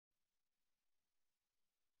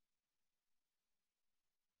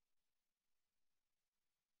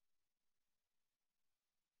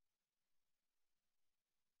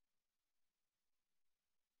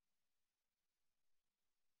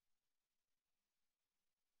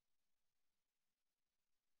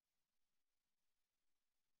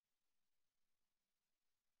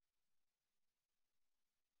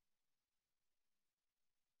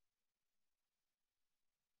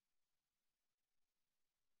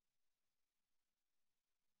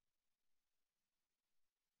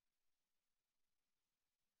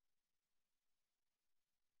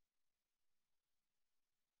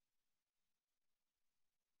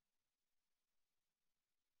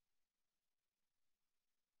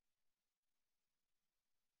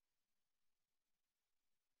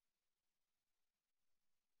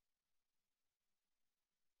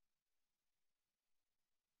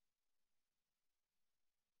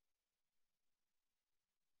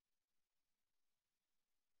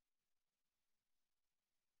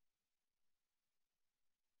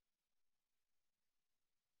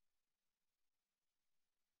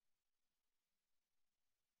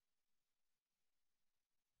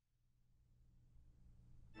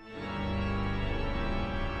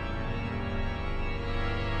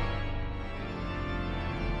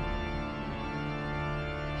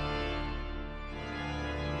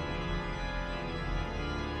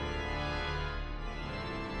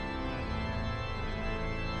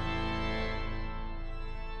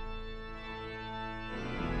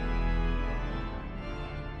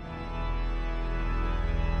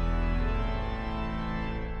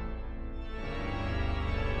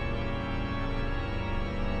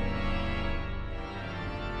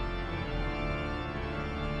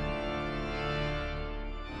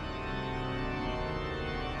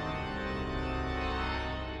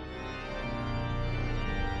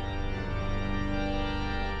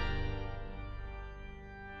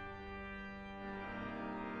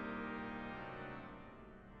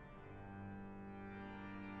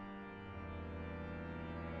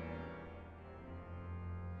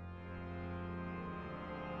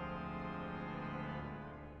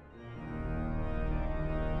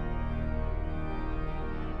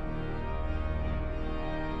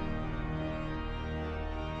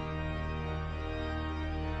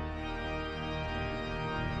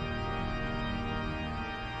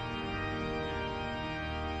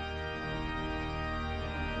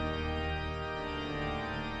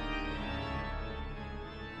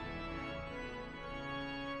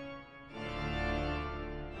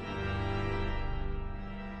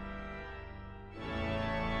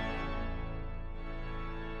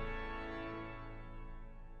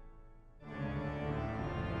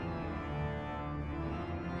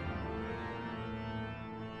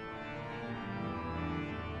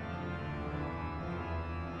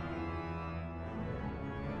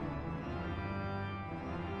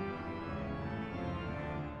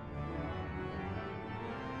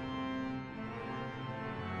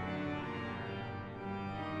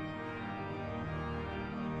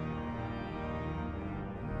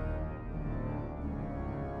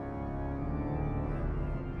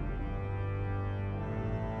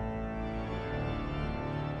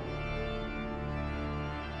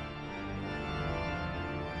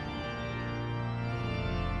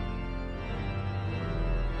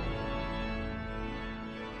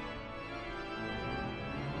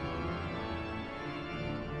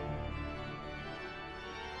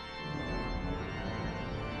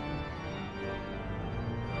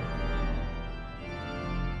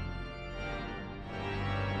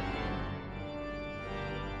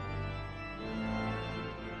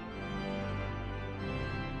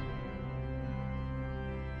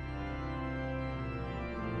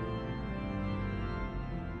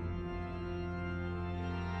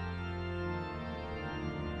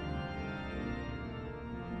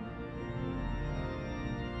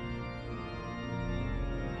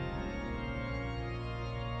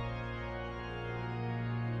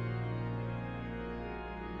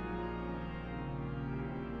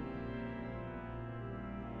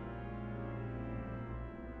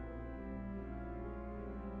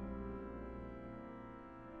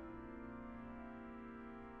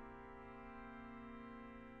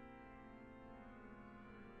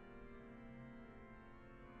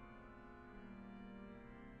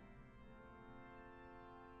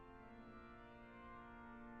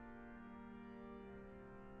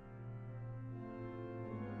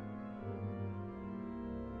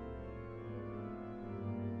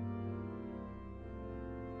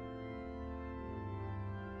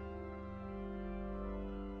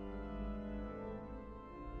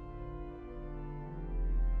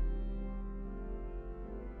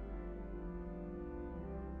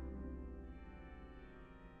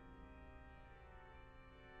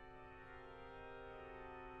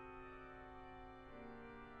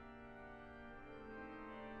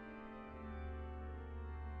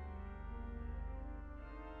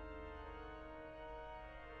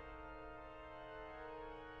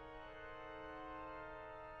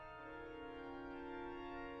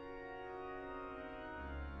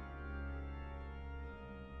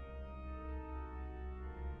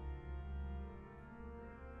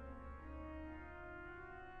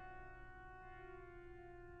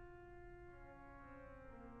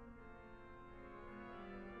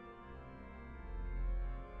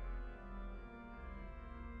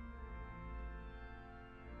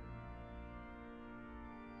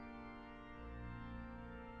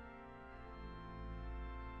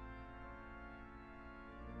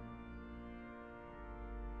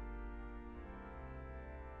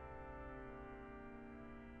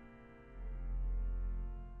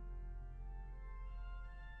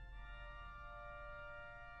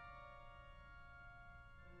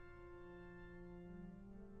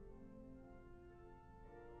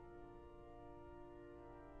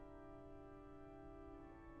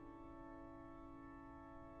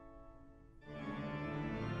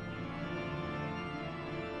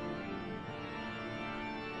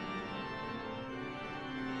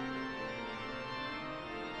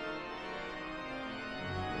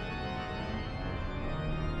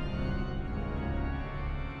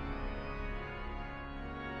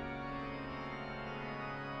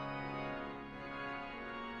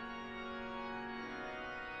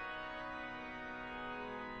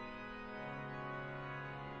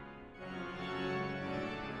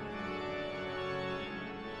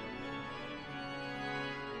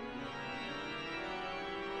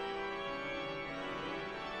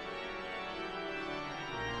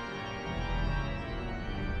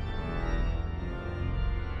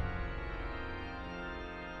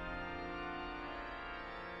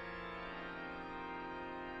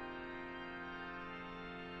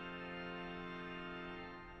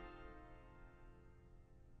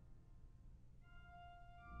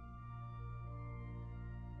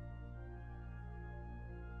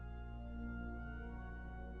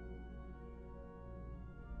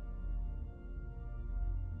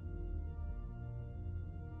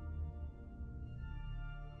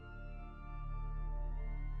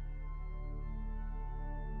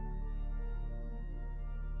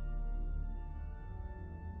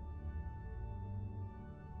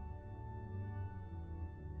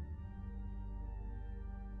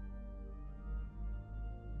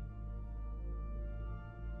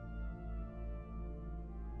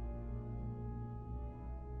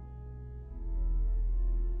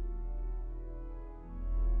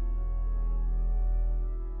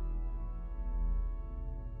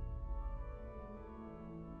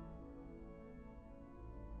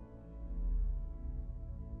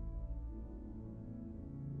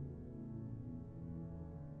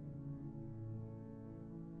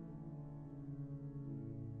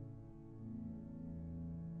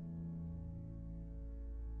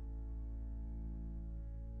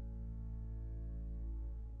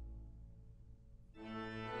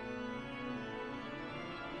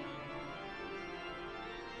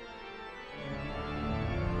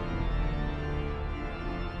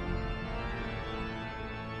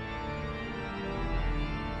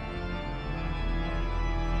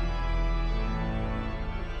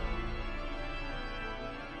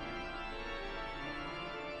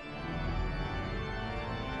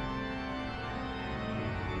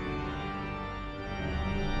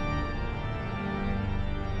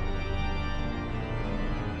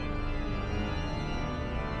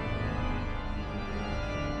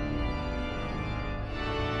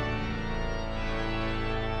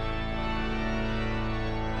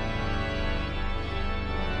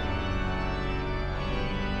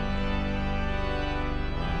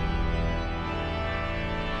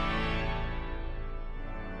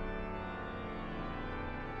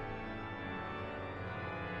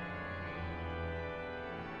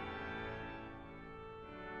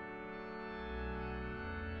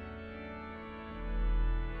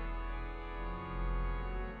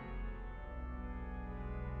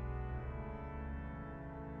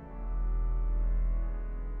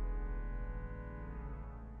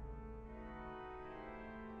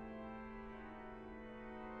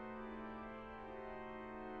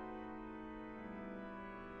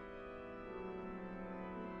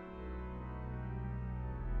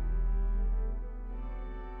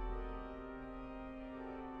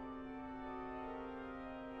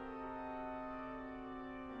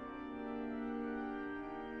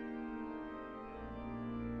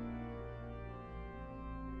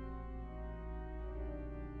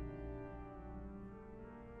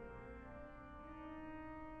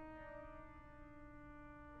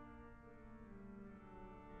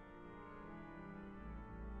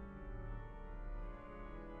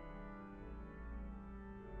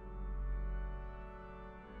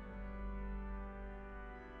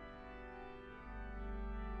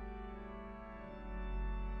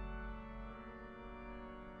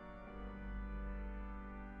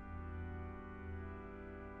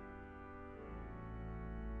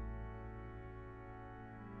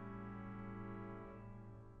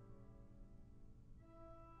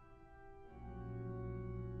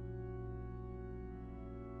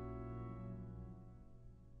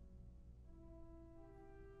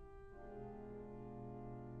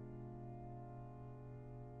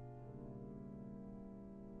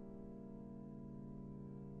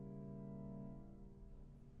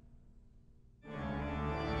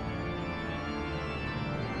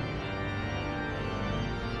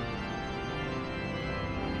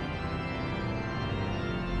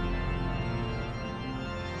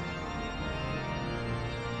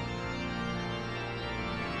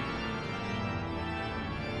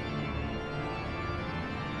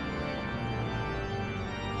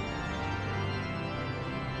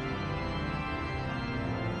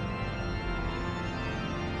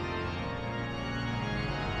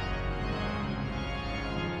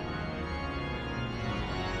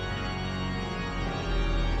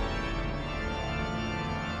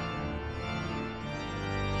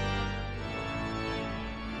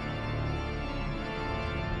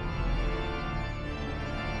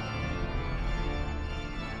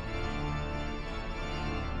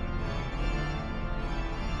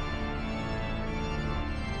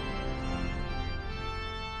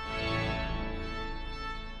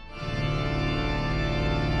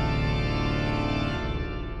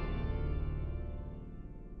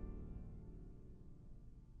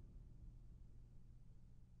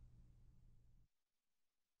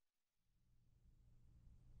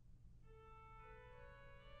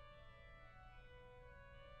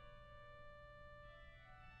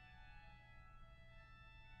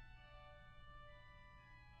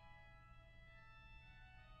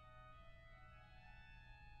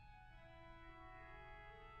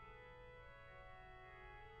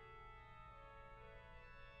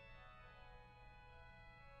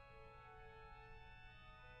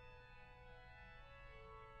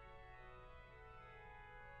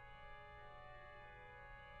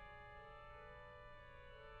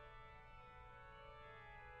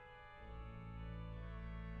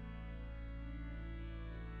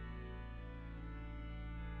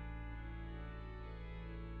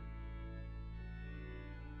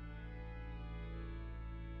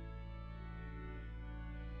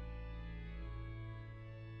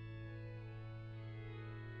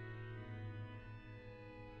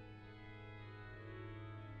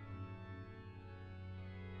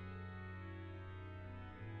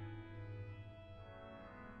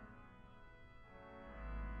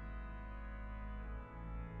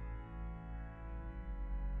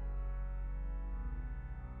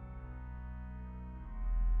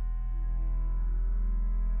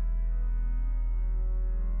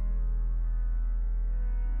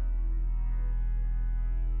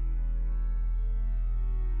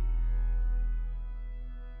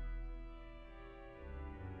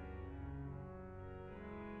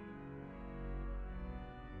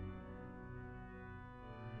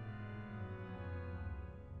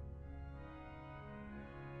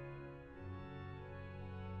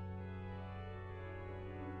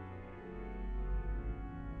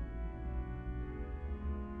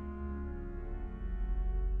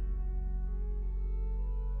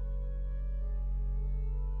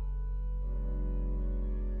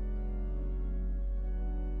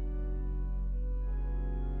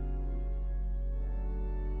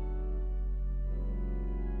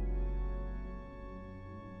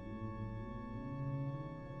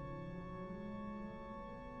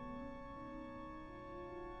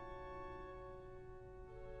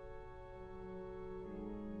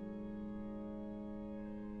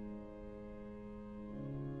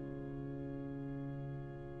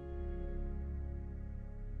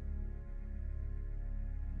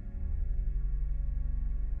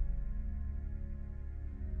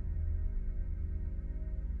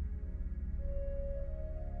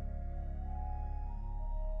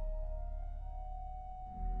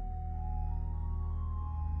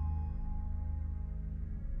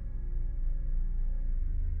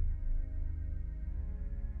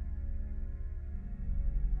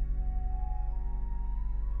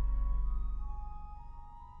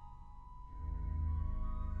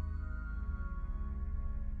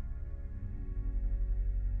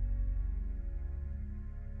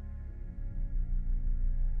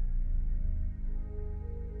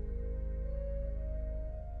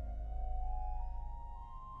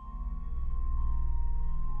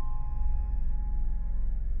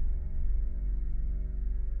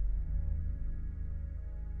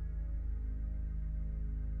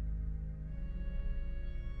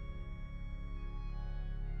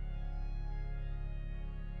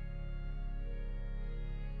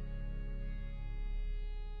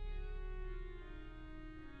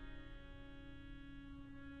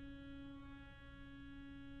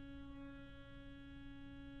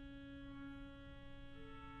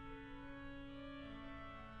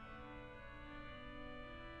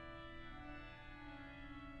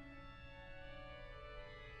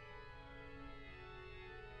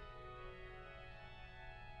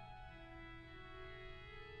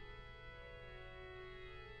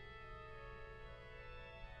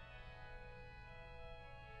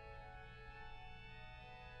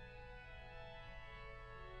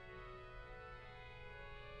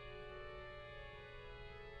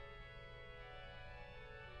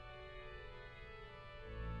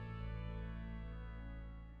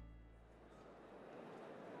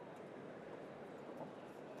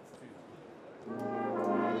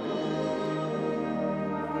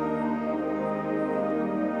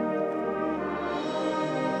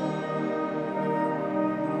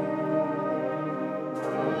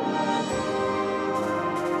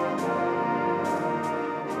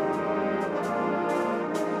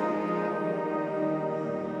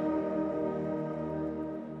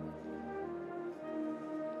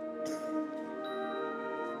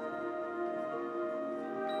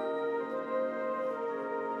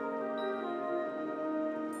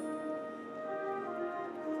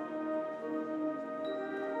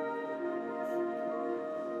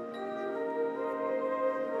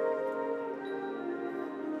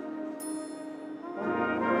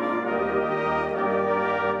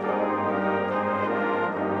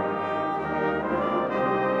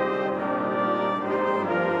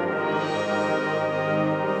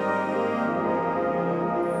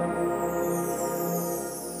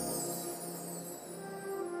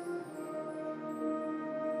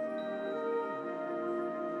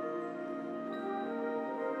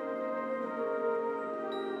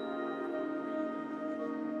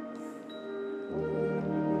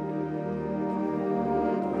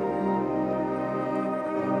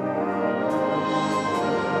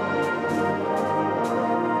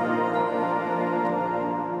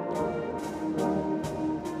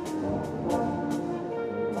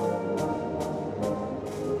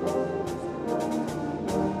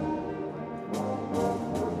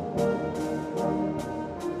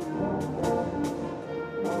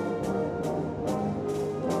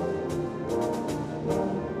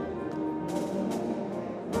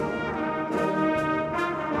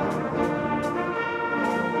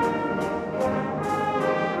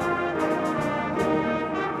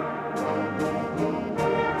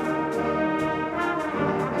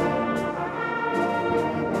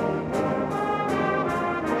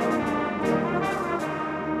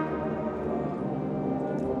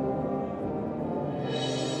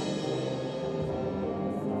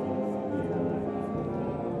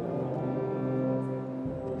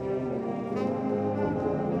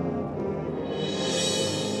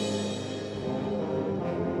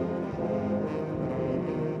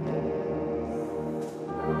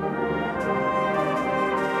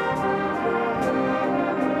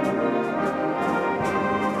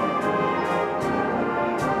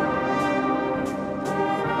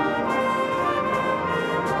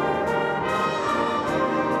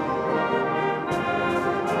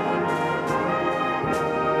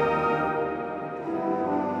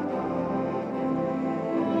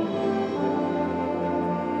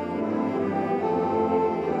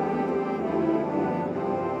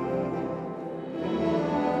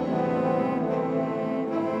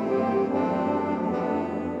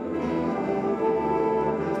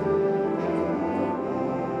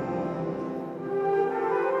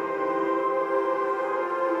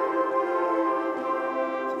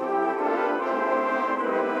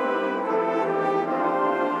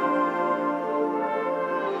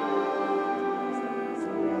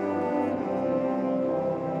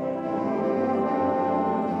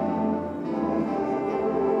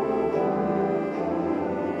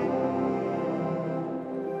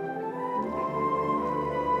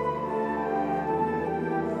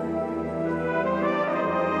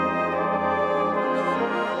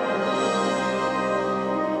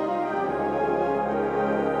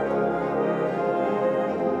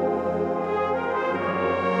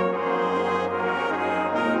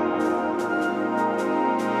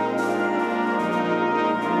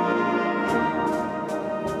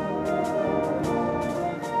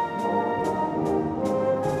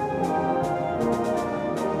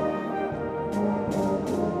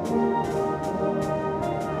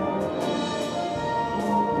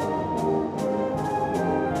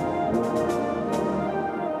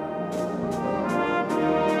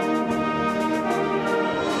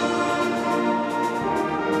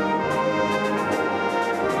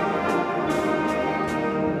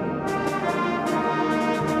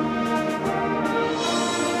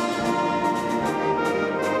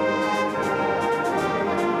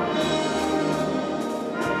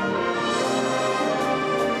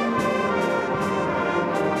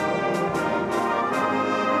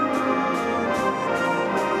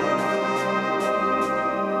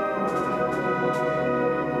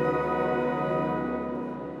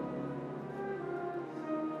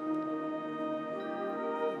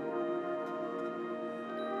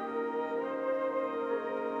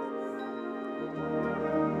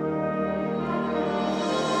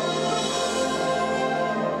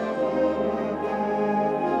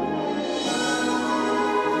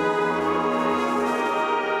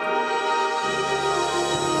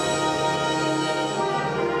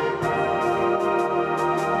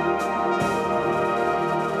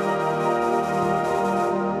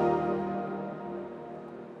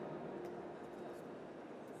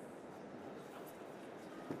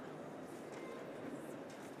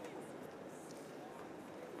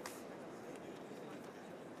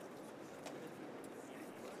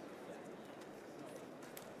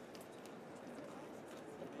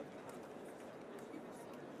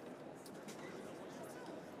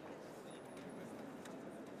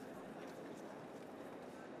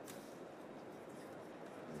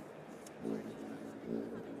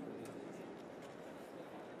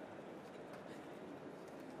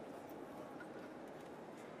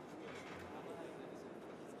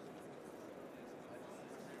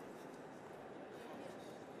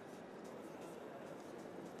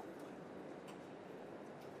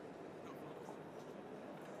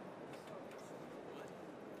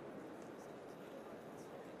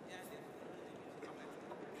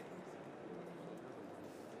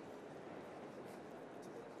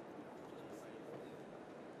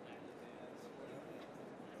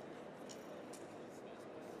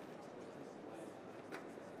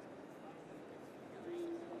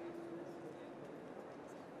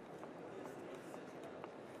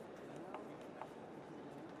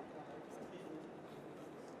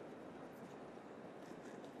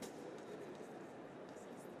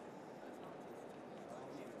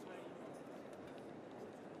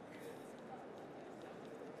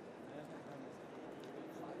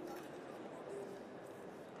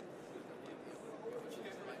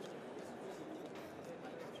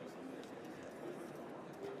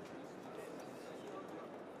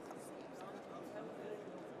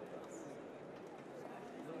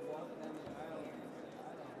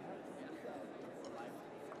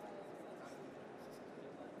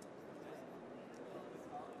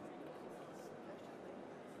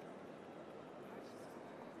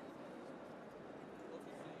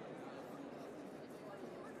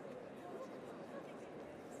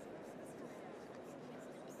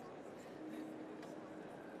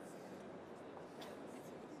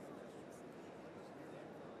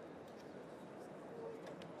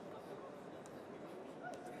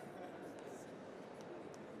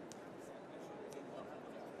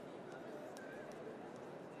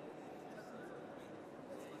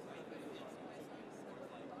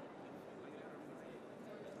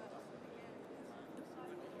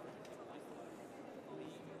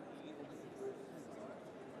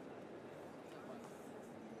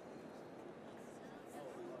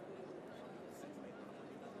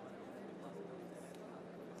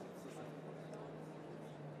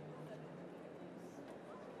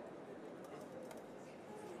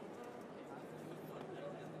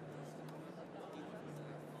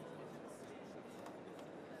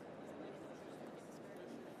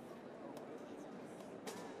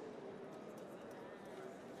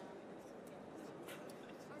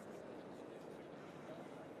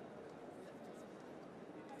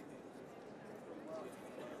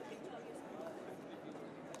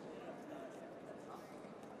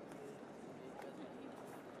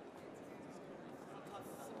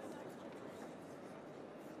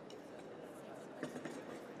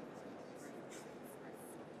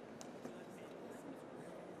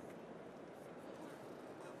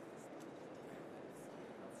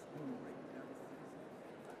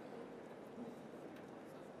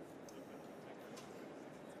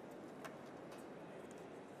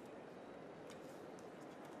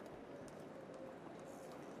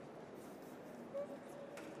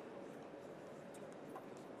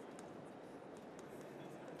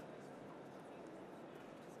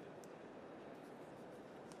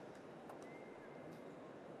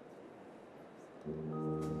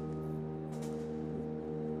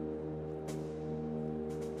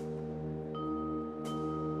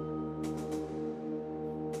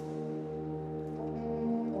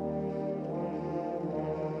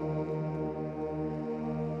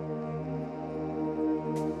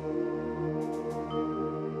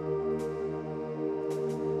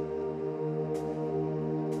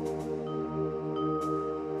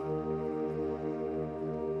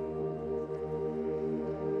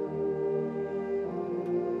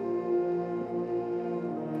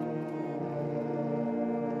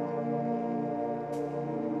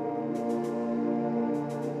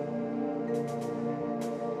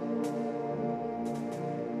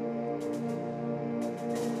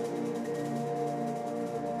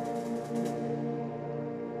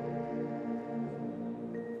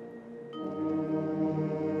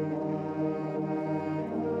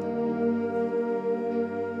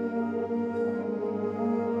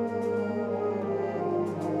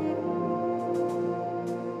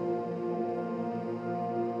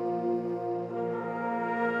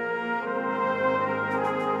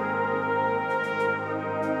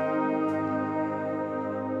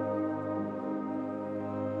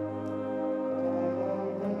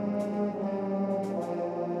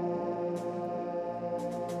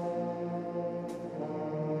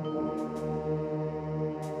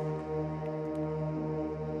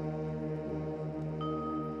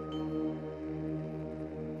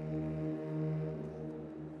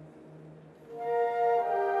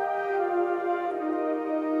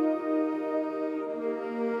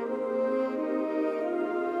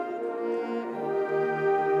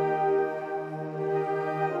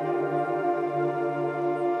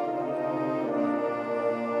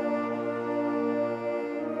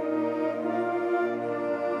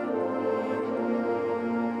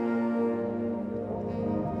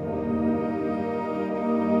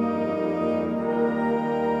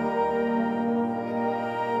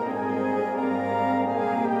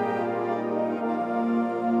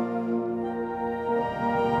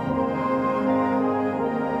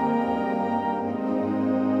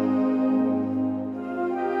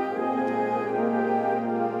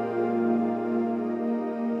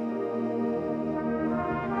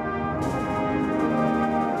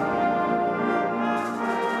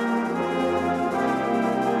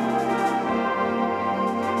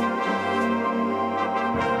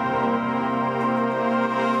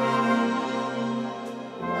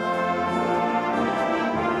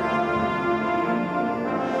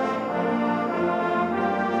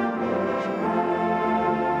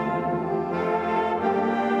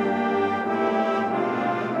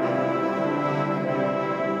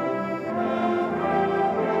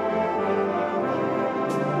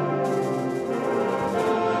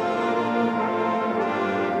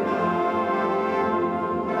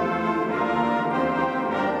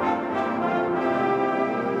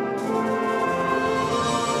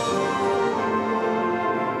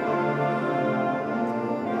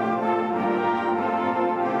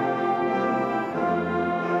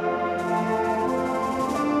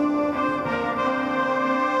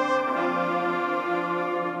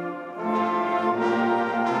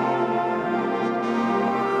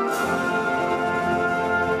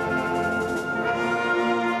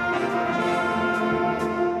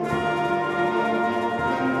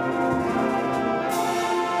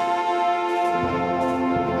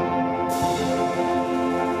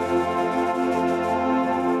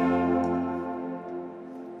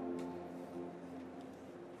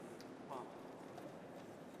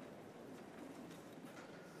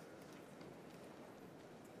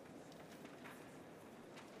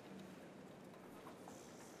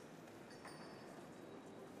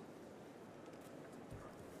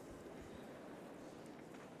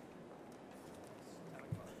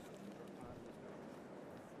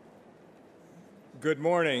Good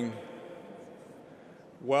morning.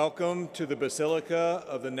 Welcome to the Basilica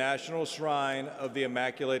of the National Shrine of the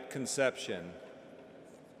Immaculate Conception.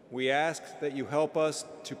 We ask that you help us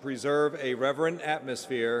to preserve a reverent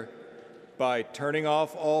atmosphere by turning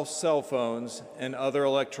off all cell phones and other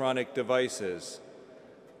electronic devices,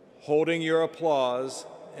 holding your applause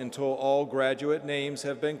until all graduate names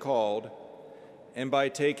have been called, and by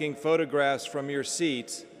taking photographs from your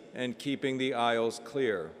seats and keeping the aisles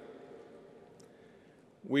clear.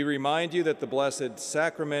 We remind you that the Blessed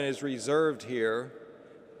Sacrament is reserved here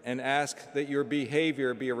and ask that your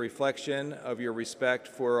behavior be a reflection of your respect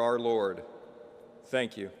for our Lord.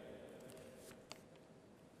 Thank you.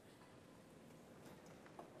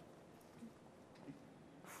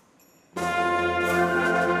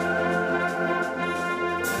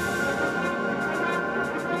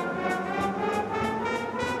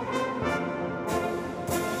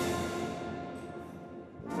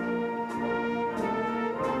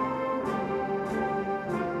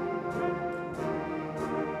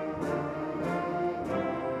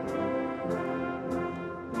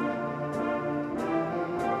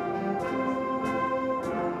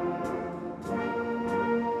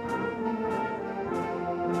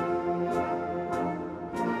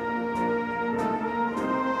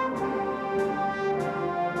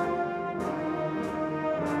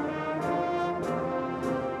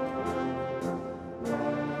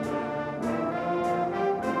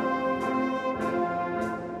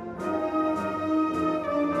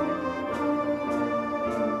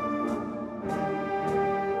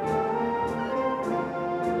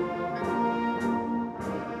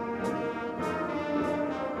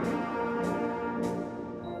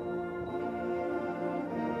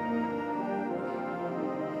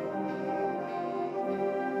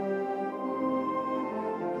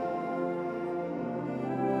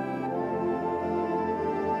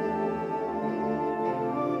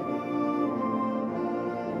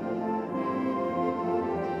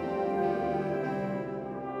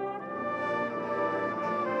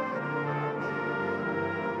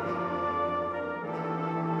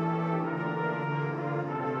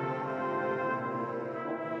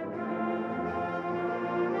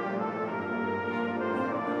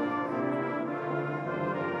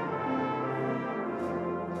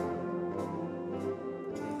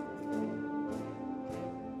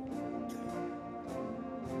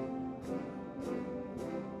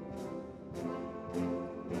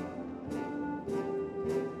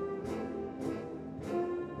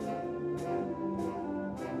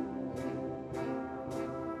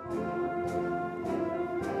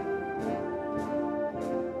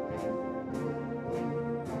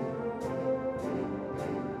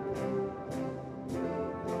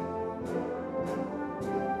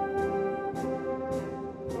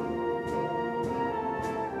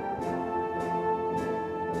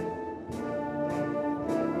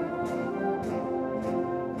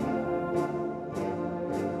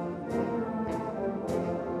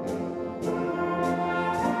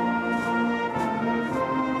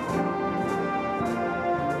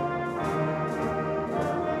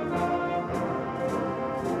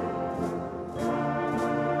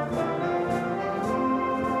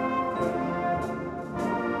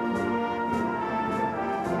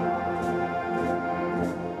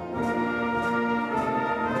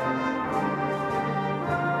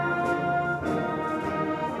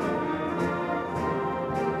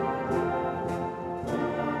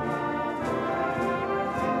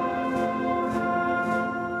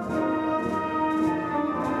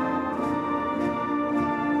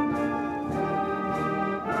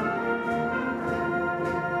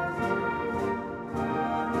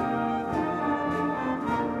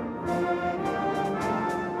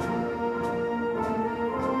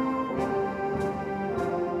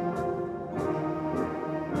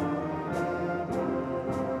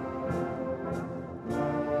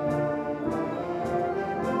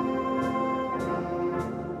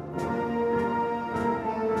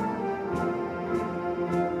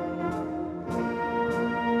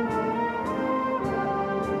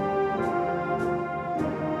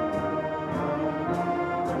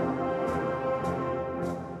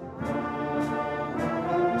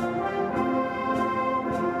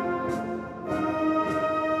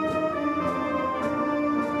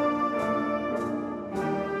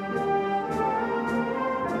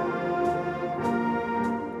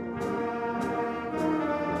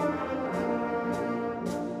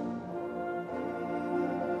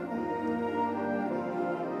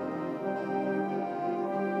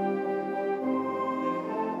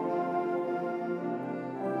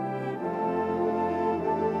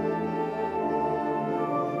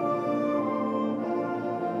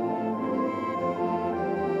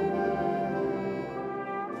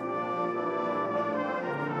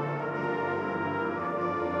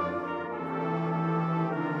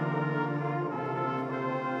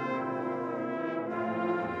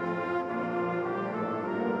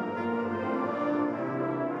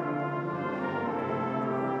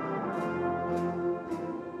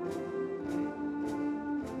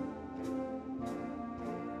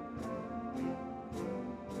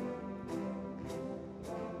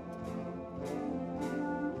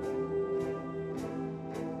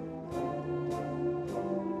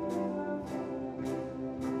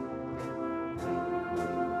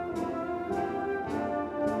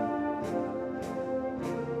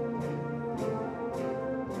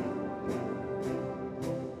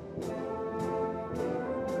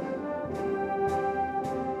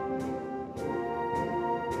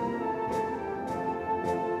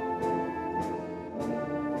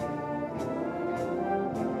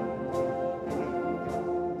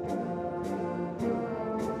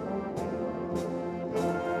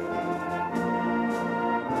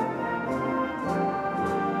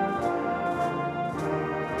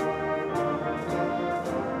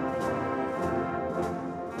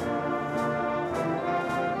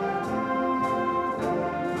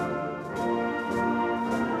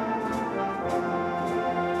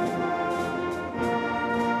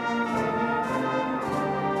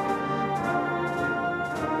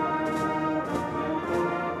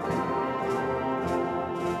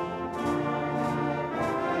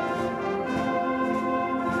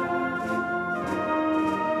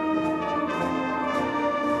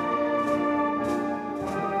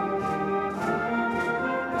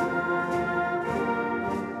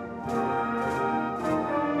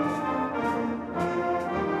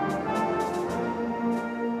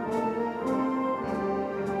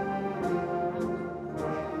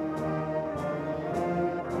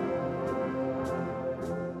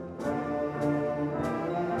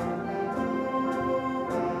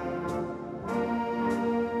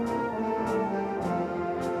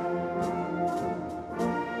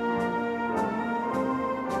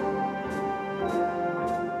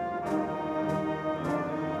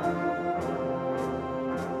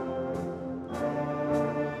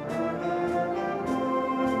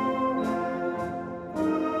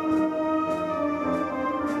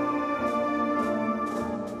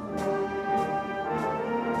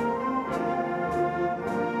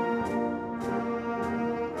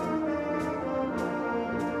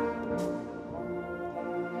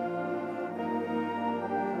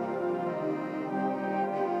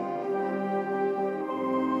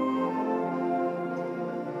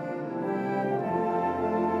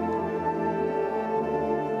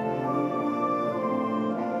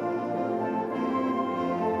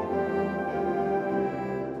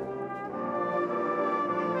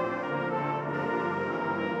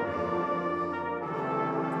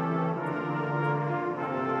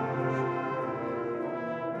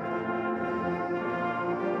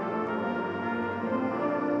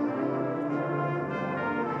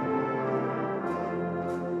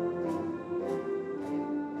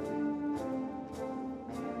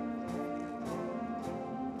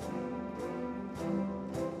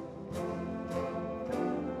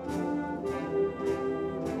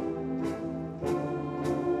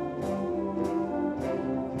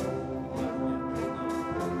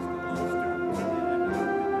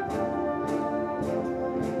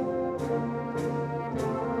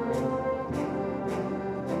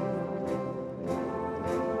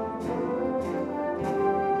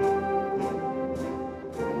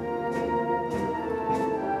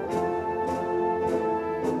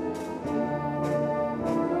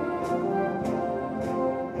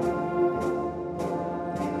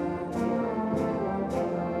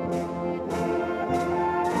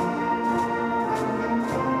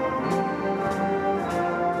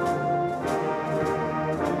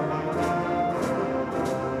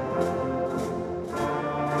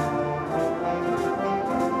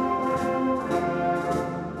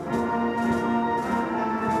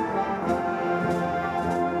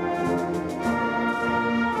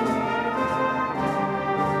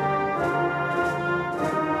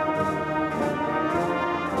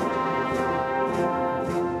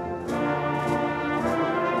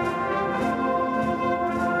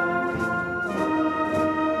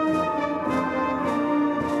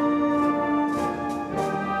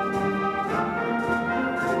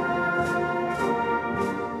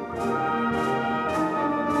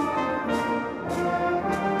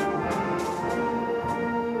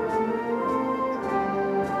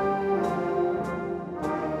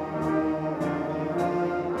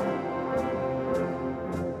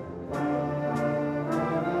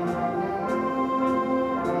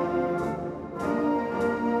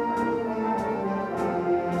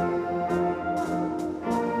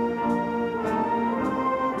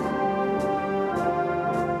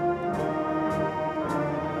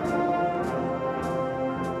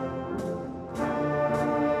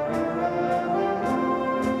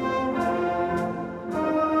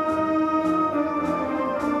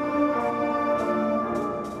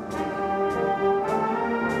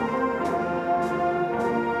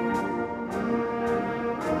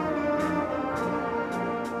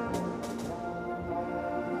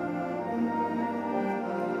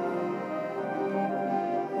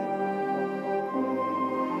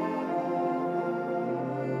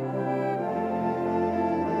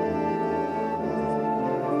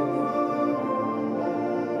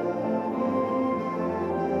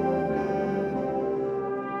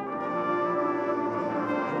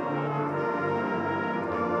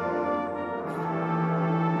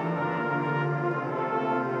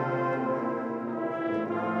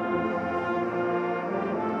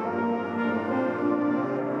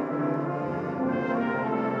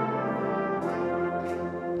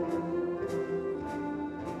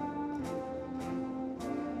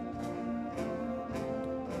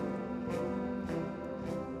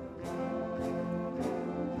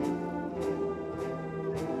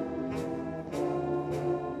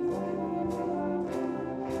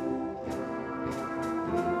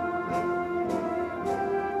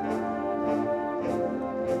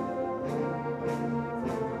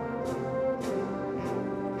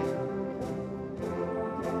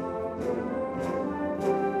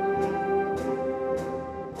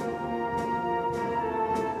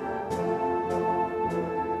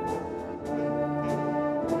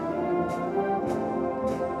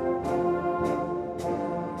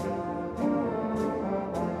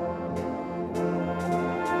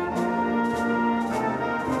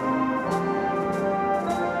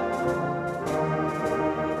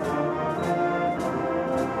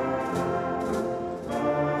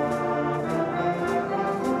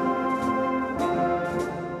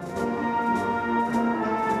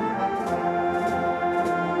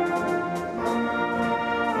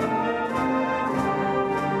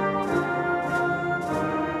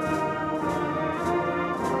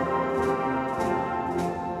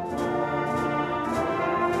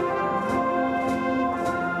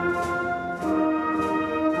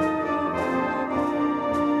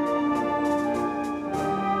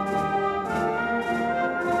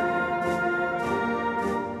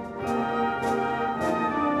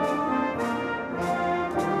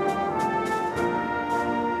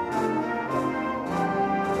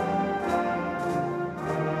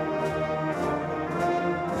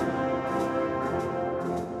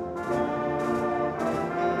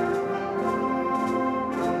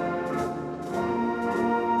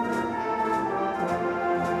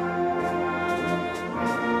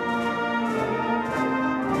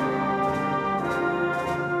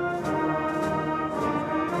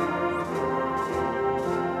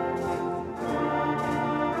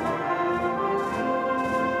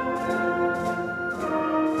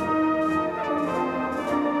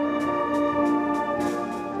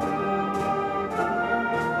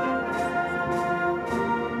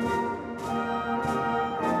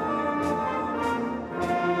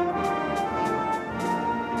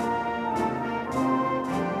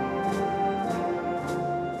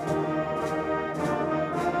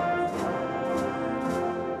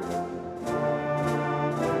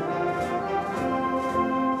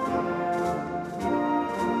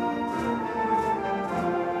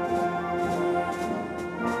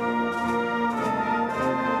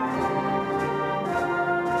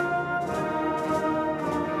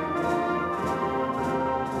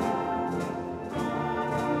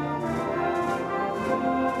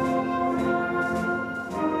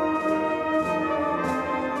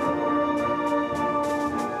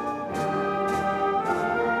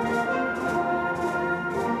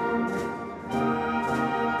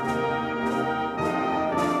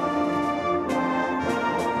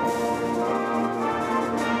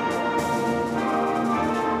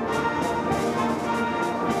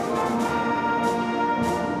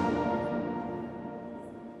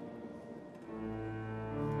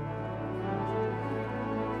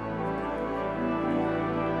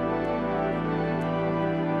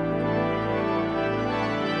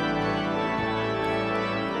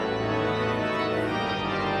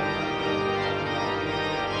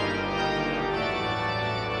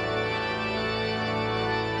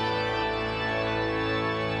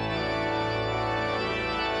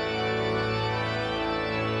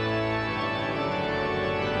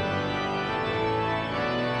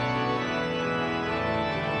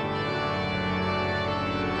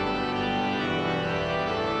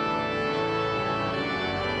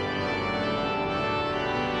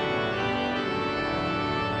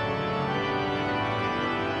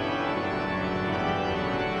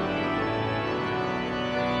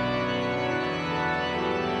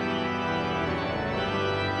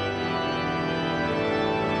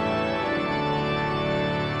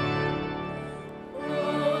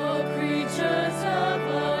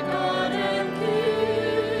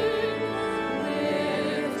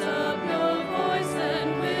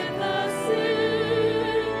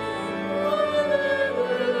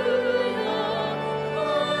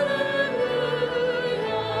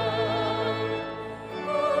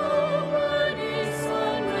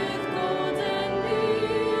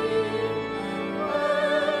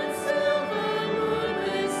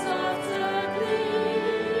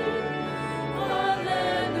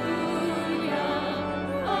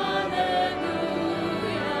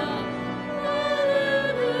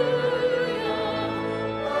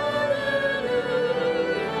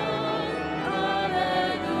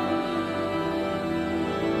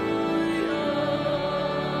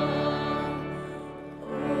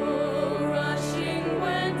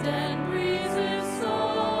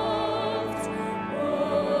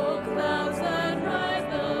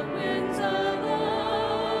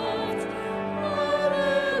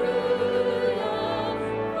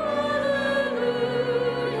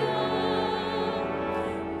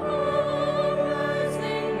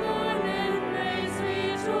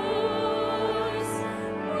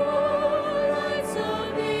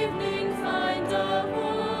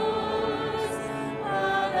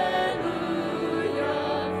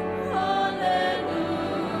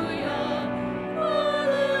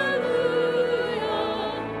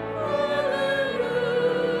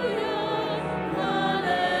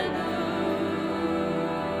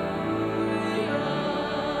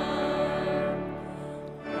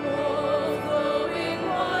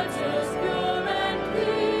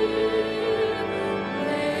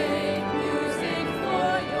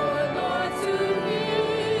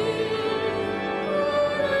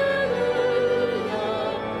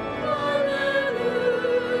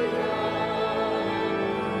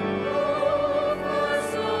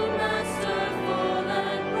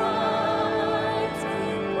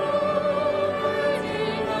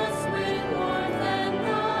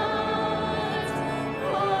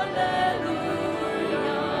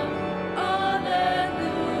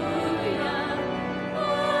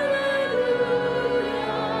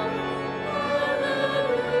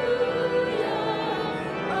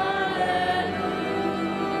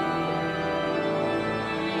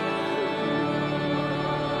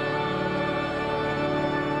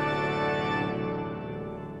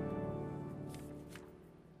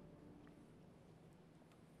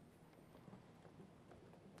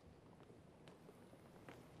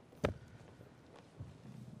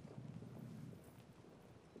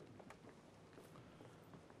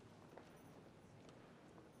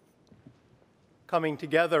 Coming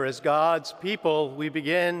together as God's people, we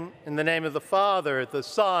begin in the name of the Father, the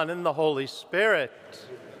Son, and the Holy Spirit.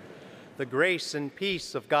 The grace and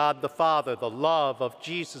peace of God the Father, the love of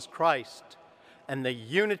Jesus Christ, and the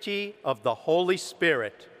unity of the Holy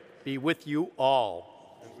Spirit be with you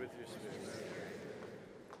all. And with your spirit.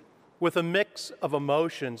 With a mix of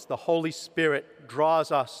emotions, the Holy Spirit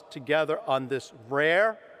draws us together on this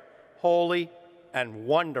rare, holy, and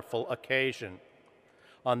wonderful occasion.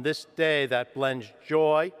 On this day that blends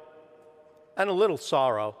joy and a little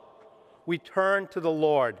sorrow, we turn to the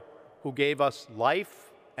Lord, who gave us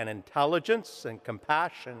life and intelligence and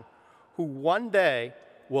compassion, who one day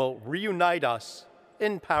will reunite us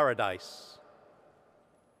in paradise.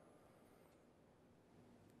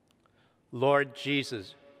 Lord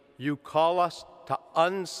Jesus, you call us to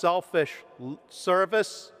unselfish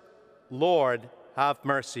service. Lord, have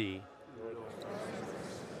mercy.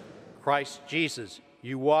 Christ Jesus,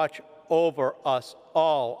 you watch over us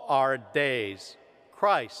all our days.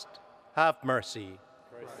 Christ, have mercy.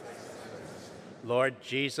 Lord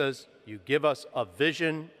Jesus, you give us a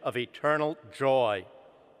vision of eternal joy.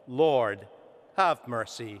 Lord, have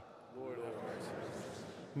mercy. Lord, have mercy.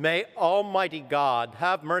 May Almighty God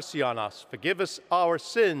have mercy on us, forgive us our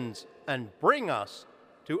sins, and bring us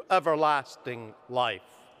to everlasting life.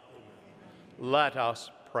 Let us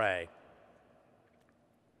pray.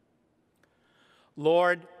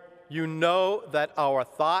 Lord, you know that our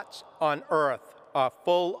thoughts on earth are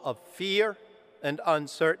full of fear and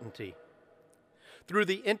uncertainty. Through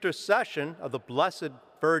the intercession of the Blessed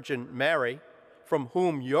Virgin Mary, from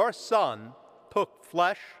whom your Son took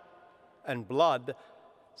flesh and blood,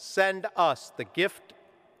 send us the gift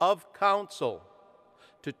of counsel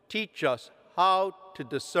to teach us how to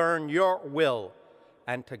discern your will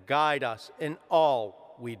and to guide us in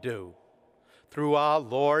all we do. Through our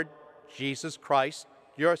Lord Jesus Christ,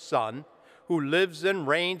 your Son, who lives and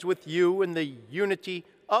reigns with you in the unity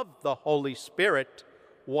of the Holy Spirit,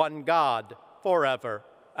 one God, forever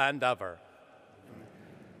and ever.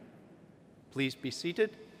 Please be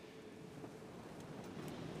seated.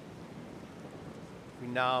 We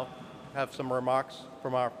now have some remarks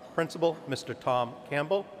from our principal, Mr. Tom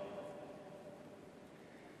Campbell.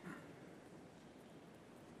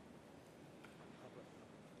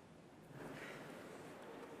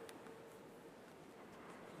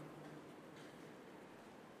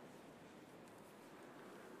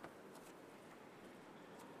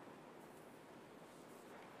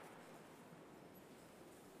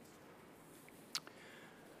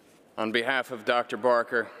 On behalf of Dr.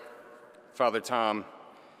 Barker, Father Tom,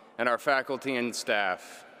 and our faculty and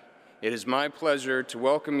staff, it is my pleasure to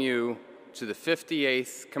welcome you to the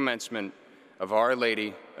 58th commencement of Our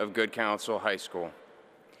Lady of Good Counsel High School.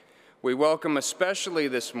 We welcome especially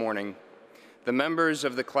this morning the members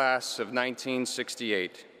of the class of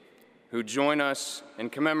 1968 who join us in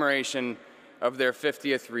commemoration of their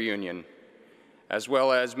 50th reunion, as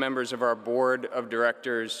well as members of our board of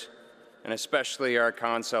directors and especially our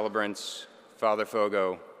concelebrants, Father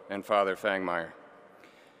Fogo and Father Fangmeyer.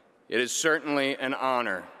 It is certainly an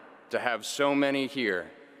honor to have so many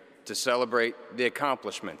here to celebrate the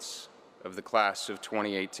accomplishments of the class of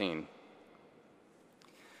 2018.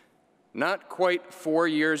 Not quite 4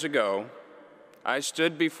 years ago, I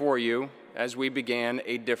stood before you as we began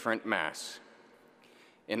a different Mass.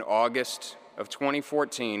 In August of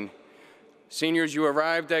 2014, seniors, you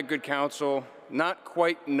arrived at Good Counsel not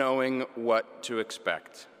quite knowing what to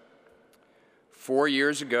expect. 4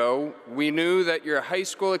 years ago, we knew that your high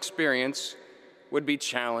school experience would be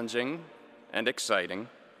challenging and exciting,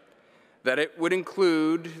 that it would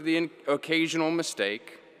include the occasional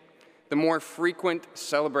mistake, the more frequent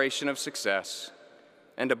celebration of success,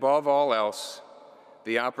 and above all else,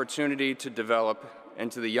 the opportunity to develop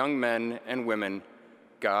into the young men and women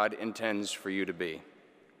God intends for you to be.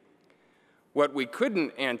 What we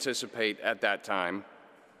couldn't anticipate at that time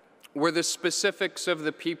were the specifics of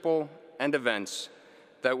the people and events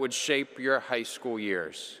that would shape your high school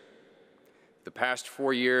years. The past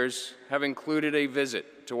 4 years have included a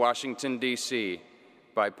visit to Washington, D.C.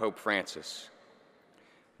 by Pope Francis,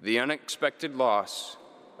 the unexpected loss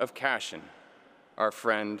of Cashin, our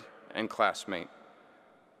friend and classmate,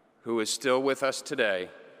 who is still with us today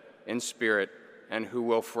in spirit and who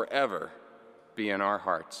will forever be in our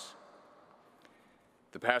hearts.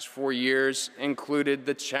 The past 4 years included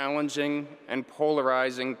the challenging and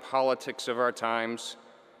polarizing politics of our times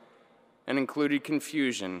and included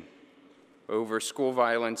confusion over school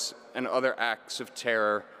violence and other acts of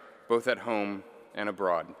terror, both at home and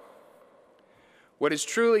abroad. What is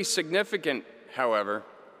truly significant, however,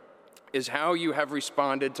 is how you have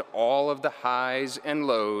responded to all of the highs and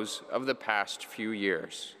lows of the past few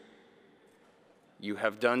years. You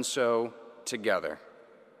have done so together.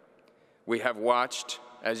 We have watched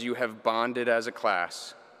as you have bonded as a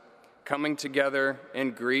class, coming together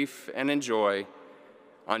in grief and in joy,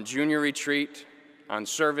 on junior retreat, on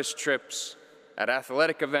service trips, at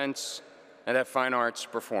athletic events, and at fine arts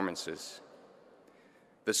performances.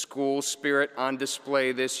 The school spirit on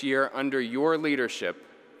display this year under your leadership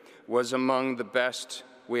was among the best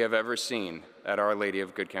we have ever seen at Our Lady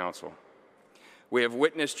of Good Counsel. We have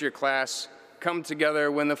witnessed your class come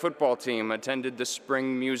together when the football team attended the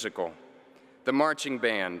spring musical, the marching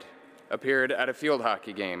band appeared at a field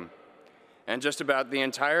hockey game, and just about the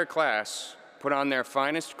entire class put on their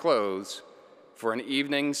finest clothes for an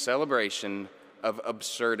evening celebration of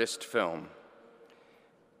absurdist film.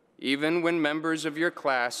 Even when members of your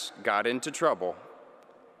class got into trouble,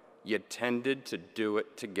 you tended to do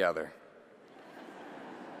it together.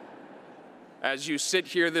 As you sit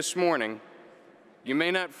here this morning, you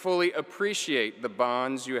may not fully appreciate the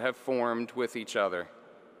bonds you have formed with each other.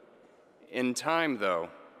 In time, though,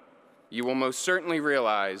 you will most certainly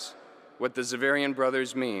realize what the Xaverian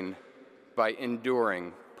brothers mean by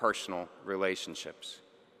enduring personal relationships.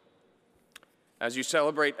 As you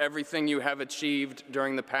celebrate everything you have achieved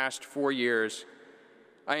during the past 4 years,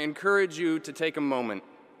 I encourage you to take a moment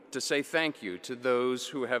to say thank you to those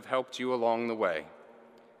who have helped you along the way.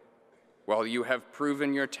 While you have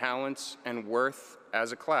proven your talents and worth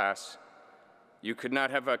as a class, you could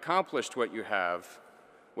not have accomplished what you have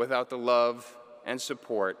without the love and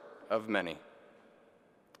support of many.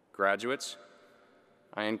 Graduates,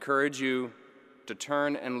 I encourage you to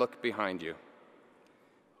turn and look behind you.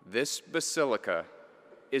 This Basilica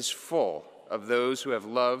is full of those who have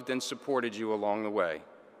loved and supported you along the way.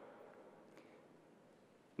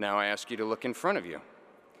 Now I ask you to look in front of you,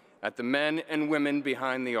 at the men and women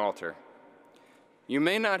behind the altar. You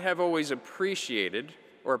may not have always appreciated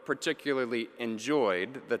or particularly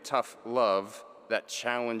enjoyed the tough love that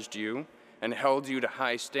challenged you and held you to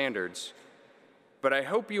high standards, but I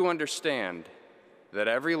hope you understand that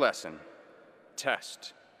every lesson,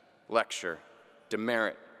 test, lecture,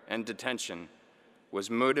 demerit, and detention was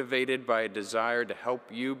motivated by a desire to help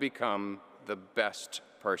you become the best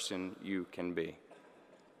person you can be.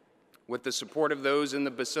 With the support of those in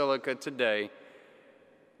the Basilica today,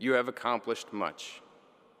 you have accomplished much.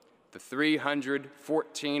 The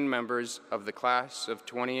 314 members of the class of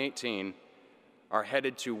 2018 are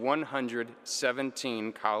headed to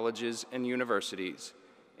 117 colleges and universities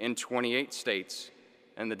in 28 states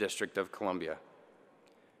and the District of Columbia.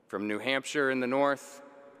 From New Hampshire in the north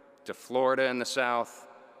to Florida in the south,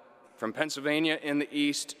 from Pennsylvania in the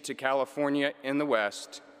east to California in the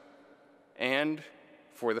west, and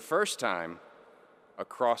for the first time,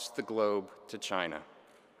 across the globe to China.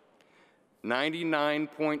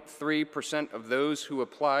 99.3% of those who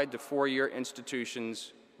applied to four-year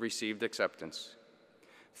institutions received acceptance.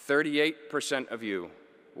 38% of you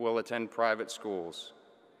will attend private schools.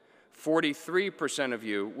 43% of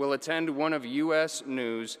you will attend one of U.S.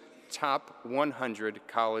 News' top 100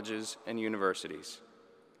 colleges and universities.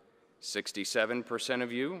 67%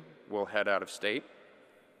 of you will head out of state.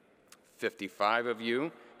 55 of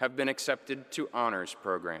you have been accepted to honors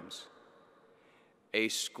programs. A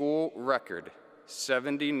school record,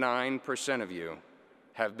 79% of you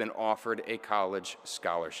have been offered a college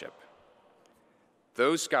scholarship.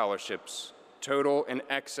 Those scholarships total in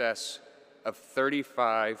excess of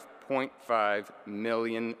 $35.5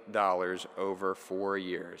 million over 4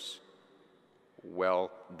 years.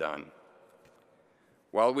 Well done.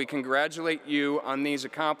 While we congratulate you on these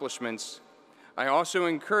accomplishments, I also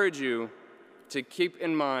encourage you to keep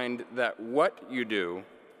in mind that what you do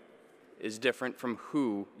is different from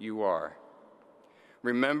who you are.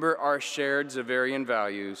 Remember our shared Xaverian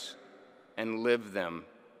values and live them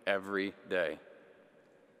every day.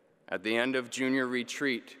 At the end of junior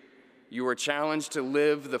retreat, you were challenged to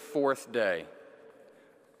live the fourth day.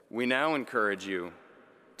 We now encourage you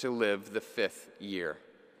to live the fifth year.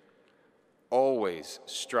 Always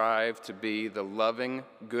strive to be the loving,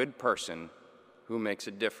 good person who makes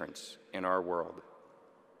a difference in our world.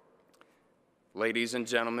 Ladies and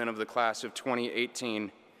gentlemen of the class of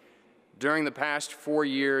 2018, during the past 4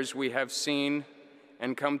 years, we have seen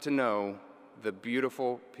and come to know the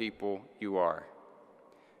beautiful people you are.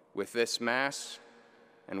 With this Mass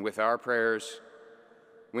and with our prayers,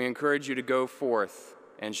 we encourage you to go forth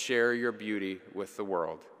and share your beauty with the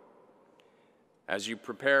world. As you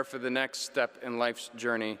prepare for the next step in life's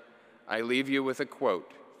journey, I leave you with a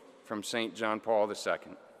quote from St. John Paul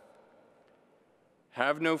II.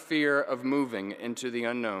 Have no fear of moving into the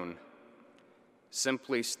unknown,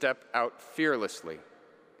 Simply step out fearlessly,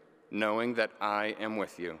 knowing that I am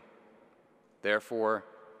with you. Therefore,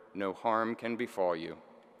 no harm can befall you.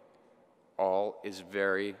 All is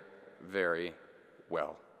very, very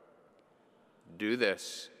well. Do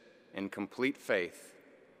this in complete faith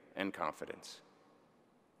and confidence.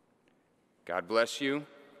 God bless you,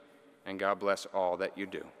 and God bless all that you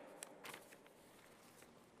do.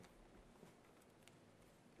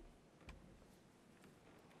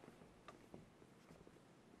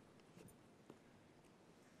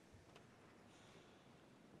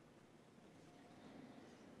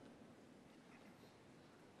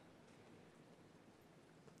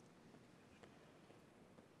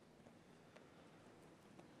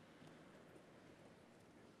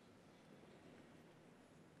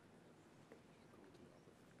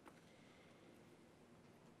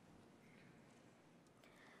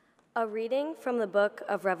 A reading from the book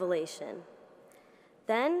of Revelation.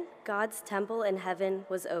 Then God's temple in heaven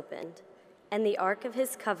was opened, and the ark of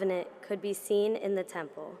his covenant could be seen in the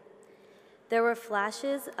temple. There were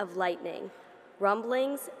flashes of lightning,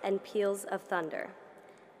 rumblings and peals of thunder,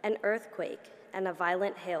 an earthquake and a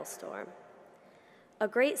violent hailstorm. A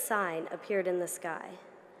great sign appeared in the sky,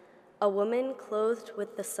 a woman clothed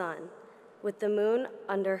with the sun, with the moon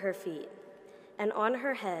under her feet, and on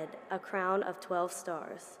her head a crown of 12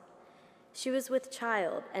 stars. She was with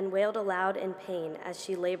child and wailed aloud in pain as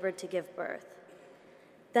she labored to give birth.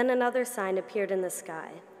 Then another sign appeared in the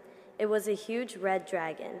sky. It was a huge red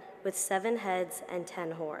dragon with 7 heads and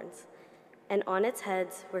 10 horns, and on its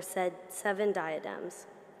heads were 7 diadems.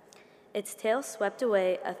 Its tail swept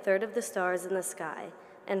away a third of the stars in the sky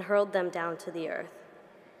and hurled them down to the earth.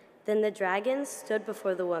 Then the dragon stood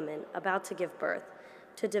before the woman about to give birth,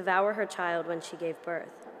 to devour her child when she gave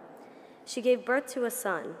birth. She gave birth to a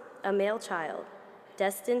son, a male child,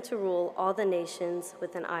 destined to rule all the nations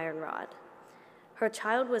with an iron rod. Her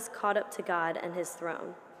child was caught up to God and his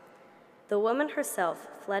throne. The woman herself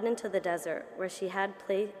fled into the desert, where she had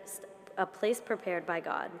a place prepared by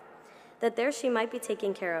God, that there she might be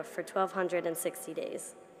taken care of for 1,260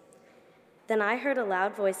 days. Then I heard a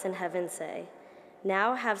loud voice in heaven say,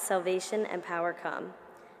 "Now have salvation and power come,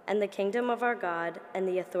 and the kingdom of our God and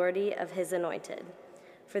the authority of his anointed.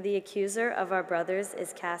 For the accuser of our brothers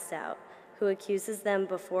is cast out, who accuses them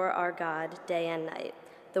before our God day and night."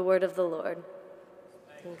 The word of the Lord.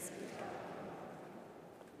 Thanks be to God.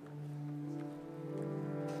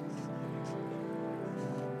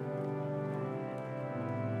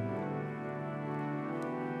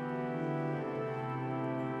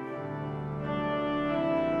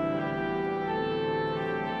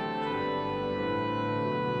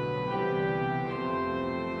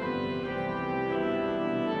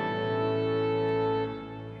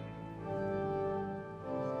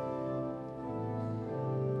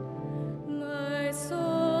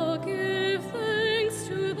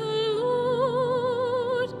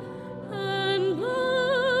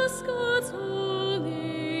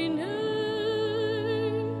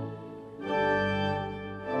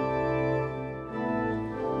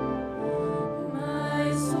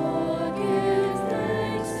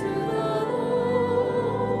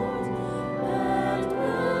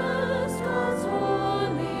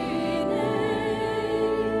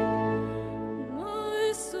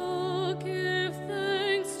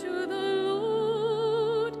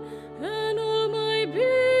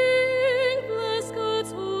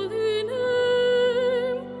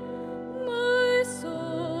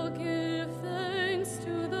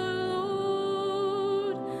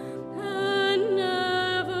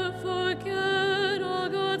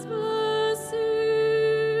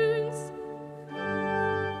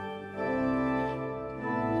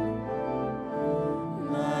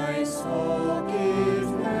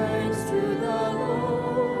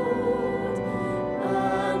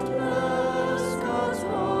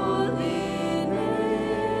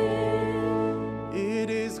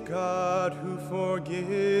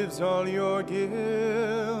 All your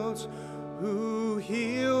guilt, who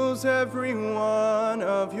heals every one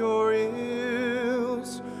of your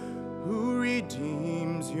ills, who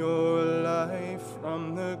redeems your life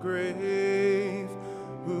from the grave,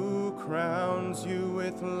 who crowns you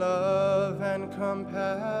with love and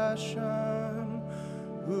compassion,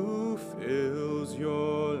 who fills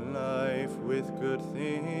your life with good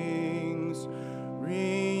things,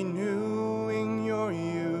 renewing your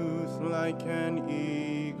youth like an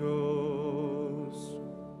eagle's.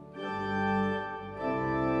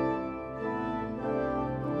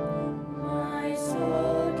 My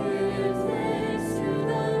soul gives thanks to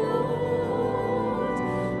the Lord,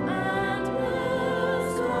 and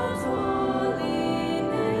bless God's holy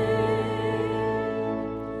name.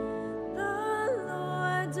 The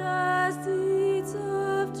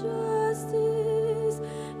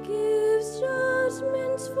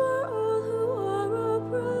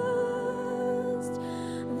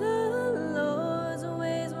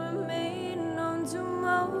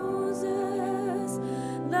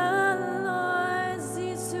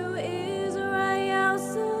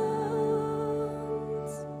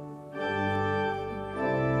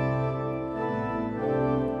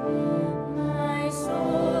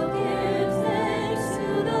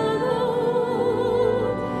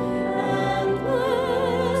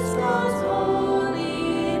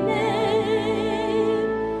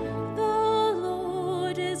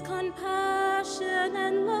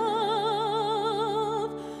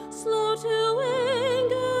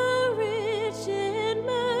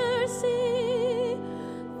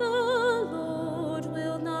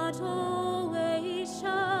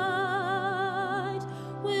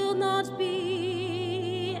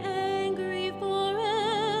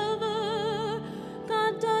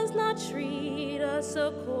us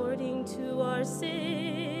according to our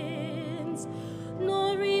sins,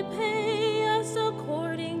 nor repay us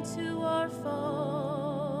according to our faults.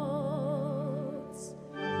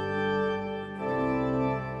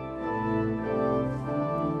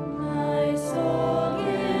 My soul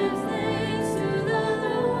gives thanks to the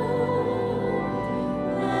Lord,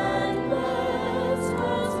 and bless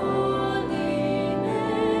God's holy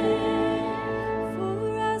name.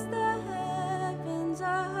 For as the heavens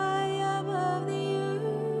are high above the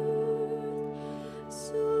earth,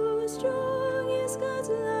 so strong is God's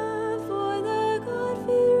love for the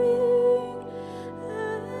God-fearing.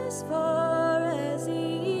 As far as the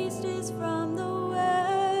east is from the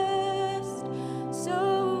west,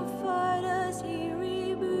 so far does He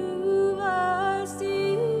remove our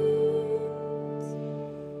sins.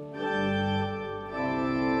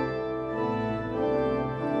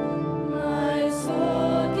 My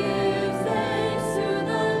soul gives thanks to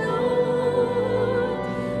the Lord,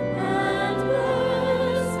 and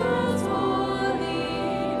bless God's holy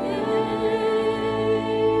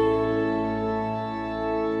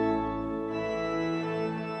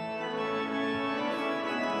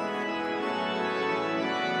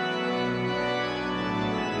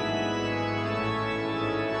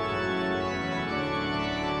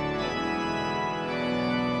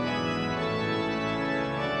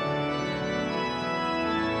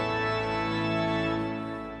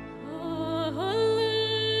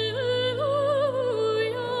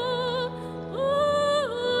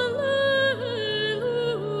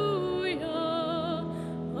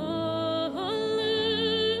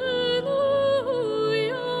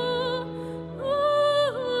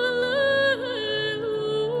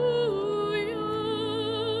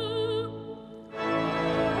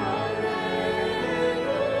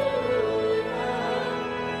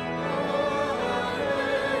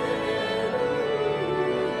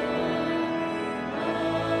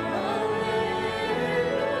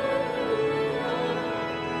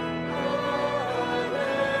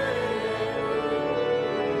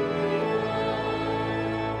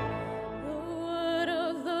The word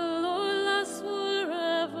of the Lord lasts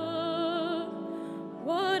forever.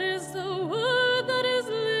 What is the word that is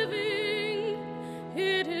living?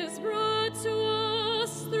 It is brought to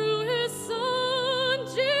us through His Son,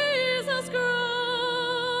 Jesus Christ.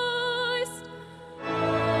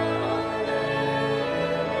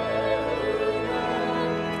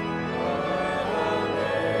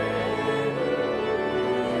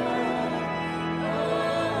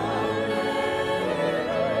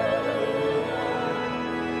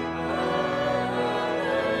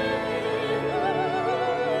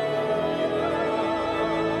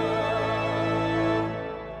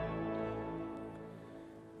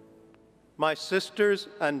 My sisters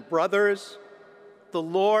and brothers, the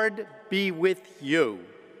Lord be with you.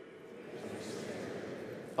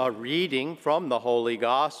 A reading from the Holy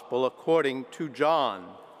Gospel according to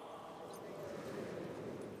John.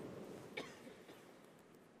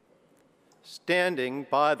 Standing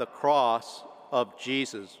by the cross of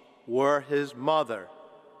Jesus were His mother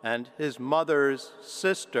and His mother's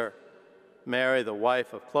sister, Mary, the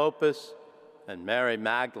wife of Clopas, and Mary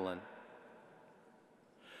Magdalene.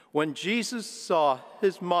 When Jesus saw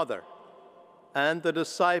His mother and the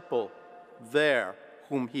disciple there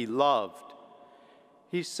whom He loved,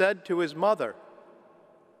 He said to His mother,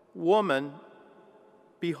 "Woman,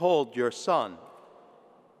 behold your son."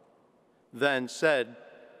 Then said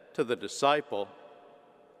to the disciple,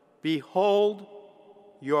 "Behold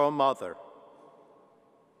your mother."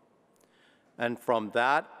 And from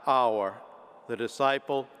that hour the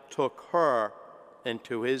disciple took her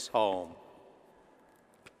into his home.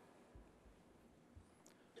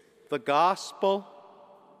 The Gospel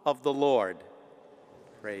of the Lord.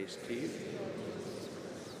 Praise to you.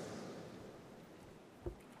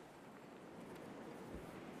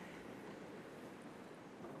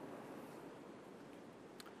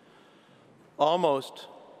 Almost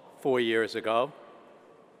 4 years ago,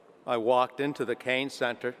 I walked into the Kane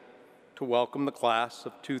Center to welcome the class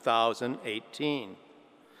of 2018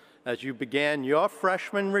 as you began your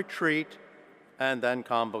freshman retreat and then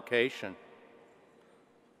convocation.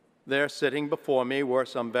 There sitting before me were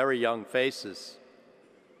some very young faces,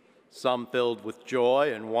 some filled with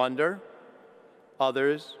joy and wonder,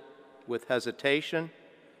 others with hesitation,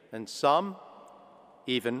 and some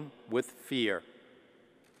even with fear.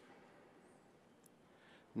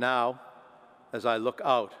 Now, as I look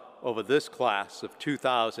out over this class of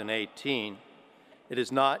 2018, it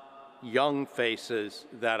is not young faces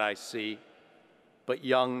that I see, but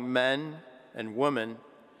young men and women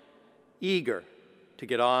eager to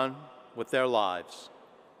get on with their lives.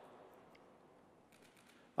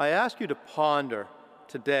 I ask you to ponder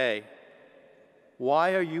today,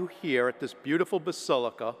 why are you here at this beautiful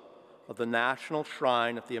Basilica of the National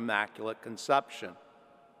Shrine of the Immaculate Conception?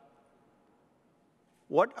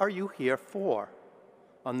 What are you here for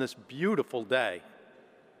on this beautiful day?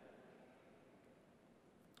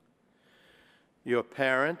 Your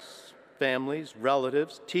parents, families,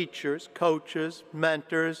 relatives, teachers, coaches,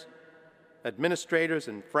 mentors, administrators,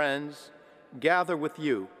 and friends gather with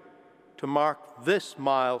you to mark this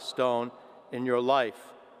milestone in your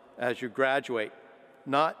life as you graduate,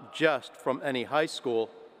 not just from any high school,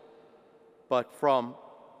 but from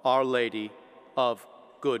Our Lady of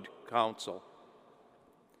Good Counsel.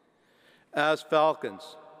 As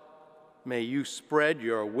falcons, may you spread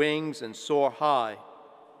your wings and soar high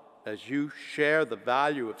as you share the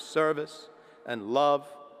value of service and love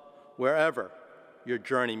wherever your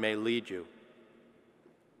journey may lead you.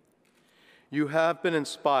 You have been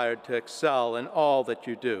inspired to excel in all that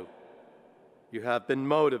you do. You have been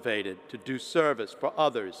motivated to do service for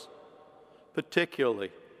others,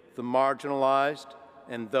 particularly the marginalized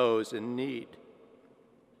and those in need.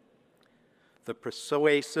 The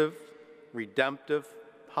persuasive, redemptive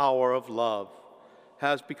power of love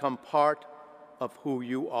has become part of who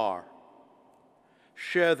you are.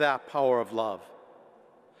 Share that power of love.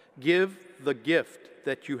 Give the gift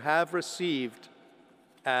that you have received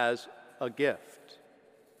as a gift.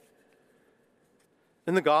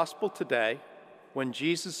 In the gospel today, when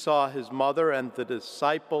Jesus saw his mother and the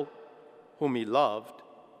disciple whom he loved,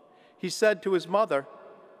 he said to his mother,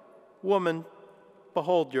 "Woman,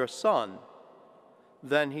 behold your son."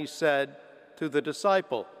 Then he said to the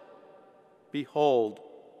disciple, "Behold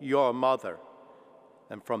your mother."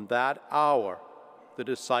 And from that hour, the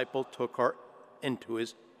disciple took her into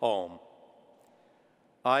his home.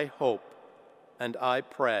 I hope and I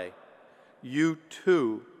pray you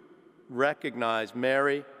too recognize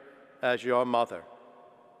Mary as your mother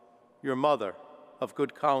of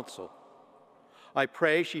good counsel. I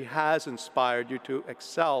pray she has inspired you to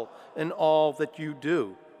excel in all that you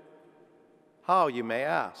do. How, you may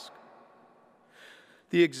ask?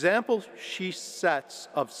 The example she sets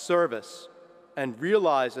of service and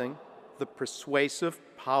realizing the persuasive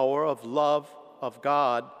power of love of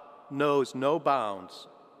God knows no bounds.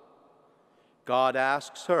 God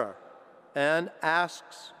asks her and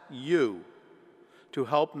asks you to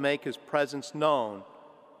help make his presence known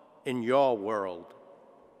in your world.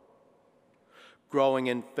 Growing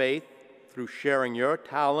in faith through sharing your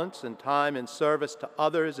talents and time in service to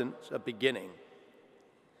others is a beginning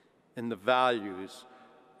in the values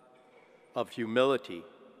of humility,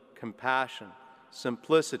 compassion,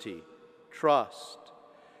 simplicity, trust,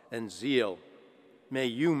 and zeal. May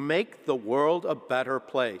you make the world a better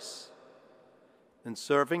place. In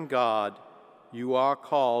serving God, you are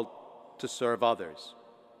called to serve others.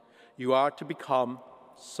 You are to become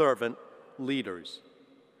servant leaders.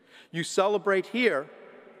 You celebrate here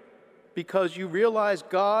because you realize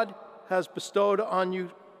God has bestowed on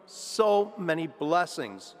you so many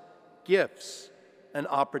blessings, gifts, and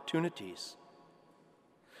opportunities.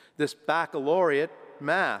 This baccalaureate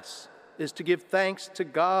Mass is to give thanks to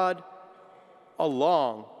God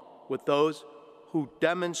along with those who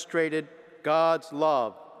demonstrated God's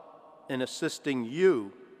love in assisting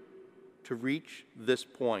you to reach this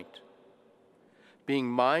point. Being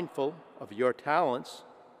mindful of your talents,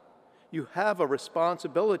 you have a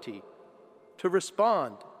responsibility to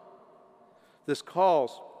respond. This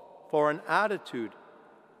calls for an attitude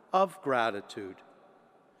of gratitude.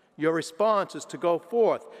 Your response is to go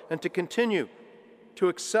forth and to continue to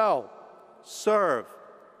excel, serve,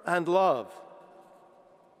 and love.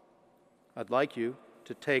 I'd like you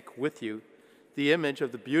to take with you the image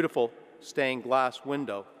of the beautiful stained glass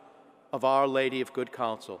window of Our Lady of Good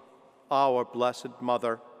Counsel, our Blessed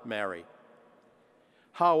Mother Mary.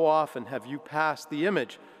 How often have you passed the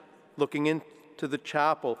image looking into the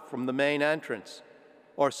chapel from the main entrance,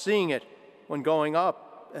 or seeing it when going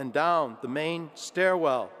up and down the main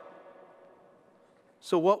stairwell?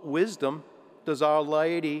 So what wisdom does Our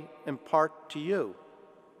Lady impart to you?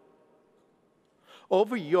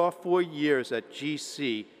 Over your 4 years at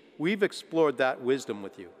GC, we've explored that wisdom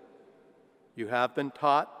with you. You have been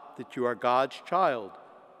taught that you are God's child,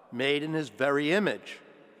 made in his very image,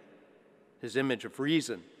 his image of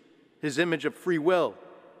reason, his image of free will,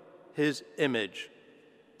 his image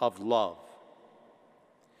of love.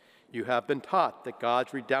 You have been taught that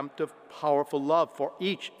God's redemptive, powerful love for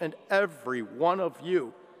each and every one of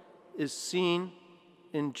you is seen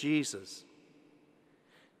in Jesus.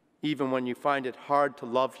 Even when you find it hard to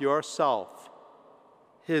love yourself,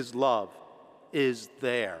 his love is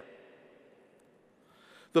there.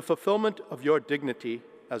 The fulfillment of your dignity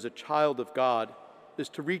as a child of God is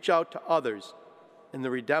to reach out to others in the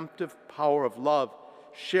redemptive power of love,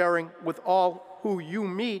 sharing with all who you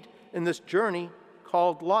meet in this journey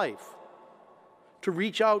called life. To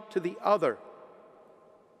reach out to the other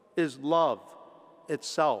is love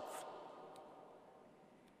itself.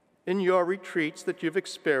 In your retreats that you've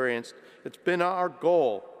experienced, it's been our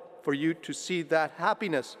goal for you to see that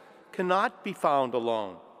happiness cannot be found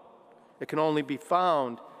alone. It can only be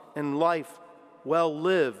found in life well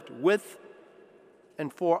lived with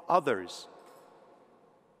and for others.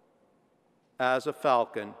 As a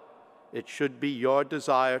falcon, it should be your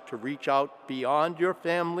desire to reach out beyond your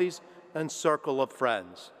families and circle of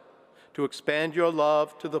friends, to expand your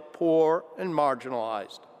love to the poor and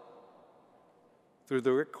marginalized. Through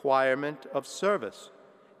the requirement of service,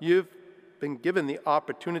 you've been given the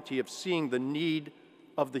opportunity of seeing the need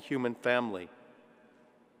of the human family.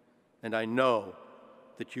 And I know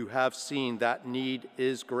that you have seen that need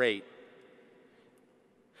is great.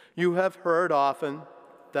 You have heard often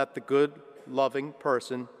that the good, loving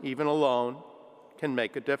person, even alone, can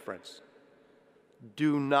make a difference.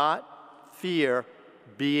 Do not fear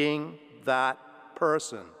being that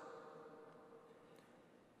person.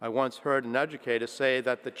 I once heard an educator say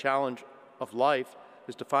that the challenge of life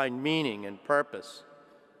is to find meaning and purpose.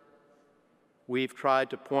 We've tried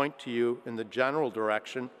to point to you in the general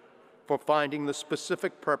direction for finding the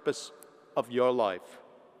specific purpose of your life.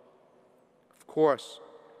 Of course,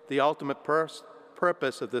 the ultimate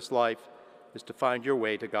purpose of this life is to find your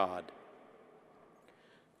way to God.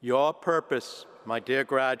 Your purpose, my dear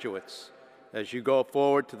graduates, as you go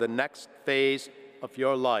forward to the next phase of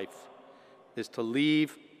your life, is to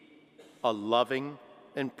leave a loving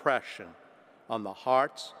impression on the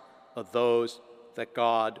hearts of those that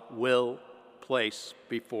God will place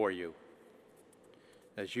before you.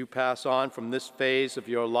 As you pass on from this phase of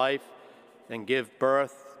your life and give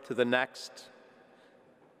birth to the next,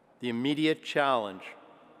 the immediate challenge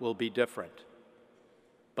will be different,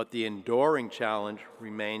 but the enduring challenge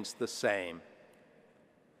remains the same.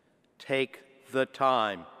 Take the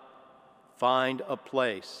time, find a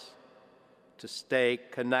place to stay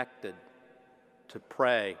connected, to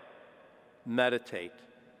pray, meditate,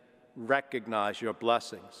 recognize your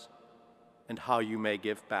blessings, and how you may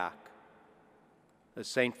give back. As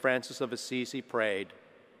St. Francis of Assisi prayed,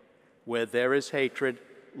 "Where there is hatred,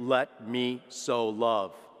 let me sow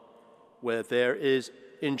love. Where there is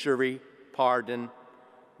injury, pardon.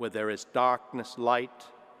 Where there is darkness, light.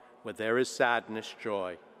 Where there is sadness,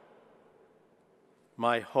 joy."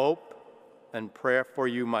 My hope and prayer for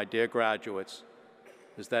you, my dear graduates,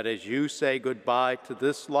 is that as you say goodbye to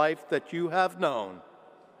this life that you have known,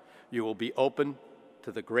 you will be open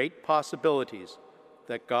to the great possibilities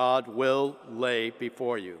that God will lay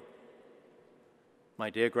before you. My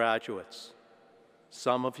dear graduates,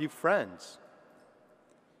 some of you friends,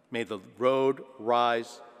 may the road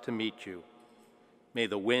rise to meet you. May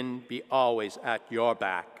the wind be always at your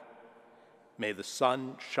back. May the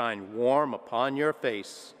sun shine warm upon your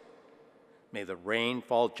face. May the rain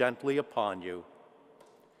fall gently upon you.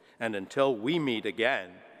 And until we meet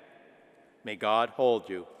again, may God hold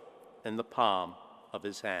you in the palm of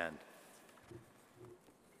his hand.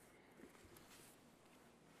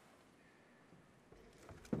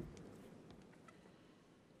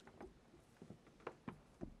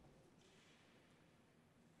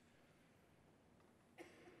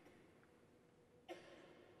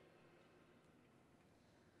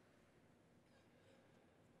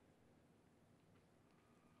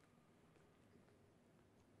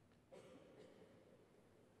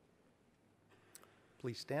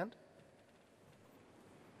 Please stand.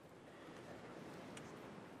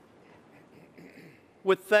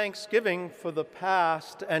 With thanksgiving for the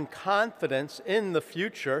past and confidence in the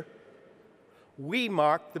future, we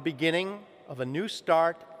mark the beginning of a new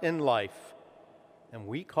start in life, and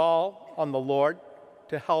we call on the Lord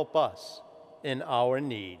to help us in our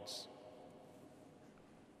needs.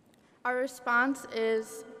 Our response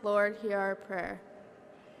is, Lord, hear our prayer.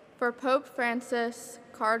 For Pope Francis,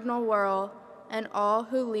 Cardinal Wuerl, and all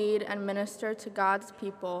who lead and minister to God's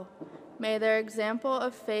people, may their example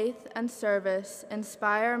of faith and service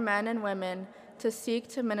inspire men and women to seek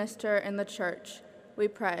to minister in the Church. We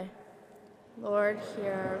pray. Lord,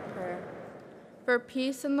 hear our prayer. For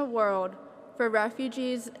peace in the world, for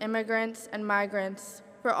refugees, immigrants, and migrants,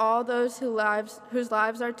 for all those whose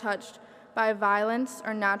lives are touched by violence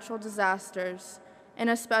or natural disasters. In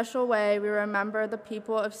a special way, we remember the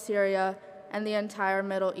people of Syria and the entire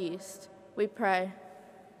Middle East. We pray.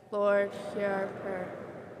 Lord, hear our prayer.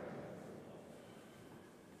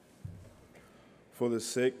 For the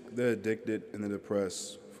sick, the addicted, and the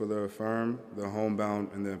depressed, for the infirm, the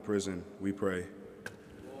homebound, and the imprisoned, we pray.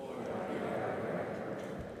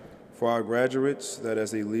 For our graduates, that as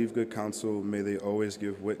they leave good counsel, may they always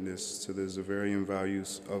give witness to the Xaverian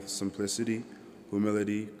values of simplicity,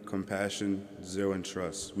 humility, compassion, zeal, and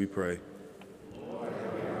trust. We pray.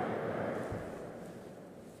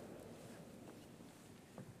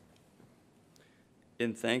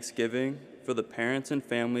 In thanksgiving for the parents and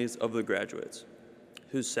families of the graduates,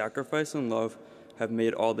 whose sacrifice and love have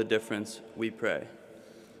made all the difference, we pray.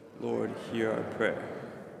 Lord, hear our prayer.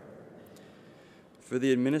 For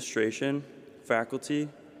the administration, faculty,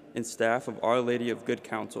 and staff of Our Lady of Good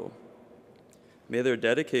Counsel, may their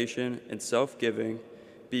dedication and self-giving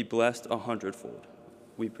be blessed 100-fold,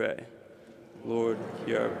 we pray. Lord,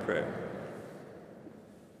 hear our prayer.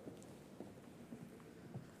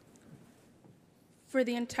 For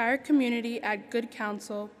the entire community at Good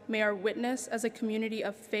Counsel, may our witness as a community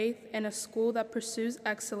of faith and a school that pursues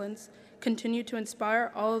excellence continue to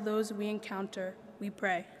inspire all of those we encounter, we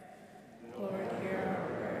pray. Lord, hear our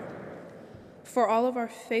prayer. For all of our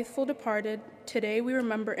faithful departed, today we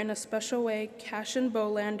remember in a special way Cashin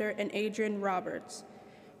Bolander and Adrian Roberts.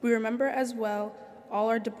 We remember as well all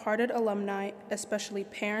our departed alumni, especially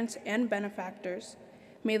parents and benefactors.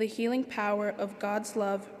 May the healing power of God's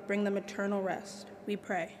love bring them eternal rest, we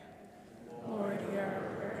pray. Lord, hear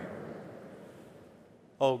our prayer.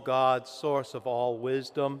 O God, source of all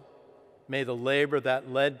wisdom, may the labor that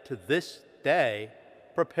led to this day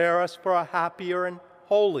prepare us for a happier and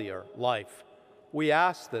holier life. We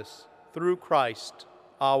ask this through Christ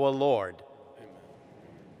our Lord.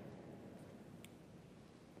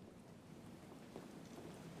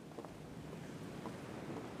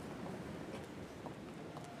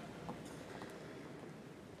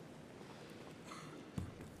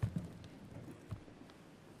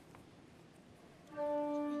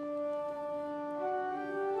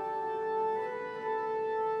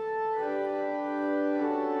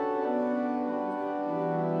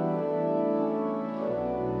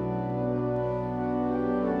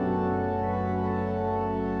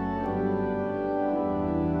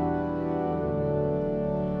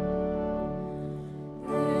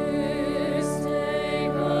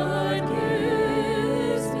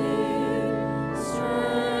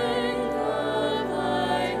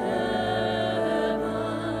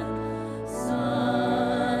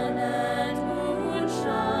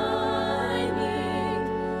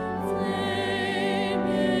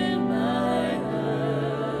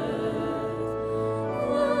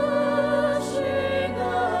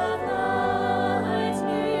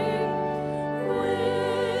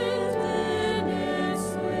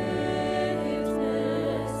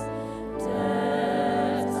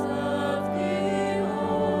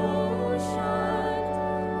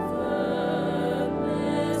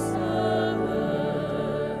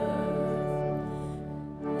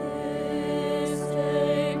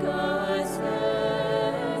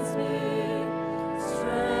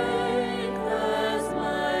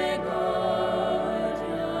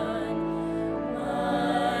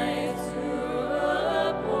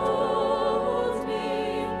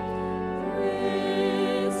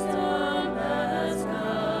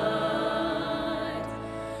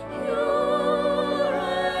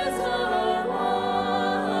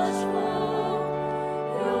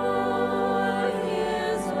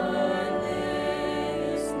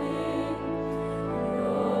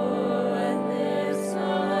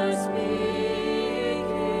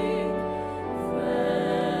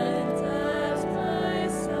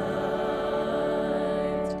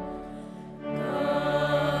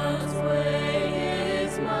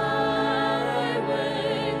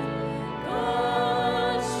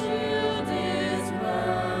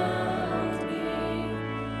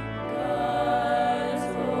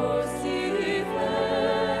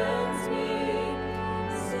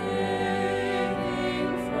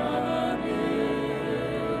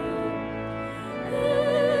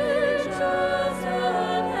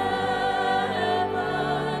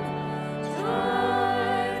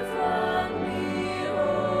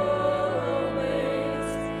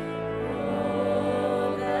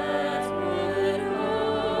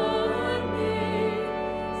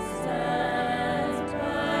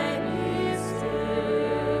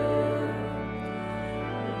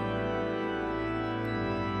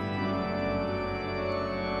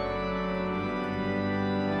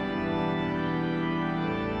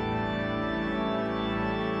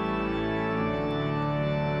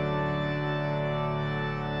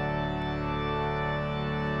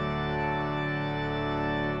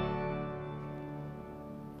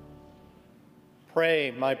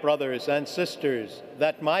 Pray, my brothers and sisters,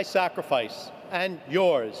 that my sacrifice and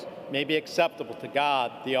yours may be acceptable to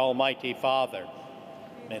God, the Almighty Father.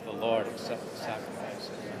 May the Lord accept the sacrifice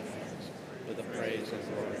of my hands, for the praise and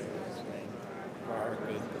glory of his name, for our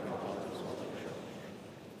good and all his holy church.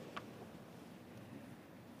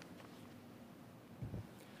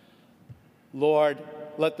 Lord,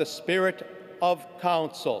 let the spirit of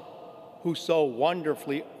counsel, who so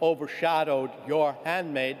wonderfully overshadowed your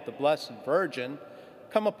handmaid, the Blessed Virgin,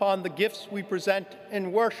 come upon the gifts we present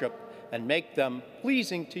in worship and make them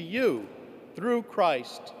pleasing to you through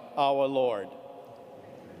Christ our Lord.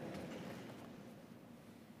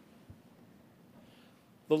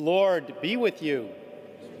 The Lord be with you.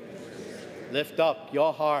 Lift up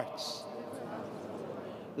your hearts.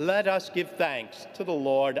 Let us give thanks to the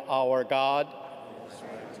Lord our God.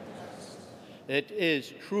 It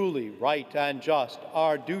is truly right and just,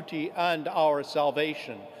 our duty and our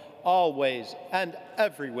salvation, always and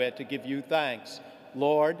everywhere to give you thanks,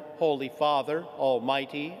 Lord, Holy Father,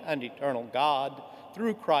 Almighty and eternal God,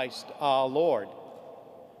 through Christ our Lord.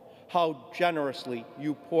 How generously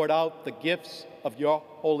you poured out the gifts of your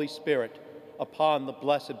Holy Spirit upon the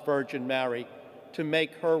Blessed Virgin Mary to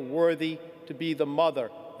make her worthy to be the mother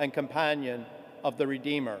and companion of the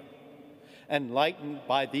Redeemer. Enlightened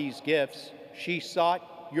by these gifts, she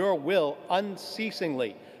sought your will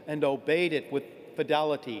unceasingly and obeyed it with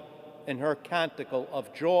fidelity. In her canticle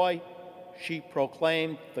of joy, she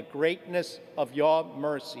proclaimed the greatness of your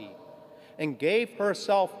mercy and gave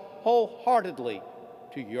herself wholeheartedly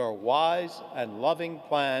to your wise and loving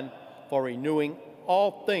plan for renewing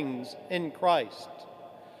all things in Christ.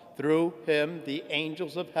 Through him, the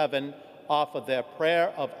angels of heaven offer their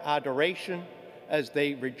prayer of adoration as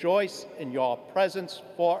they rejoice in your presence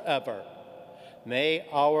forever. May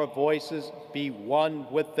our voices be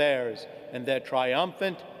one with theirs in their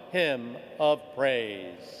triumphant hymn of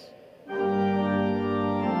praise.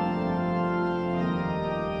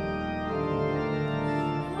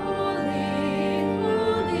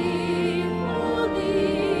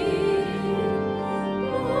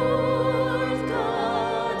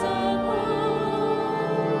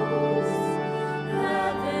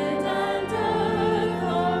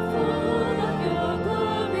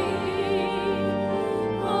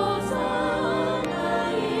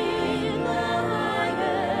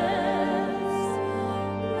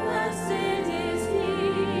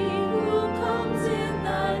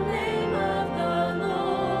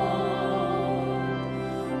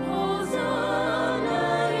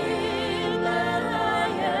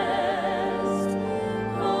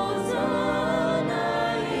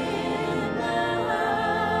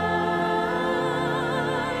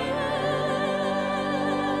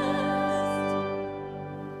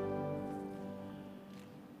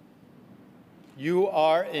 You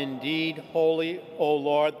are indeed holy, O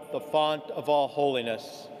Lord, the font of all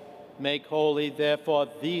holiness. Make holy, therefore,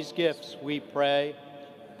 these gifts, we pray,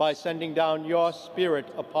 by sending down your Spirit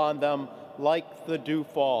upon them like the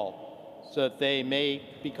dewfall, so that they may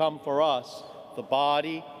become for us the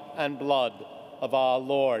body and blood of our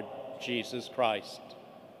Lord Jesus Christ.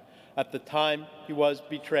 At the time he was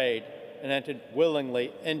betrayed and entered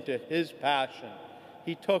willingly into his passion,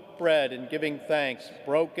 he took bread and giving thanks,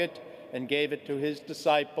 broke it, and gave it to his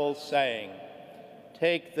disciples, saying,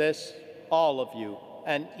 "Take this, all of you,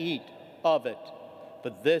 and eat of it, for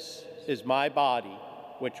this is my body,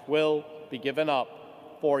 which will be given up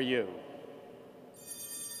for you."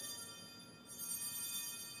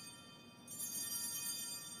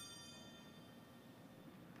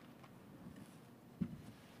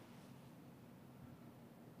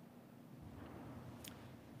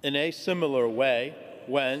 In a similar way,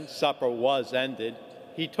 when supper was ended,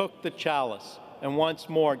 he took the chalice, and once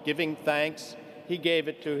more giving thanks, he gave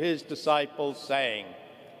it to his disciples, saying,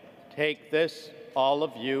 "Take this, all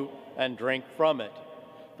of you, and drink from it,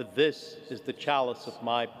 for this is the chalice of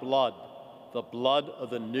my blood, the blood of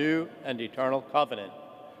the new and eternal covenant,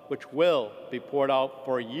 which will be poured out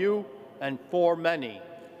for you and for many,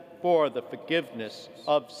 for the forgiveness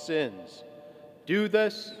of sins. Do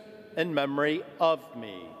this in memory of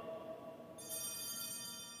me."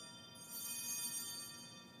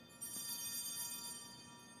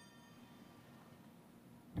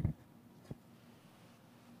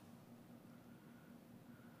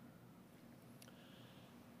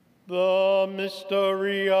 The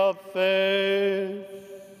mystery of faith.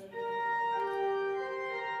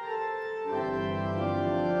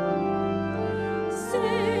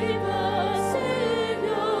 Save us,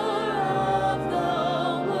 Savior of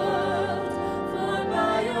the world, for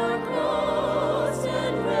by your cross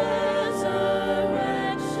and resurrection,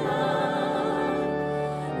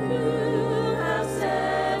 you have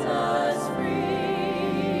set us free.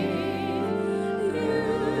 You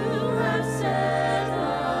have set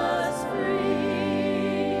us free.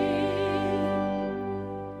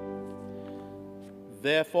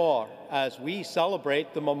 Therefore, as we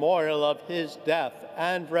celebrate the memorial of his death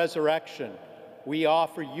and resurrection, we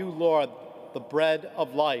offer you, Lord, the bread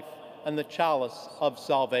of life and the chalice of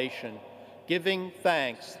salvation, giving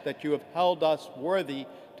thanks that you have held us worthy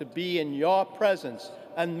to be in your presence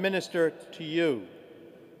and minister to you.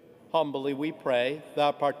 Humbly we pray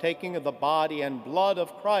that partaking of the body and blood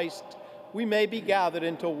of Christ, we may be gathered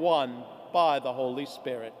into one by the Holy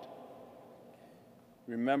Spirit.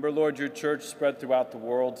 Remember, Lord, your church spread throughout the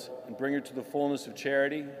world, and bring her to the fullness of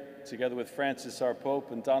charity, together with Francis, our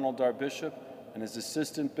Pope, and Donald, our Bishop, and his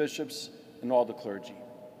assistant bishops, and all the clergy.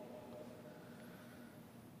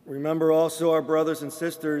 Remember also our brothers and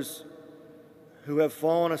sisters who have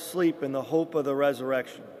fallen asleep in the hope of the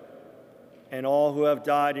resurrection, and all who have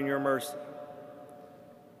died in your mercy.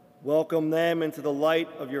 Welcome them into the light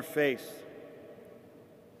of your face.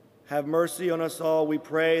 Have mercy on us all, we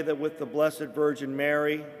pray, that with the Blessed Virgin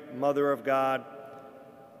Mary, Mother of God,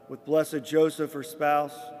 with blessed Joseph, her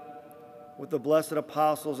spouse, with the blessed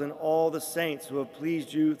apostles and all the saints who have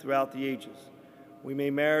pleased you throughout the ages, we may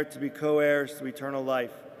merit to be co-heirs to eternal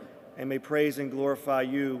life, and may praise and glorify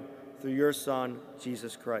you through your Son,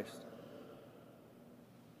 Jesus Christ.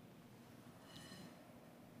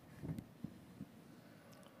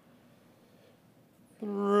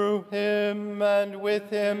 Through him and with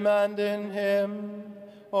him and in him,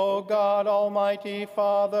 O God, Almighty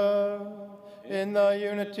Father, in the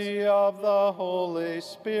unity of the Holy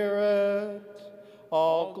Spirit,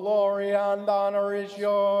 all glory and honor is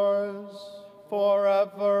yours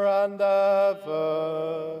forever and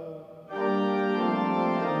ever.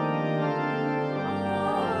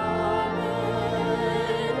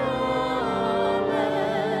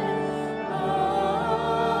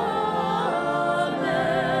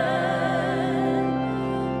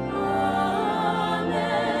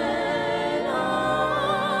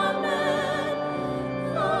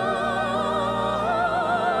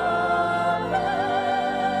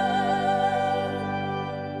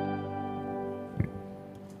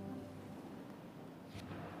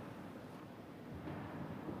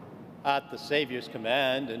 At the Savior's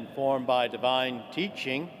command, informed by divine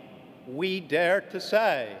teaching, we dare to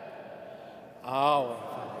say, Our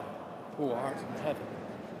Father, who art in heaven,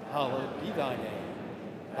 hallowed be thy name.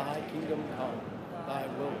 Thy kingdom come, thy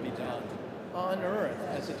will be done, on earth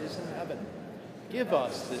as it is in heaven. Give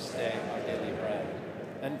us this day our daily bread,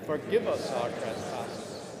 and forgive us our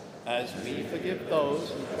trespasses, as we forgive those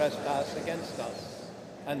who trespass against us.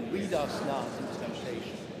 And lead us not into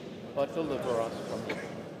temptation, but deliver us from evil.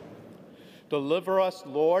 Deliver us,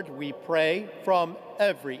 Lord, we pray, from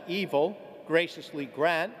every evil. Graciously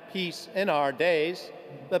grant peace in our days,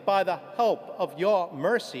 that by the help of your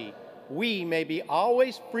mercy we may be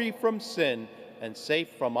always free from sin and safe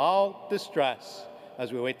from all distress,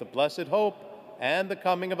 as we await the blessed hope and the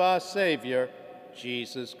coming of our Savior,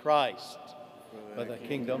 Jesus Christ. For the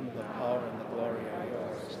kingdom, the power, and the glory are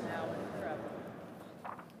yours, now and forever.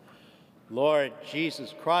 Lord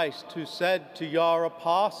Jesus Christ, who said to your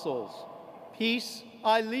apostles, Peace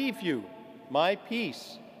I leave you, my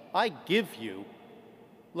peace I give you.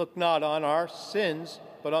 Look not on our sins,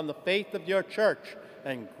 but on the faith of your church,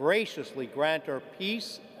 and graciously grant her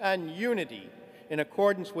peace and unity in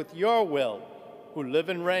accordance with your will, who live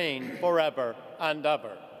and reign forever and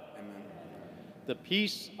ever. Amen. The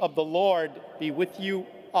peace of the Lord be with you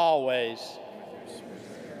always.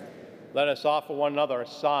 Let us offer one another a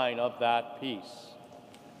sign of that peace.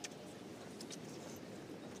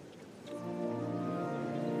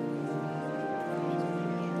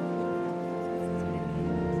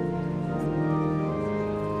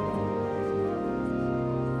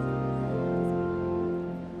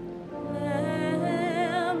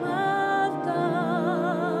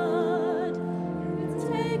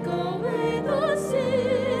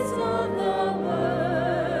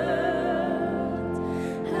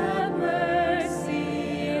 Have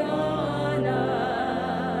mercy on us.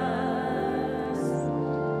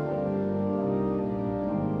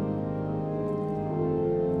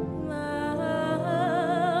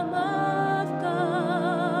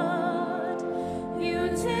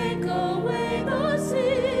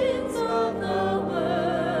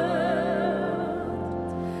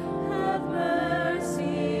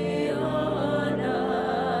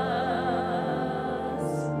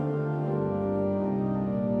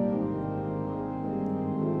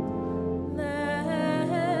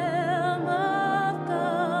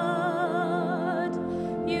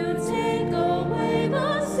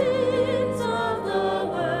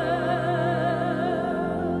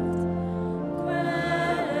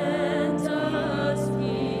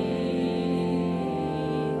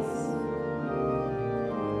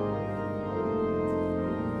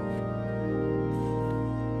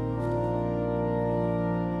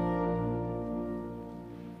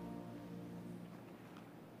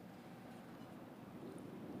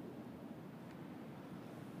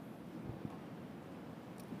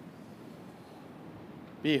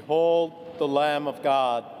 Behold the Lamb of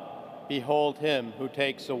God. Behold him who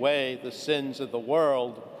takes away the sins of the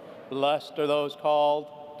world. Blessed are those called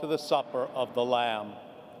to the supper of the Lamb.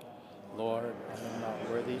 Lord, I am not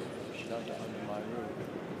worthy to shelter under my roof,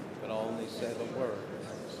 but only say the word.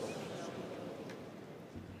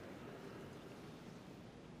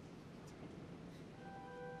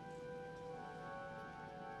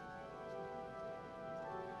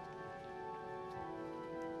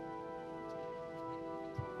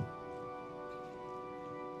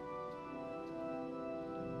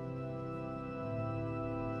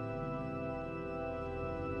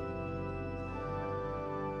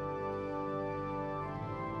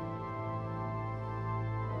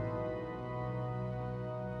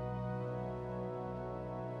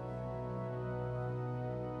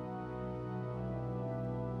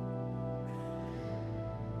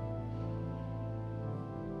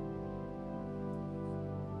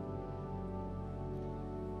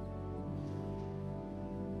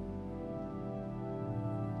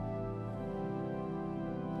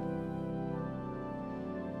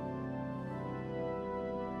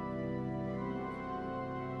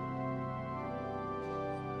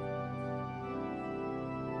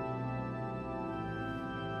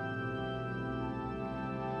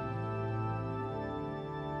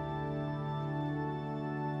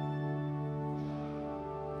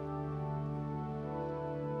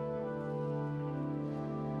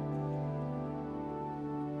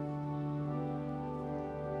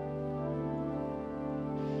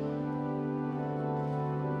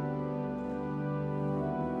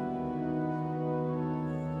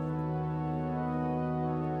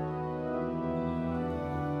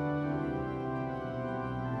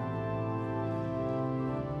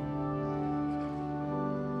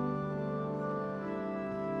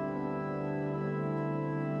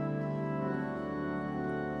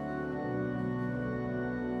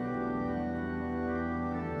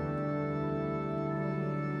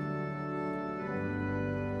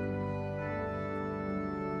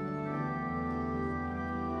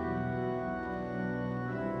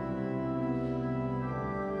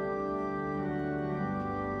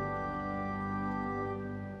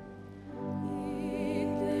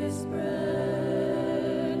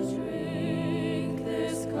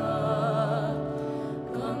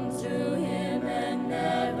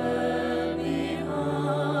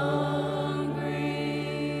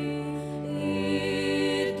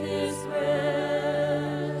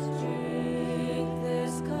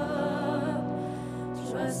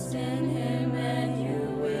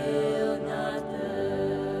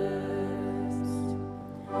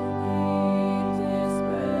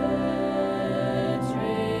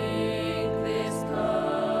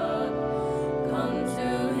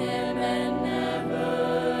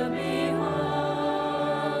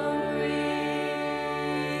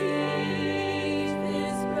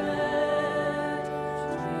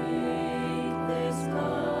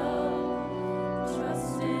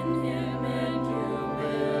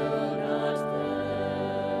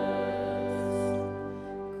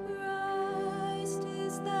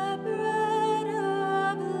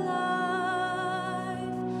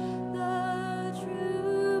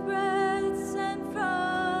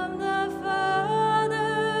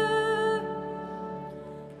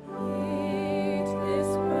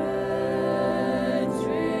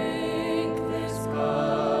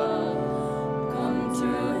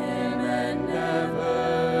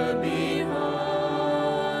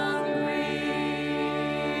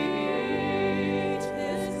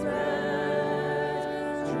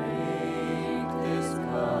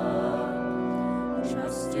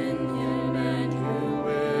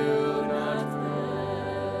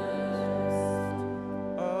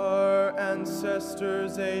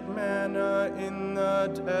 Ancestors ate manna in the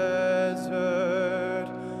desert,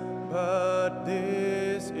 but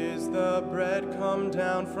this is the bread come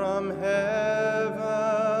down from heaven.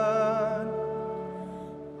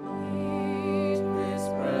 Eat this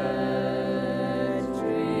bread,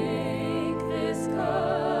 drink this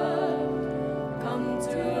cup, come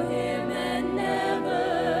to him and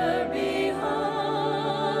never be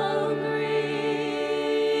hungry.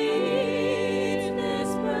 Eat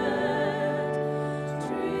this bread,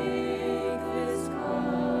 drink this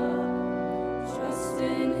cup, trust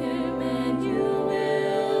in him and you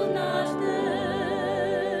will not thirst.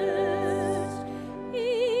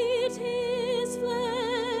 Eat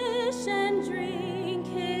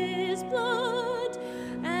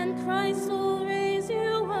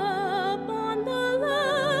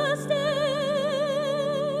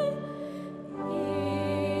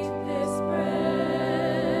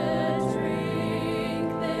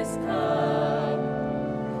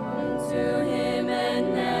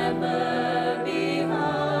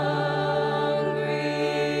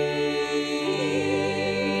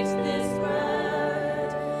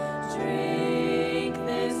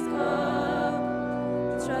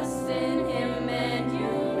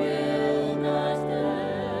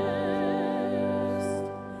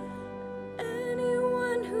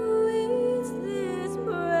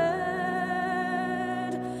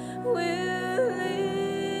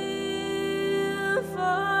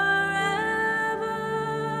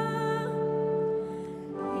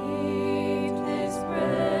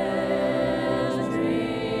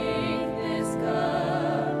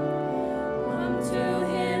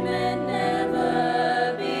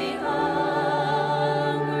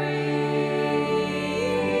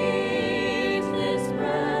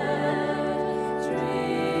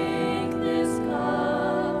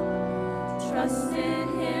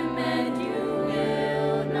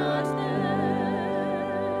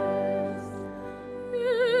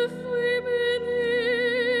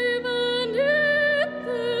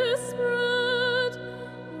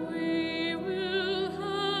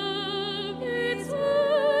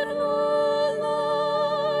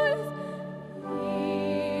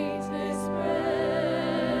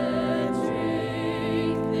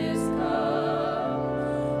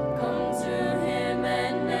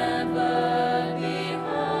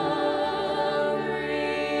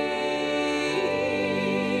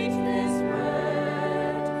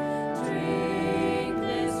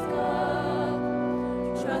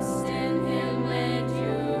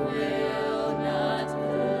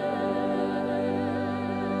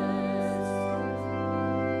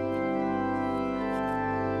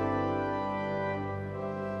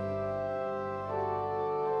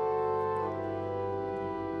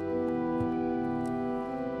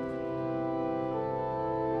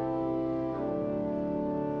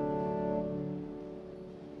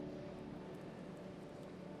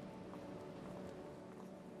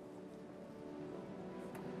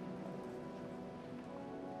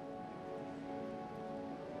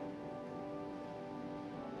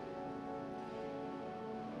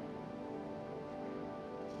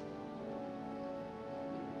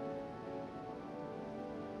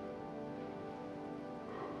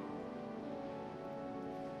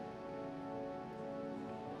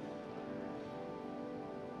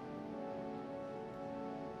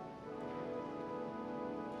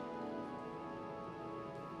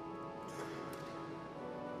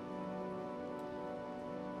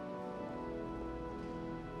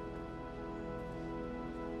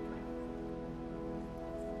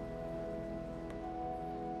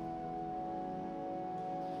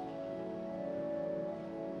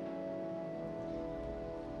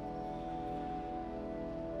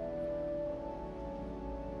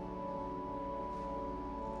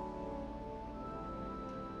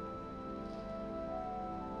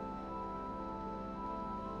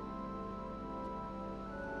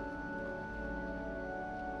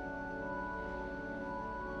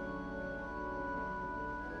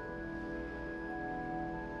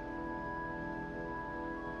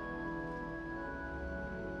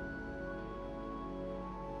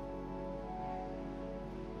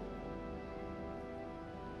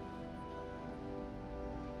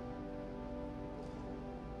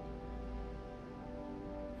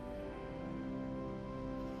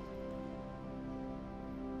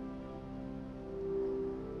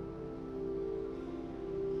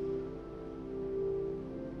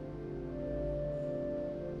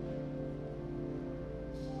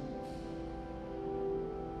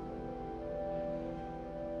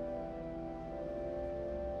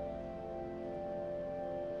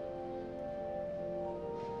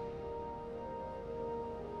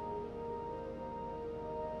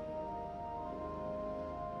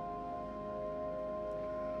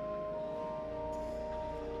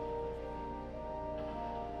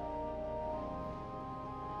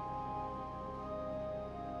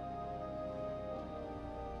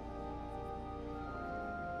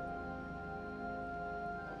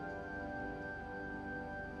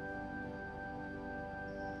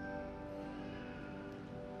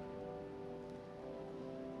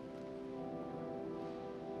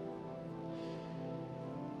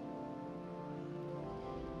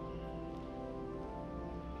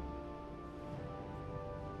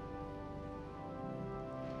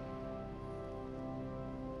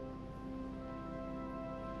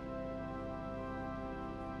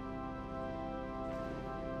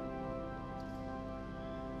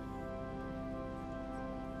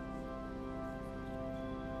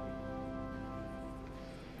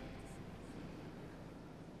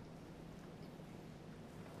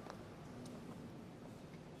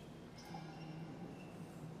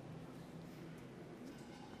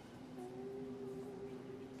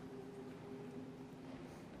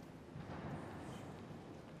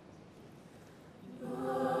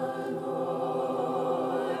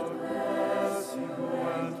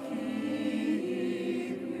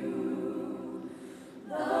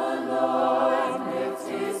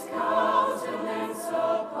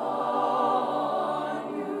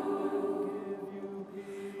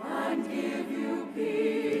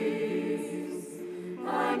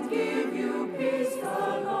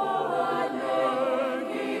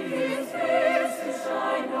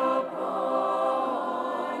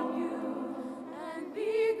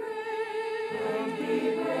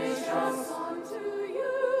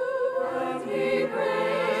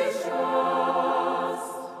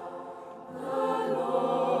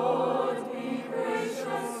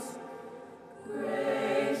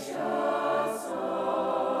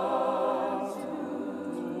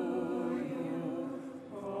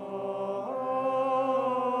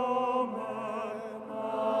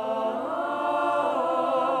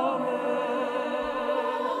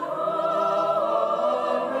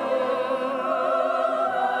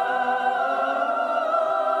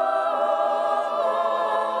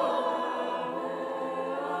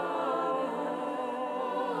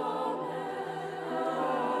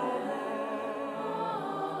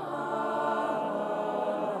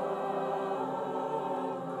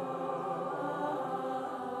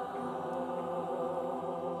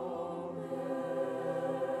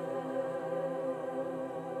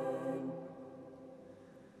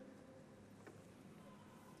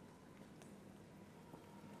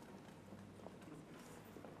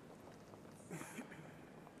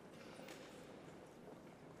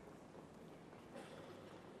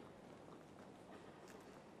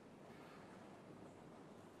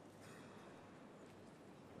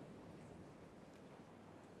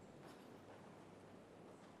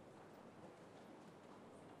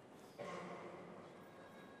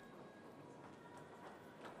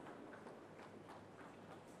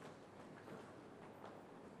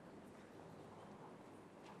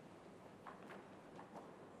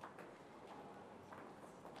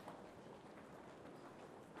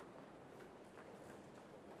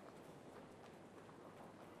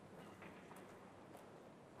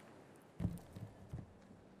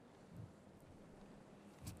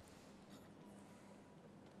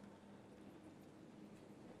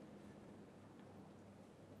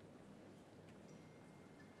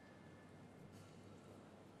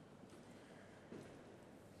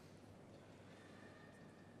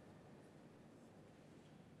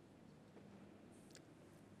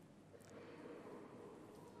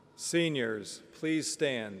Seniors, please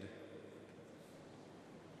stand.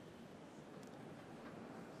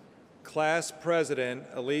 Class President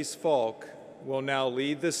Elise Falk will now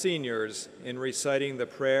lead the seniors in reciting the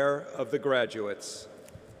prayer of the graduates.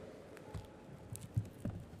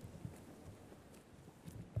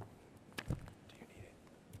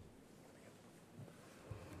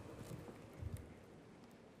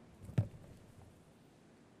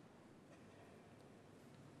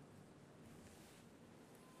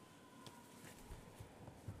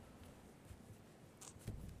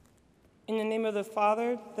 In the name of the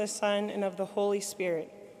Father, the Son, and of the Holy Spirit,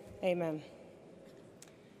 amen.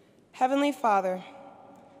 Heavenly Father,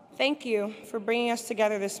 thank you for bringing us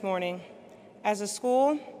together this morning as a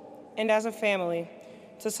school and as a family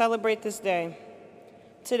to celebrate this day.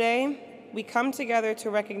 Today, we come together to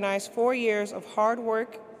recognize 4 years of hard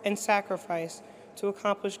work and sacrifice to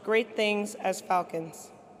accomplish great things as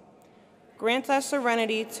Falcons. Grant us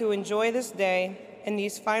serenity to enjoy this day and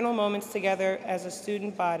these final moments together as a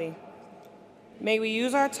student body. May we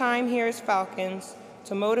use our time here as Falcons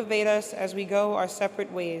to motivate us as we go our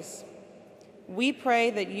separate ways. We pray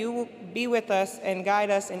that you will be with us and guide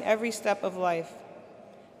us in every step of life.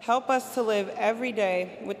 Help us to live every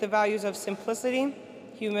day with the values of simplicity,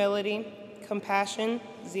 humility, compassion,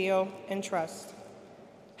 zeal, and trust.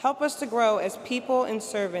 Help us to grow as people and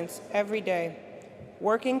servants every day,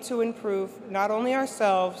 working to improve not only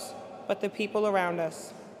ourselves, but the people around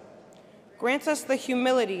us. Grant us the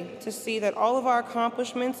humility to see that all of our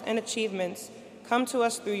accomplishments and achievements come to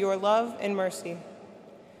us through your love and mercy.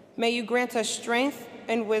 May you grant us strength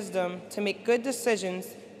and wisdom to make good decisions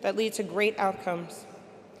that lead to great outcomes.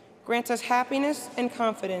 Grant us happiness and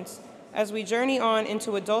confidence as we journey on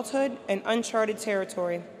into adulthood and uncharted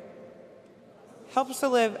territory. Help us to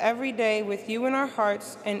live every day with you in our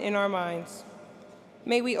hearts and in our minds.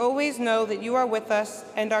 May we always know that you are with us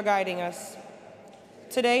and are guiding us.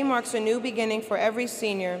 Today marks a new beginning for every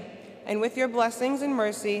senior, and with your blessings and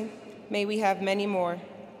mercy, may we have many more.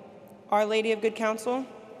 Our Lady of Good Counsel,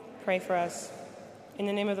 pray for us. In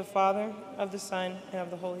the name of the Father, of the Son, and of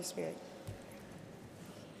the Holy Spirit.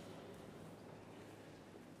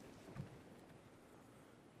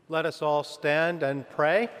 Let us all stand and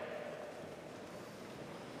pray.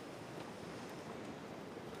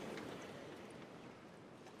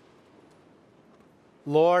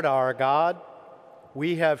 Lord our God,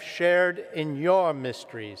 we have shared in your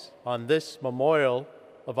mysteries on this memorial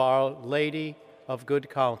of Our Lady of Good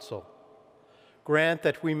Counsel. Grant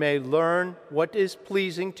that we may learn what is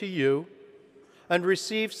pleasing to you and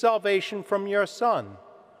receive salvation from your Son,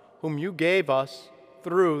 whom you gave us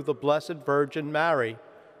through the Blessed Virgin Mary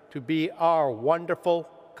to be our wonderful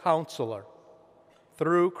counselor.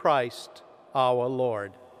 through Christ our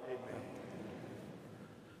Lord. Amen.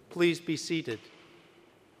 Please be seated.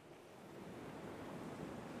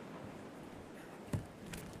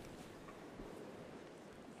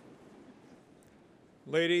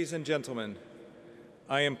 Ladies and gentlemen,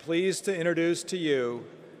 I am pleased to introduce to you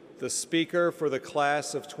the speaker for the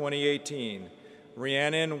class of 2018,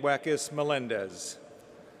 Rhiannon Weckes Melendez.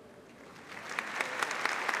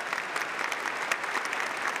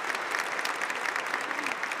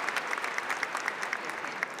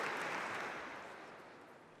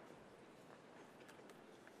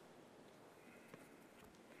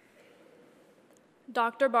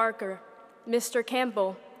 Dr. Barker, Mr.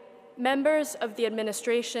 Campbell, members of the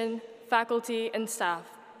administration, faculty, and staff,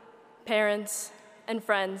 parents, and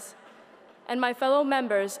friends, and my fellow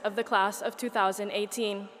members of the class of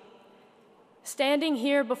 2018. Standing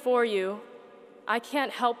here before you, I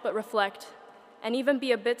can't help but reflect and even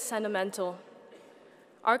be a bit sentimental.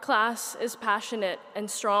 Our class is passionate and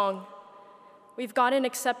strong. We've gotten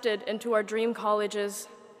accepted into our dream colleges.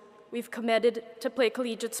 We've committed to play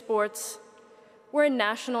collegiate sports. We're in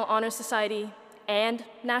National Honor Society and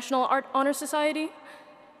National Art Honor Society.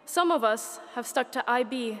 Some of us have stuck to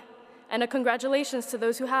IB, and a congratulations to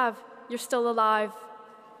those who have. You're still alive.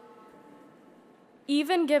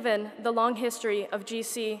 Even given the long history of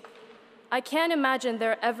GC, I can't imagine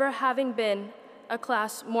there ever having been a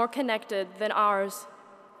class more connected than ours.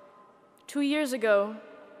 2 years ago,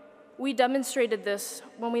 we demonstrated this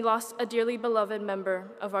when we lost a dearly beloved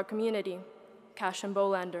member of our community, Cashin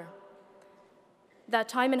Bolander. That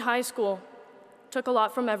time in high school took a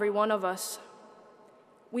lot from every one of us.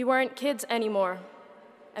 We weren't kids anymore,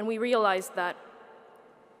 and we realized that.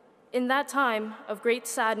 In that time of great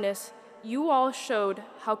sadness, you all showed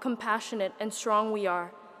how compassionate and strong we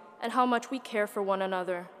are and how much we care for one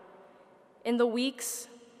another. In the weeks,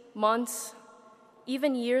 months,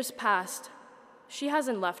 even years past, she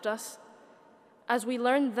hasn't left us. As we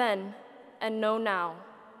learned then and know now,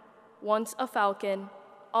 once a falcon,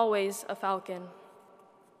 always a falcon.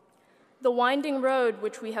 The winding road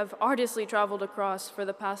which we have arduously traveled across for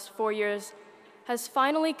the past 4 years has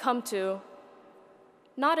finally come to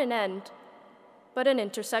not an end, but an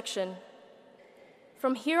intersection.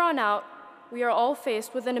 From here on out, we are all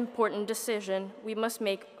faced with an important decision we must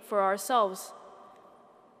make for ourselves.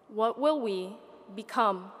 What will we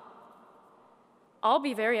become? I'll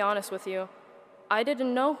be very honest with you. I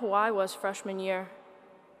didn't know who I was freshman year.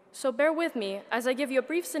 So bear with me as I give you a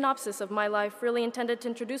brief synopsis of my life, really intended to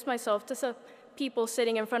introduce myself to some people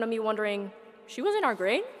sitting in front of me wondering, she was in our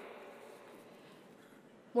grade?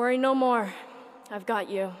 Worry no more, I've got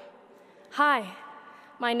you. Hi,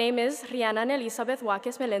 my name is Rhiannon Elizabeth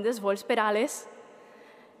Weckes Melendez Volz Perales,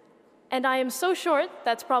 and I am so short,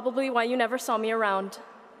 that's probably why you never saw me around.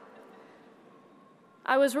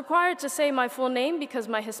 I was required to say my full name because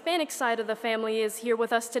my Hispanic side of the family is here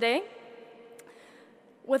with us today.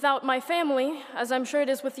 Without my family, as I'm sure it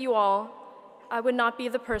is with you all, I would not be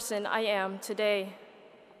the person I am today.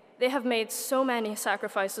 They have made so many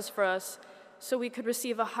sacrifices for us so we could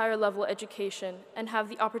receive a higher level education and have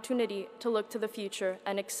the opportunity to look to the future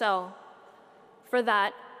and excel. For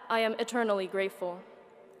that, I am eternally grateful.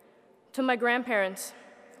 To my grandparents,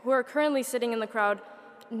 who are currently sitting in the crowd,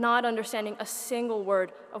 not understanding a single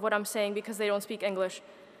word of what I'm saying because they don't speak English,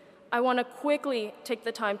 I want to quickly take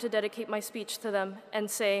the time to dedicate my speech to them and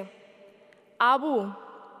say, Abu,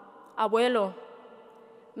 abuelo,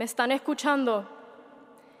 ¿me están escuchando?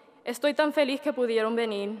 Estoy tan feliz que pudieron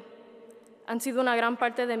venir. Han sido una gran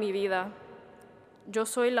parte de mi vida. Yo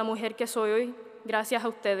soy la mujer que soy hoy gracias a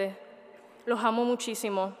ustedes. Los amo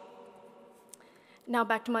muchísimo. Now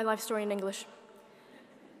back to my life story in English.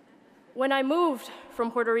 When I moved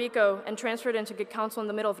from Puerto Rico and transferred into Good Counsel in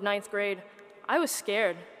the middle of 9th grade, I was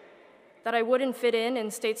scared that I wouldn't fit in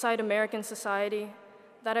stateside American society,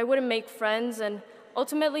 that I wouldn't make friends, and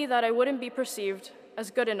ultimately that I wouldn't be perceived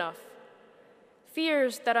as good enough.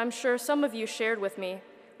 Fears that I'm sure some of you shared with me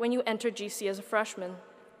when you entered GC as a freshman.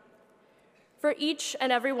 For each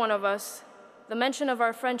and every one of us, the mention of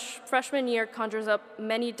our freshman year conjures up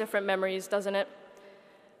many different memories, doesn't it?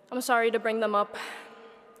 I'm sorry to bring them up.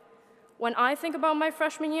 When I think about my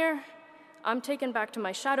freshman year, I'm taken back to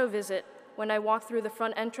my shadow visit when I walked through the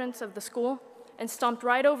front entrance of the school and stomped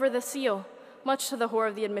right over the seal, much to the horror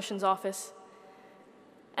of the admissions office.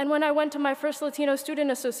 And when I went to my first Latino Student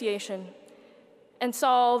Association and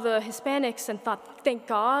saw all the Hispanics and thought, thank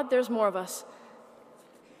God, there's more of us.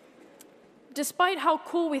 Despite how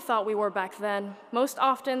cool we thought we were back then, most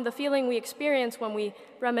often the feeling we experience when we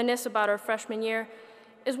reminisce about our freshman year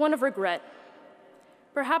is one of regret.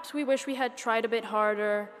 Perhaps we wish we had tried a bit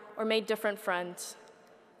harder or made different friends.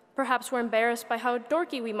 Perhaps we're embarrassed by how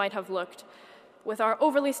dorky we might have looked, with our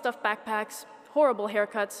overly stuffed backpacks, horrible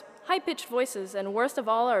haircuts, high-pitched voices, and worst of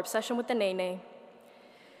all, our obsession with the nay-nay.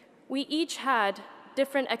 We each had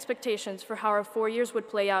different expectations for how our 4 years would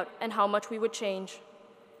play out and how much we would change.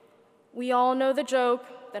 We all know the joke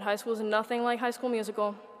that high school is nothing like High School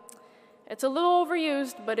Musical. It's a little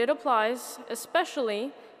overused, but it applies,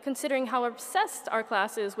 especially considering how obsessed our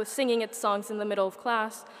class is with singing its songs in the middle of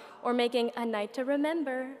class or making "A Night to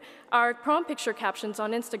Remember" our prom picture captions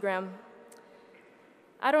on Instagram.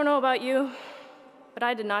 I don't know about you, but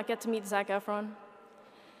I did not get to meet Zac Efron.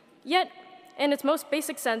 Yet, in its most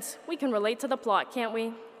basic sense, we can relate to the plot, can't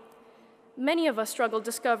we? Many of us struggled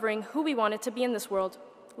discovering who we wanted to be in this world,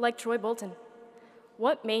 like Troy Bolton.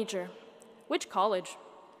 What major? Which college?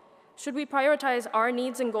 Should we prioritize our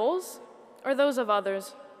needs and goals, or those of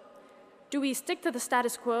others? Do we stick to the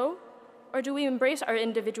status quo, or do we embrace our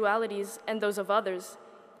individualities and those of others,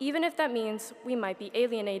 even if that means we might be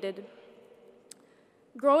alienated?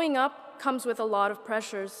 Growing up comes with a lot of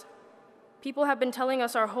pressures. People have been telling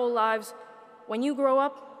us our whole lives, when you grow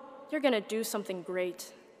up, you're gonna do something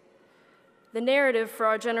great. The narrative for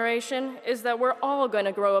our generation is that we're all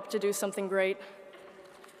gonna grow up to do something great.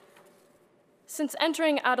 Since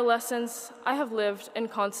entering adolescence, I have lived in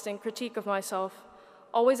constant critique of myself,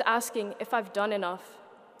 always asking if I've done enough,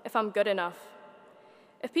 if I'm good enough.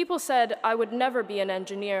 If people said I would never be an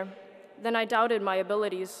engineer, then I doubted my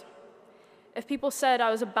abilities. If people said I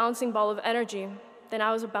was a bouncing ball of energy, then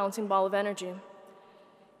I was a bouncing ball of energy.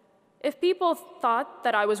 If people thought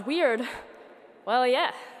that I was weird, well,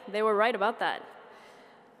 yeah, they were right about that.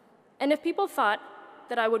 And if people thought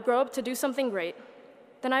that I would grow up to do something great,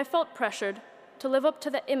 then I felt pressured to live up to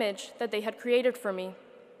the image that they had created for me.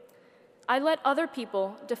 I let other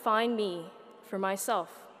people define me for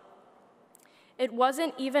myself. It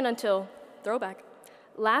wasn't even until, throwback,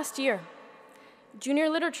 last year, junior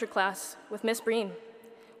literature class with Miss Breen,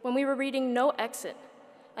 when we were reading No Exit,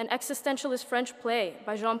 an existentialist French play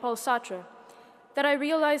by Jean-Paul Sartre, that I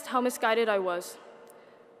realized how misguided I was.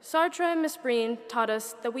 Sartre and Miss Breen taught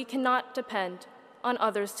us that we cannot depend on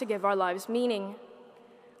others to give our lives meaning.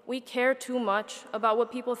 We care too much about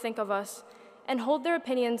what people think of us and hold their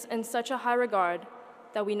opinions in such a high regard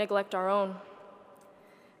that we neglect our own.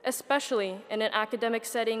 Especially in an academic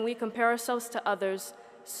setting, we compare ourselves to others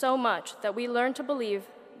so much that we learn to believe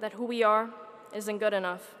that who we are isn't good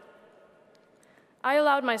enough. I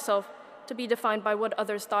allowed myself to be defined by what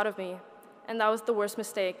others thought of me, and that was the worst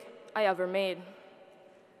mistake I ever made.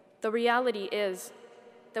 The reality is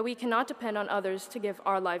that we cannot depend on others to give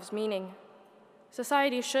our lives meaning.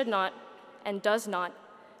 Society should not, and does not,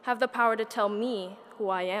 have the power to tell me who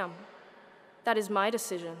I am. That is my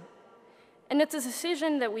decision. And it's a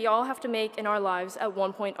decision that we all have to make in our lives at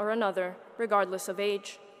one point or another, regardless of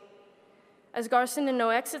age. As Garson in No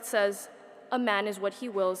Exit says, a man is what he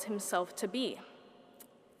wills himself to be.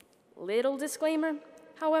 Little disclaimer,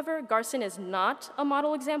 however, Garson is not a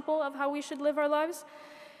model example of how we should live our lives.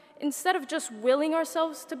 Instead of just willing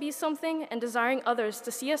ourselves to be something and desiring others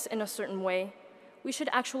to see us in a certain way, we should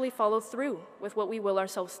actually follow through with what we will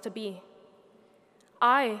ourselves to be.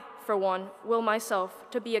 I, for one, will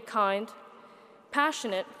myself to be a kind,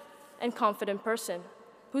 passionate, and confident person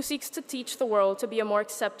who seeks to teach the world to be a more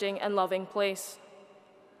accepting and loving place.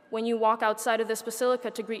 When you walk outside of this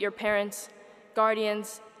basilica to greet your parents,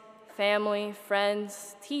 guardians, family,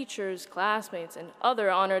 friends, teachers, classmates, and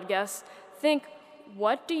other honored guests, think,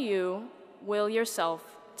 what do you will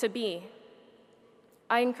yourself to be?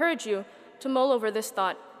 I encourage you to mull over this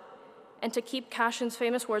thought and to keep Cashin's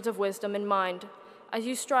famous words of wisdom in mind as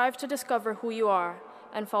you strive to discover who you are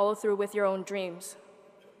and follow through with your own dreams.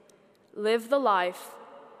 Live the life,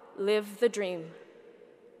 live the dream,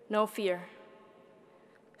 no fear.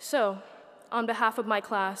 So, on behalf of my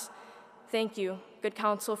class, thank you, good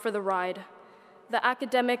counsel, for the ride, the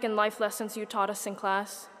academic and life lessons you taught us in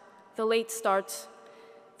class, the late starts,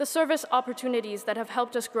 the service opportunities that have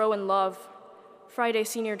helped us grow in love, Friday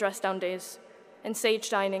senior dress down days, and sage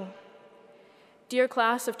dining. Dear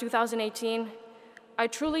class of 2018, I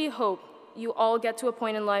truly hope you all get to a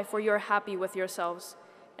point in life where you're happy with yourselves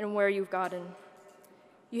and where you've gotten.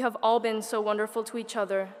 You have all been so wonderful to each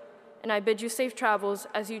other, and I bid you safe travels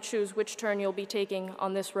as you choose which turn you'll be taking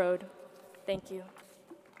on this road. Thank you.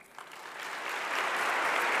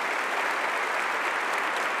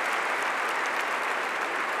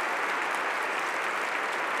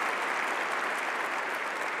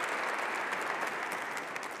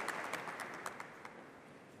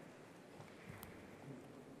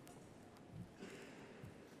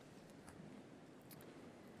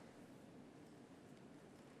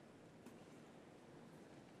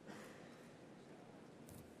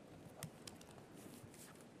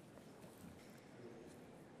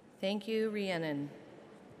 Thank you, Rhiannon.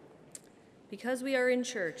 Because we are in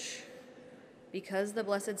church, because the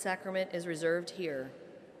Blessed Sacrament is reserved here,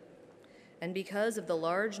 and because of the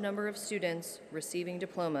large number of students receiving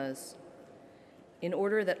diplomas, in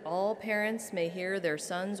order that all parents may hear their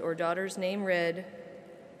son's or daughter's name read,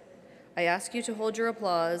 I ask you to hold your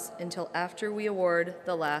applause until after we award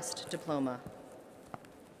the last diploma.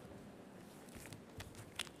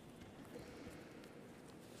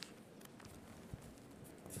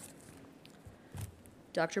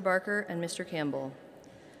 Dr. Barker and Mr. Campbell,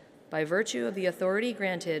 by virtue of the authority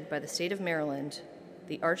granted by the State of Maryland,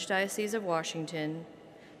 the Archdiocese of Washington,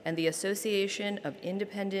 and the Association of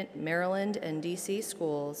Independent Maryland and D.C.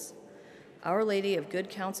 Schools, Our Lady of Good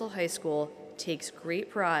Counsel High School takes great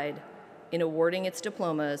pride in awarding its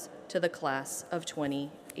diplomas to the class of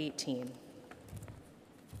 2018.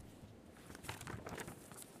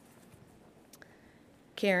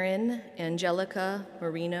 Karen Angelica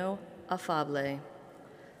Marino Afable,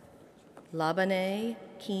 Labane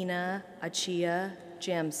Kina Achia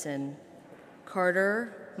Jamson,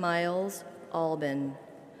 Carter Miles Albin,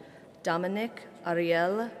 Dominic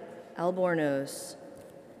Ariel Albornoz,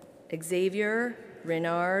 Xavier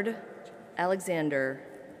Renard Alexander,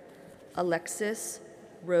 Alexis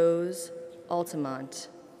Rose Altamont,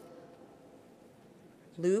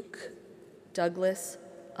 Luke Douglas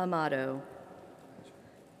Amato,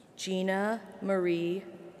 Gina Marie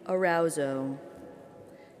Arauzo,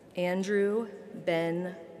 Andrew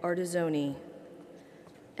Ben Artizoni,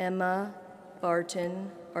 Emma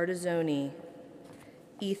Barton Artizoni,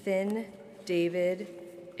 Ethan David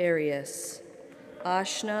Arias,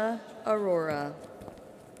 Ashna Aurora,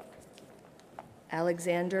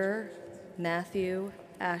 Alexander Matthew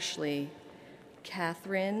Ashley,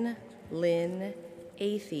 Catherine Lynn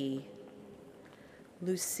Athey,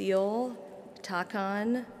 Lucille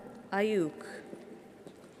Takan Ayuk,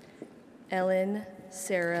 Ellen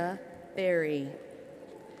Sarah Berry,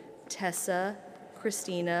 Tessa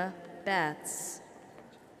Christina Batts,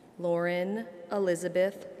 Lauren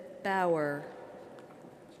Elizabeth Bauer,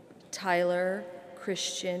 Tyler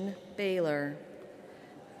Christian Baylor,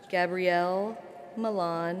 Gabrielle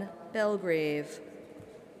Milan Belgrave,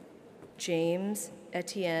 James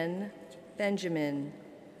Etienne Benjamin,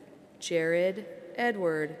 Jared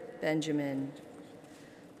Edward Benjamin,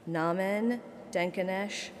 Namen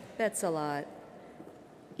Denkanesh Betsalat,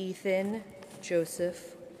 Ethan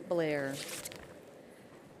Joseph Blair,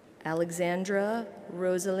 Alexandra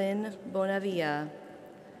Rosalind Bonavia,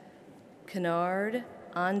 Kennard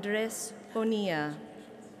Andres Bonilla,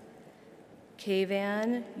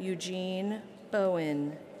 Kavan Eugene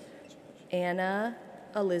Bowen, Anna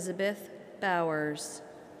Elizabeth Bowers,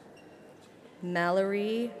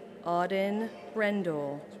 Mallory Auden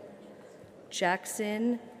Brendel,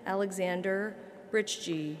 Jackson Alexander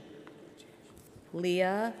Britchie,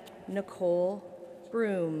 Leah Nicole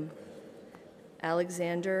Broom,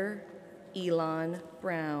 Alexander Elon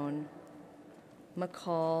Brown,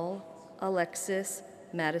 McCall Alexis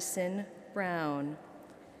Madison Brown,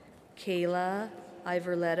 Kayla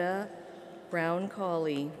Iverletta Brown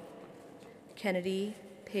Cawley, Kennedy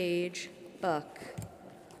Page Buck,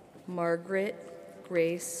 Margaret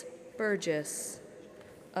Grace Burgess,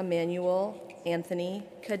 Emmanuel Anthony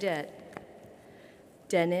Cadet,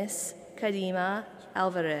 Dennis Kadima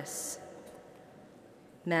Alvarez,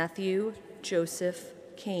 Matthew Joseph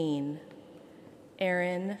Kane,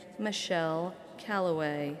 Erin Michelle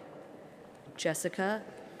Calloway, Jessica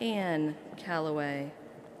Ann Calloway,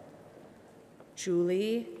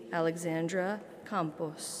 Julie Alexandra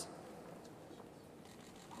Campos,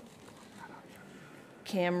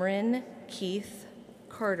 Cameron Keith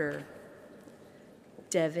Carter,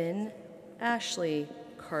 Devin Ashley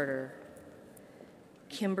Carter,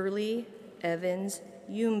 Kimberly Evans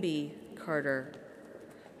Yumbi Carter,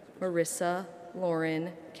 Marissa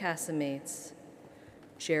Lauren Casamates,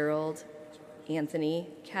 Gerald Anthony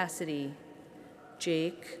Cassidy,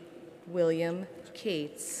 Jake William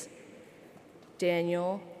Cates,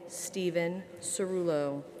 Daniel Stephen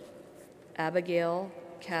Cerullo, Abigail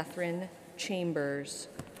Catherine Chambers,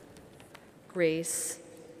 Grace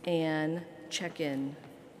Ann Check-in,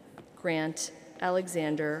 Grant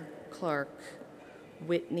Alexander Clark,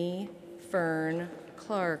 Whitney Fern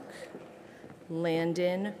Clark,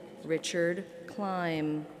 Landon Richard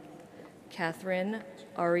Klein, Catherine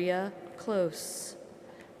Aria Close,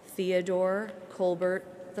 Theodore Colbert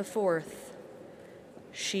IV,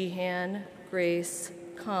 Sheehan Grace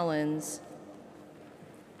Collins,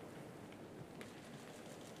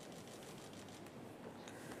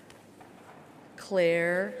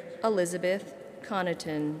 Claire Elizabeth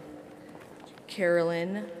Connaughton,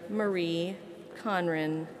 Carolyn Marie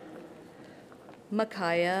Conran,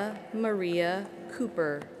 Micaiah Maria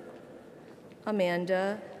Cooper,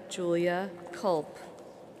 Amanda Julia Culp,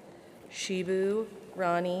 Shibu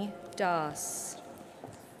Ronnie Das,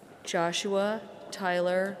 Joshua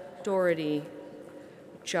Tyler Doherty,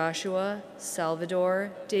 Joshua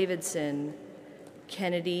Salvador Davidson,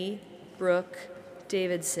 Kennedy Brooke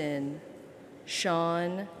Davidson,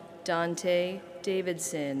 Sean Dante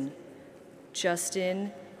Davidson,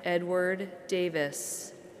 Justin Edward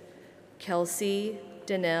Davis, Kelsey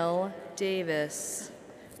Danelle Davis,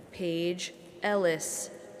 Paige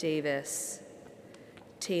Ellis Davis,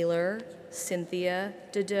 Taylor Cynthia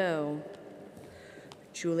Dedeau,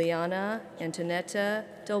 Juliana Antonetta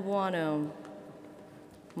Del Buono,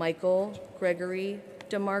 Michael Gregory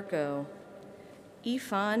DeMarco,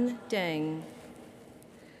 Ifan Deng,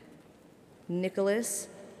 Nicholas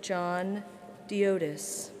John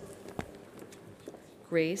Diotis,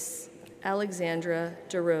 Grace Alexandra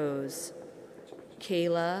DeRose,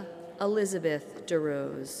 Kayla Elizabeth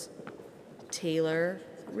DeRose, Taylor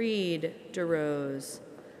Reed DeRose,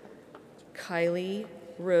 Kylie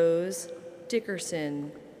Rose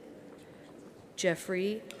Dickerson,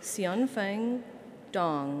 Jeffrey Sionfeng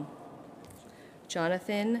Dong,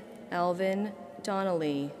 Jonathan Alvin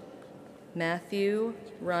Donnelly, Matthew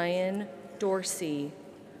Ryan Dorsey,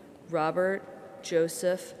 Robert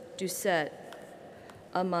Joseph Doucette,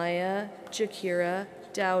 Amaya Jakira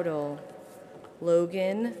Dowdle,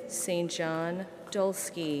 Logan St. John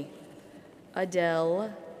Dulski,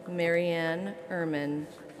 Adele Marianne Ehrman.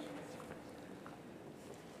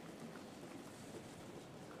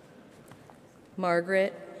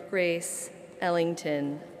 Margaret Grace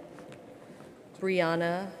Ellington,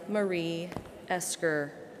 Brianna Marie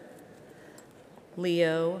Esker,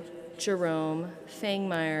 Leo Jerome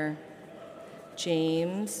Fangmeyer,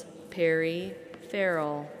 James Perry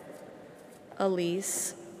Farrell,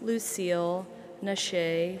 Elise Lucille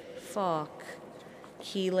Nashe Falk,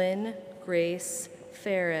 Keelan Grace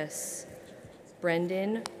Ferris,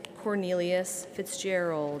 Brendan Cornelius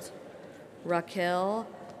Fitzgerald, Raquel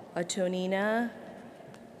Atonina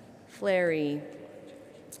Fleury,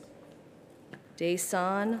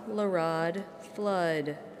 Dason Larod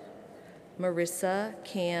Flood, Marissa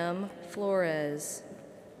Cam Flores,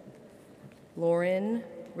 Lauren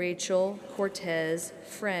Rachel Cortez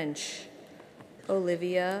French,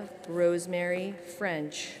 Olivia Rosemary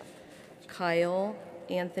French, Kyle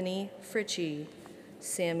Anthony Fritchie,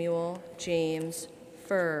 Samuel James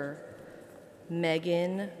Furr,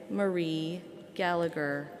 Megan Marie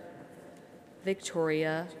Gallagher,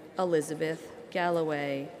 Victoria Elizabeth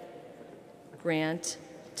Galloway, Grant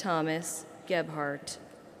Thomas Gebhardt,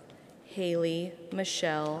 Haley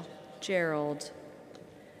Michelle Gerald,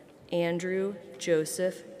 Andrew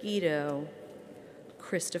Joseph Guido,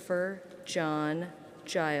 Christopher John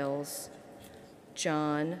Giles,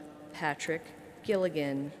 John Patrick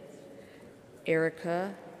Gilligan,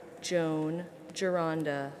 Erica Joan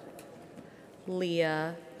Geronda,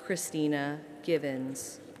 Leah Christina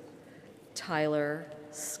Givens, Tyler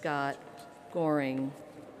Scott Goring,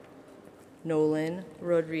 Nolan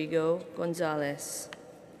Rodrigo Gonzalez,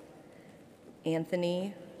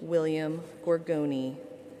 Anthony William Gorgoni,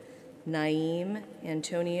 Naeem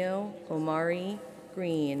Antonio Omari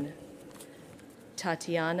Green,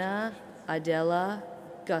 Tatiana Adela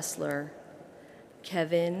Gussler,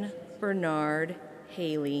 Kevin Bernard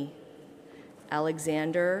Haley,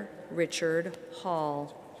 Alexander Richard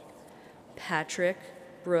Hall, Patrick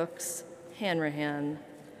Brooks Hanrahan,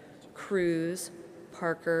 Cruz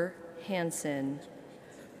Parker Hansen,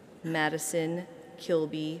 Madison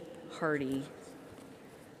Kilby Hardy,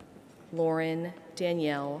 Lauren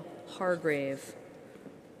Danielle Hargrave,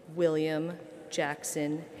 William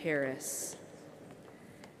Jackson Harris,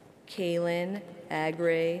 Kaylin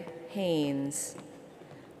Agray Haynes,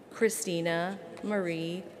 Christina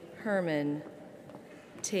Marie Herman,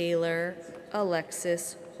 Taylor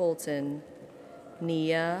Alexis Holton,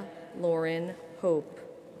 Nia Lauren Hope,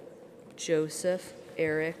 Joseph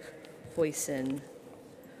Eric Hoyson,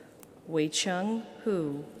 Wei-Chung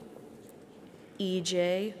Hu,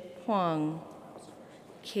 E.J. Huang,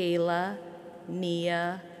 Kayla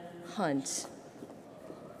Nia Hunt,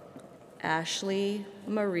 Ashley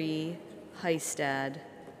Marie Heistad,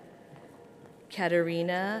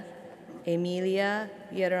 Katerina Emilia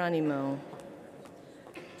Yeronimo,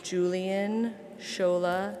 Julian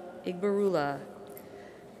Shola Igbarula,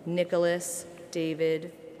 Nicholas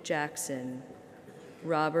David Jackson,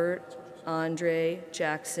 Robert Andre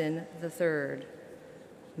Jackson III,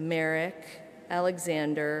 Merrick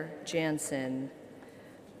Alexander Jansen,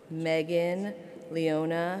 Megan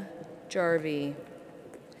Leona Jarvie,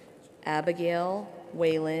 Abigail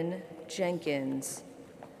Whalen Jenkins,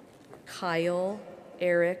 Kyle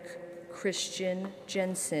Eric Christian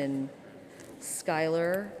Jensen,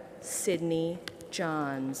 Skylar Sydney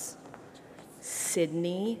Johns,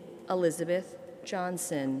 Sydney Elizabeth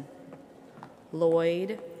Johnson,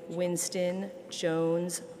 Lloyd Winston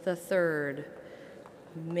Jones III,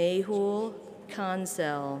 Mehul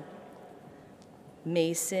Counsel,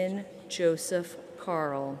 Mason Joseph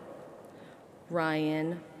Carl,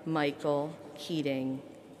 Ryan Michael Keating,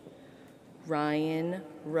 Ryan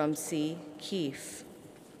Rumsey Keefe,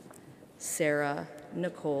 Sarah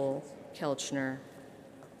Nicole Kelchner,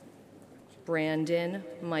 Brandon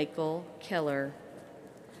Michael Keller,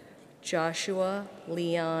 Joshua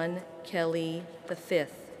Leon Kelly V,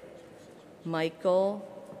 Michael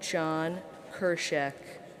John Kershak,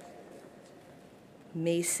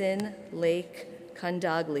 Mason Lake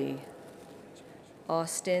Kandagli,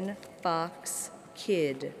 Austin Fox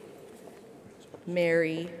Kidd,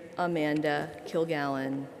 Mary Amanda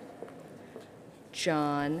Kilgallen,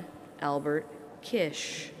 John Albert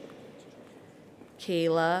Kish,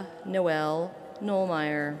 Kayla Noel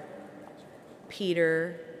Nolmeyer,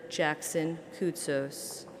 Peter Jackson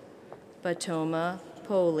Koutsos, Batoma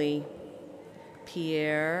Poli,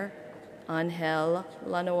 Pierre Angel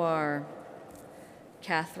Lanoir,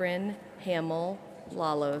 Catherine Hamill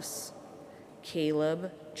Lalos,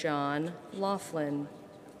 Caleb John Laughlin,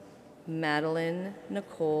 Madeline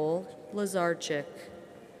Nicole Lazarchik,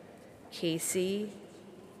 Casey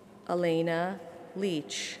Elena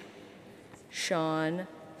Leach, Sean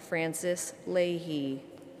Francis Leahy,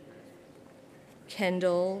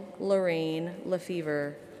 Kendall Lorraine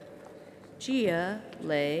Lefevre, Gia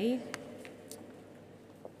Lei,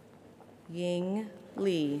 Ying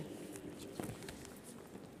Lee,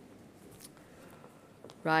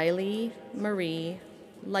 Riley Marie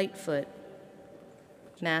Lightfoot,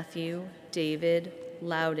 Matthew David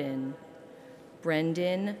Loudon,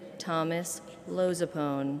 Brendan Thomas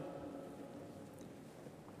Lozapone,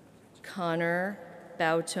 Connor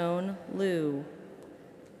Bautone Liu,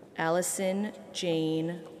 Allison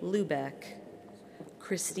Jane Lubeck,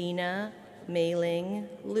 Christina Mailing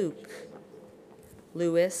Luke,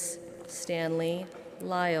 Louis Stanley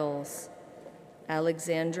Lyles,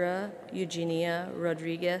 Alexandra Eugenia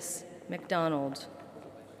Rodriguez McDonald,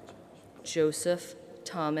 Joseph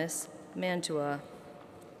Thomas Mantua,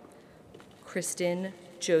 Kristen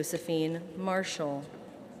Josephine Marshall,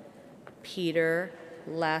 Peter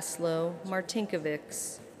Laszlo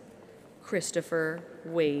Martinkovics, Christopher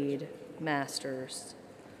Wade Masters,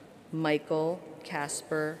 Michael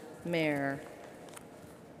Casper Mayer,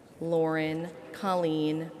 Lauren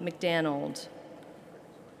Colleen McDonald,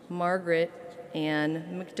 Margaret Ann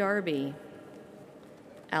McDarby,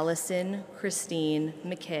 Allison Christine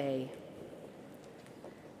McKay,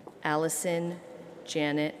 Allison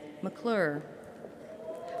Janet McClure,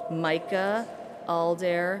 Micah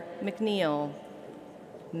Alder McNeil,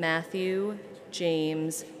 Matthew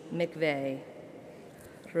James McVeigh,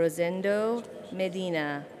 Rosendo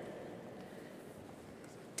Medina,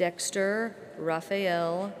 Dexter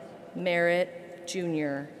Raphael Merritt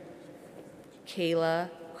Jr., Kayla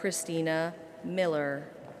Christina Miller,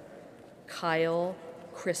 Kyle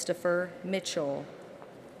Christopher Mitchell,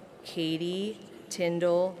 Katie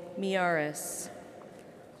Tyndall Miaris,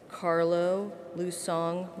 Carlo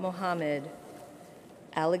Lusong Mohammed,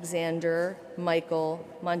 Alexander Michael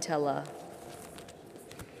Montella,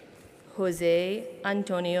 Jose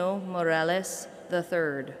Antonio Morales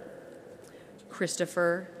III,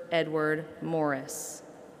 Christopher Edward Morris,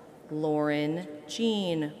 Lauren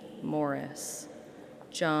Jean Morris,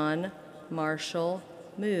 John Marshall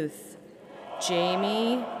Muth,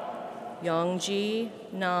 Jamie Yongji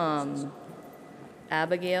Nam,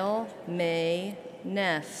 Abigail May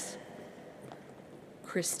Neff,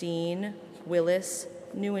 Christine Willis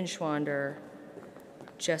Neuenschwander,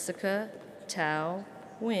 Jessica Tao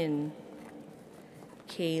Nguyen,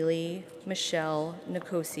 Kaylee Michelle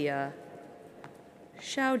Nicosia,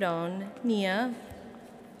 Xiaodong Nia,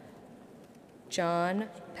 John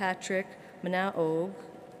Patrick Manaog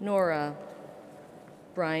Nora,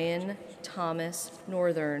 Brian Thomas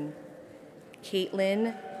Northern,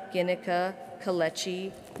 Caitlin Ginica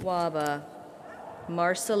Kalechi Waba,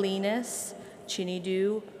 Marcelinus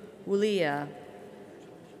Chinidu Wulia,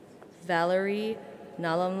 Valerie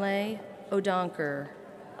Nalamle Odonker,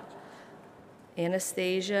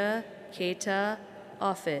 Anastasia Keita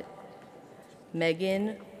Offit,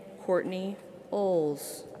 Megan Courtney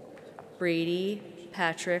Oles, Brady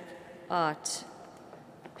Patrick Ott,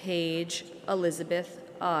 Paige Elizabeth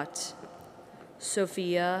Ott,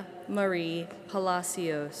 Sophia Marie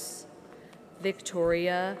Palacios,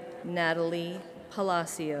 Victoria Natalie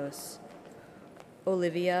Palacios,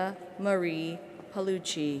 Olivia Marie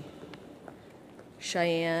Palucci,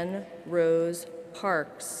 Cheyenne Rose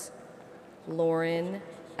Parks, Lauren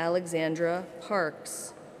Alexandra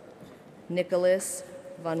Parks, Nicholas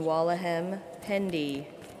Van Wallahem Pendy,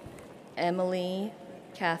 Emily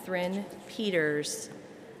Catherine Peters,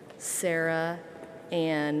 Sarah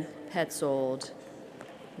Ann Petzold,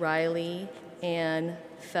 Riley Ann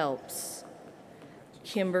Phelps,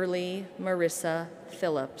 Kimberly Marissa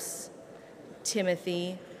Phillips,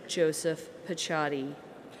 Timothy Joseph Pachotti,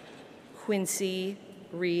 Quincy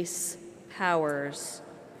Reese Powers,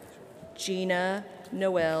 Gina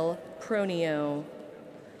Noel Pronio,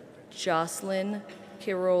 Jocelyn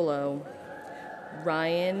Kirolo,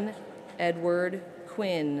 Ryan Edward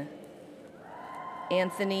Quinn,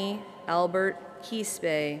 Anthony Albert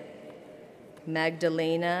Quispe,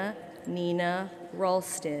 Magdalena Nina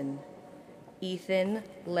Ralston, Ethan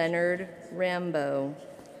Leonard Rambo,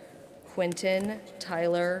 Quentin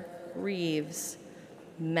Tyler Reeves,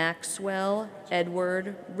 Maxwell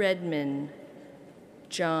Edward Redman,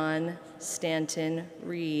 John Stanton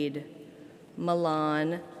Reed,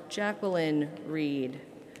 Milan Jacqueline Reed,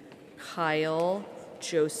 Kyle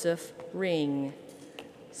Joseph Ring,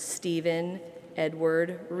 Stephen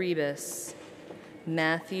Edward Rebus,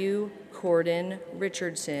 Matthew Corden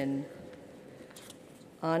Richardson,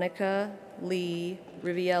 Annika Lee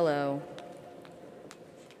Riviello,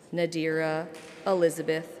 Nadira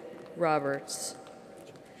Elizabeth Roberts,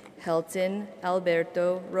 Helton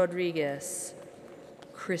Alberto Rodriguez,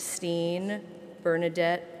 Christine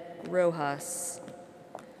Bernadette Rojas,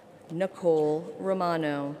 Nicole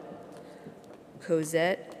Romano,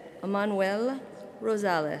 Cosette Emanuel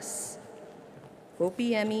Rosales,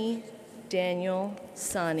 Opiemi Daniel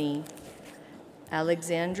Sani,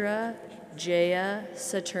 Alexandra Jaya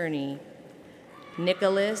Saturni,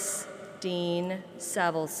 Nicholas Dean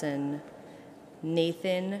Savelson,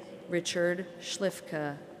 Nathan Richard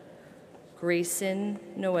Schlifka, Grayson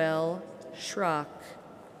Noel Schrock,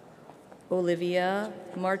 Olivia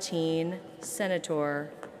Martine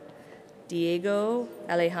Senator, Diego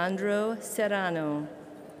Alejandro Serrano,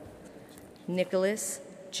 Nicholas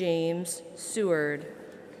James Seward,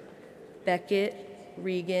 Beckett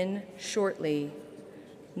Regan Shortley,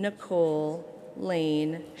 Nicole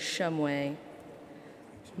Lane Shumway,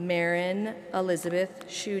 Marin Elizabeth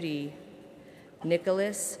Schutte,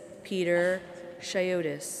 Nicholas Peter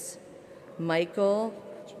Chiotis, Michael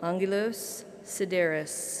Angelos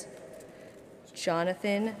Sideris,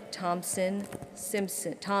 Jonathan Thomas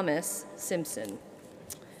Simpson,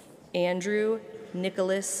 Andrew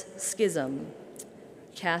Nicholas Schism,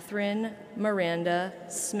 Catherine Miranda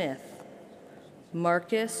Smith,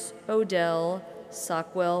 Marcus Odell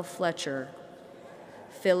Sockwell Fletcher,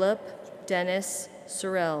 Philip Dennis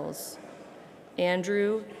Sorrells,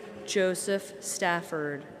 Andrew Joseph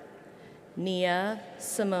Stafford, Nia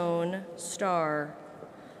Simone Starr,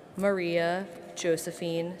 Maria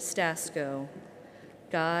Josephine Stasco,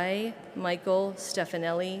 Guy Michael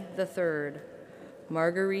Stefanelli III,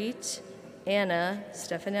 Marguerite Anna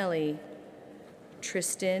Stefanelli,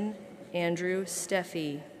 Tristan Andrew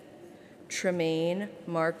Steffi, Tremaine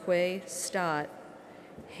Marquay Stott,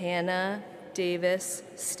 Hannah Davis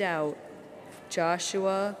Stout,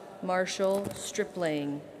 Joshua Marshall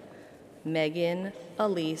Stripling, Megan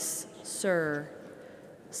Elise Sir,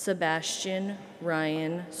 Sebastian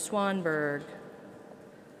Ryan Swanberg,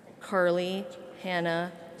 Carly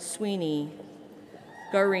Hannah Sweeney,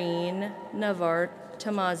 Gareen Navart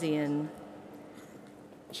Tamazian,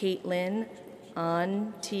 Caitlin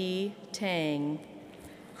An T. Tang,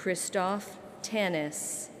 Christoph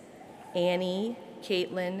Tanis, Annie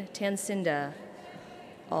Caitlin Tansinda,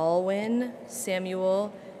 Alwyn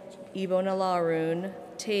Samuel Ibonalaroon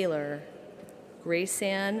Taylor,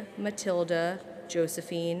 Graceanne Matilda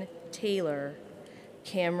Josephine Taylor,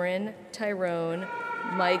 Cameron Tyrone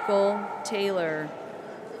Michael Taylor,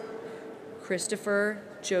 Christopher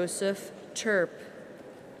Joseph Turp,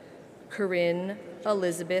 Corinne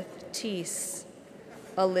Elizabeth Teese,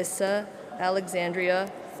 Alyssa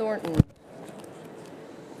Alexandria Thornton,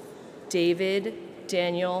 David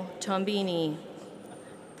Daniel Tombini,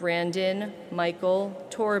 Brandon Michael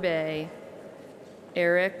Torbay,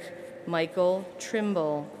 Eric Michael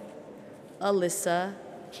Trimble, Alyssa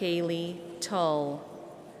Kaylee Tull,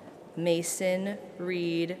 Mason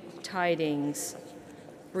Reed Tidings,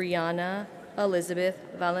 Brianna Elizabeth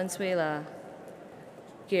Valenzuela,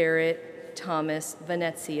 Garrett Thomas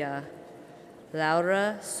Venezia,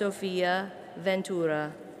 Laura Sofia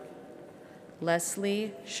Ventura,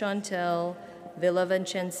 Leslie Chantel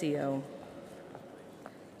Villavicencio,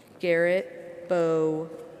 Garrett Bo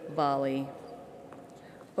Volley,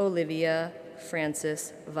 Olivia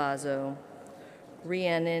Francis Vazo.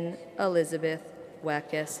 Rhiannon Elizabeth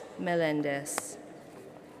Wackus Melendez.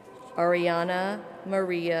 Ariana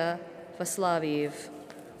Maria Vaslaviv.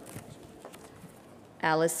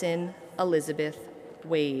 Allison Elizabeth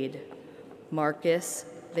Wade. Marcus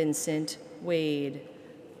Vincent Wade.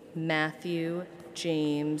 Matthew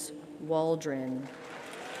James Waldron.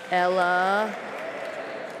 Ella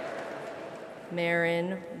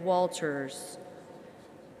Marin Walters.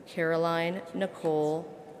 Caroline Nicole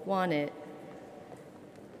Wannett.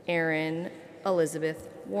 Erin Elizabeth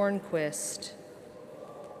Warnquist.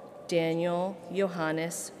 Daniel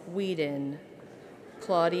Johannes Whedon.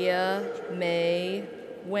 Claudia May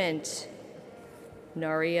Went.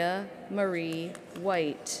 Naria Marie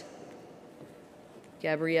White.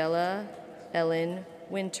 Gabriella Ellen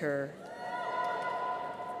Winter.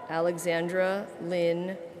 Alexandra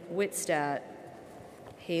Lynn Whitstadt.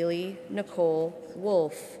 Haley Nicole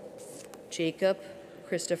Wolf. Jacob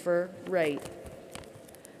Christopher Wright.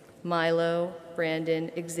 Milo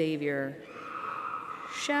Brandon Xavier.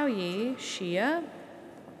 Xiaoyi Xia.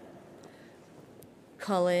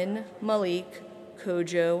 Cullen Malik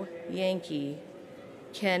Kojo Yankee.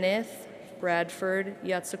 Kenneth Bradford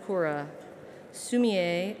Yatsukura.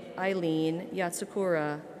 Sumie Eileen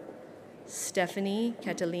Yatsukura. Stephanie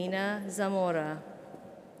Catalina Zamora.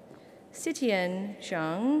 Sitian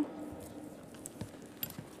Zhang.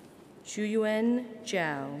 Zhuyuan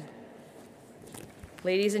Zhao.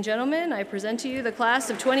 Ladies and gentlemen, I present to you the class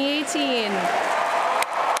of 2018.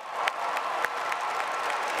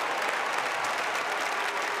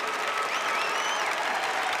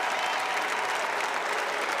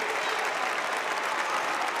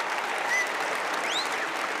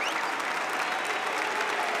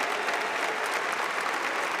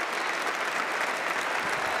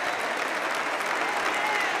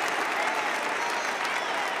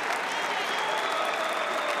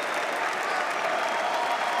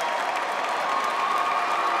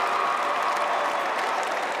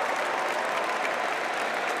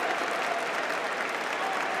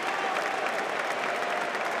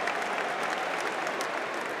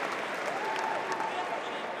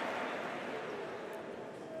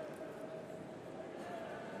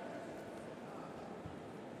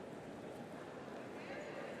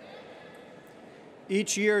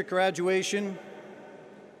 Each year at graduation,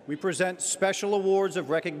 we present special awards of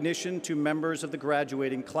recognition to members of the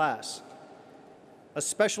graduating class. A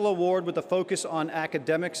special award with a focus on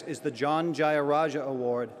academics is the John Jayaraja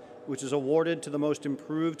Award, which is awarded to the most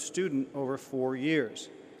improved student over 4 years.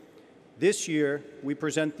 This year, we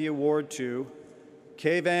present the award to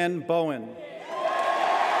Kayvan Bowen.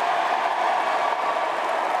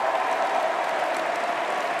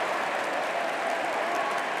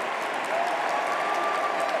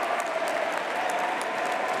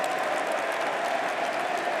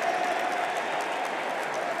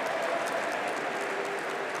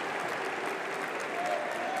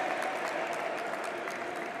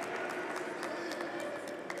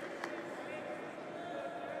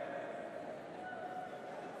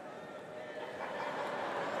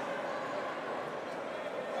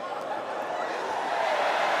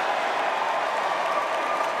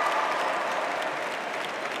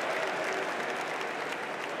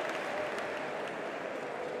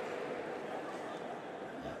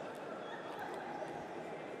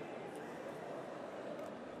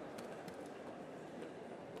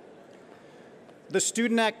 The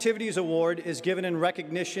Student Activities Award is given in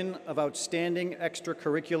recognition of outstanding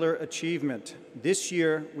extracurricular achievement. This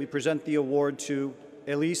year, we present the award to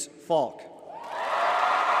Elise Falk.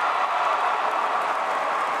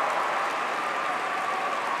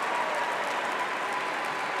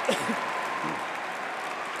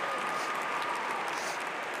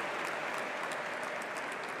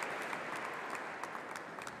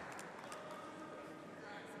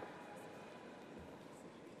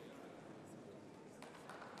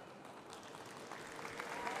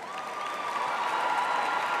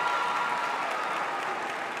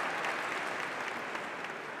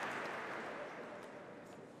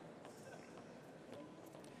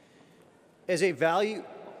 As a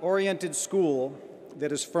value-oriented school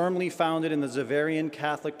that is firmly founded in the Xaverian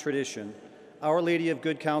Catholic tradition, Our Lady of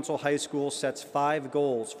Good Counsel High School sets 5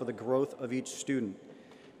 goals for the growth of each student.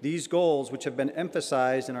 These goals, which have been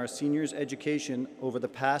emphasized in our seniors' education over the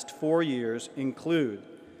past 4 years, include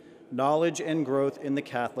knowledge and growth in the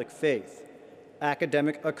Catholic faith,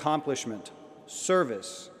 academic accomplishment,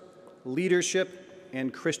 service, leadership,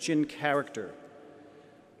 and Christian character.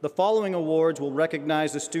 The following awards will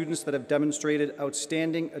recognize the students that have demonstrated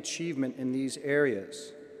outstanding achievement in these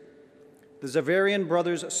areas. The Zavarian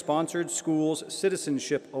Brothers Sponsored Schools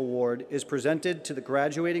Citizenship Award is presented to the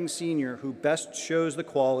graduating senior who best shows the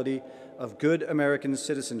quality of good American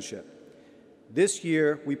citizenship. This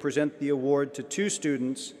year, we present the award to two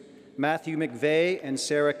students, Matthew McVeigh and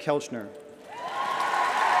Sarah Kelchner.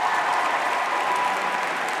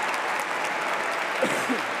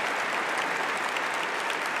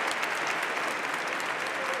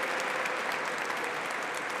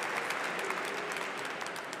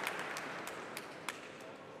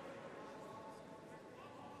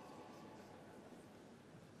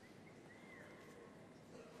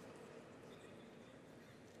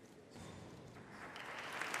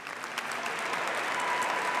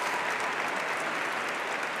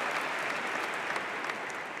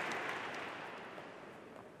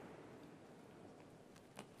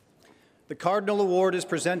 The Cardinal Award is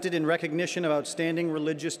presented in recognition of outstanding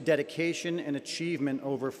religious dedication and achievement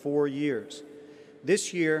over 4 years.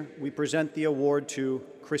 This year, we present the award to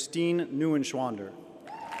Christine Neuenschwander.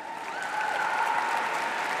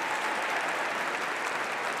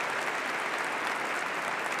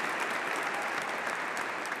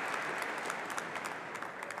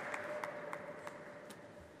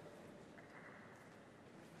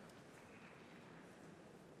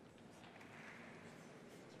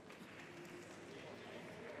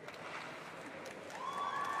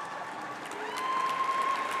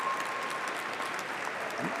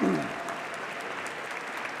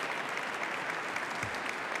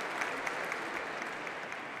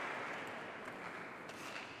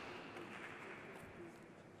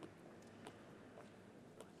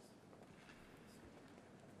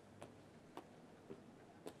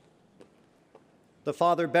 The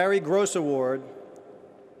Father Barry Gross Award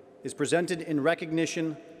is presented in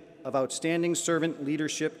recognition of outstanding servant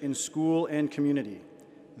leadership in school and community.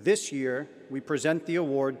 This year, we present the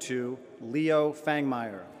award to Leo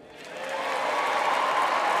Fangmeyer.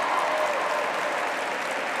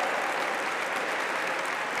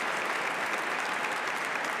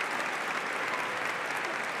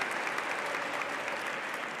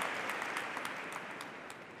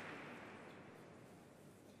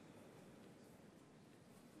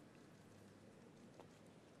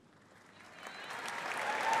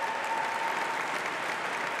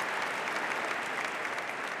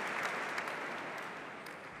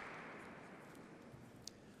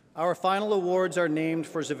 Our final awards are named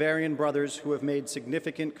for Zavarian brothers who have made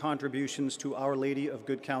significant contributions to Our Lady of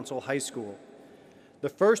Good Counsel High School. The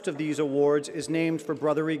first of these awards is named for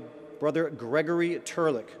Brother Gregory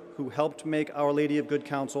Turlick, who helped make Our Lady of Good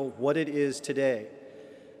Counsel what it is today.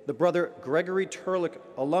 The Brother Gregory Turlick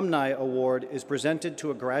Alumni Award is presented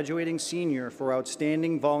to a graduating senior for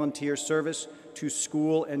outstanding volunteer service to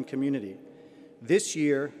school and community. This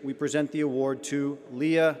year, we present the award to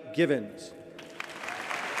Leah Givens.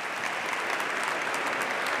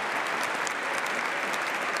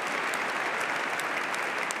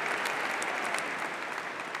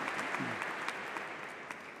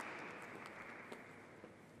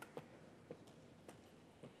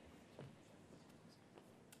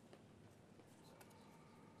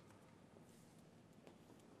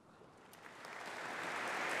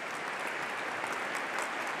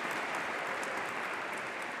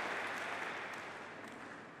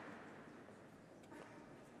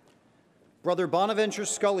 Brother Bonaventure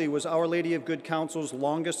Scully was Our Lady of Good Counsel's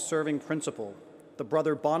longest-serving principal. The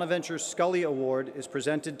Brother Bonaventure Scully Award is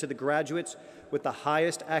presented to the graduates with the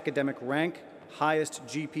highest academic rank, highest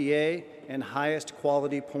GPA, and highest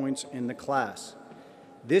quality points in the class.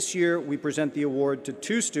 This year, we present the award to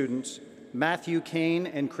two students, Matthew Kane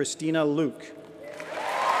and Christina Luke.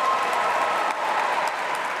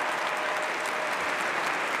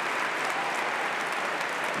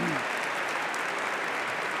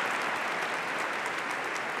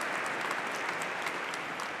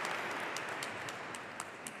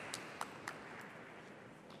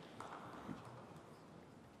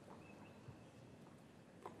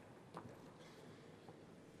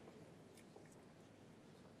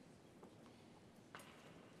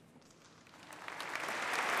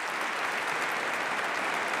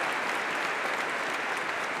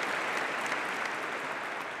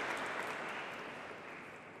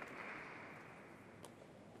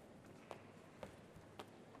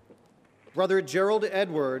 Brother Gerald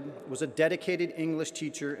Edward was a dedicated English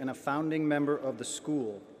teacher and a founding member of the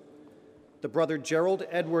school. The Brother Gerald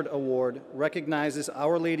Edward Award recognizes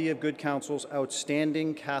Our Lady of Good Counsel's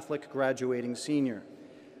outstanding Catholic graduating senior.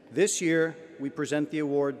 This year, we present the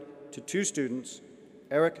award to two students,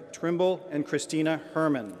 Eric Trimble and Christina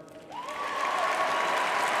Herman.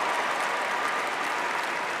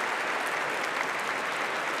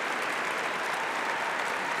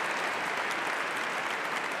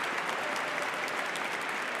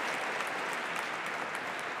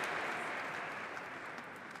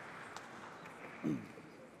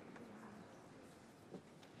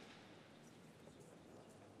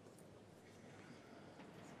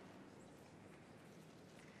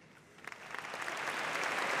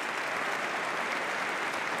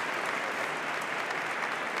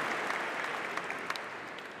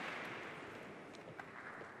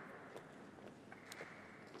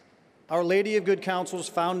 Our Lady of Good Counsel's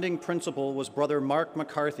founding principal was Brother Mark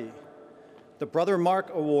McCarthy. The Brother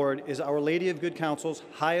Mark Award is Our Lady of Good Counsel's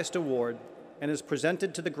highest award and is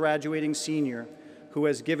presented to the graduating senior who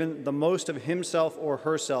has given the most of himself or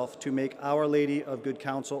herself to make Our Lady of Good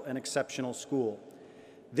Counsel an exceptional school.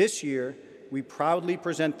 This year, we proudly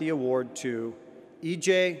present the award to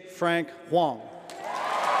E.J. Frank Huang.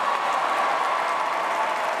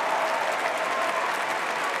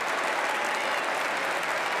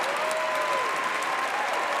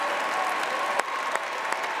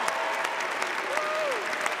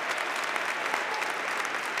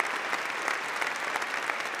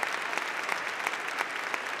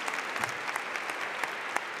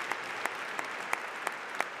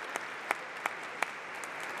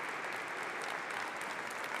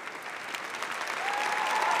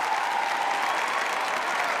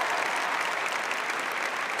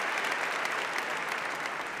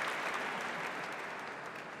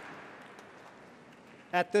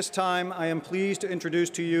 At this time, I am pleased to introduce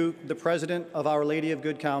to you the President of Our Lady of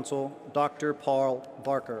Good Counsel, Dr. Paul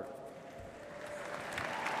Barker.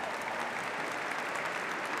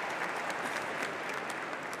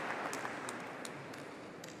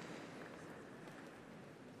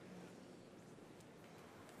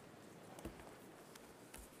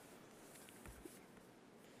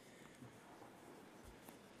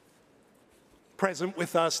 Present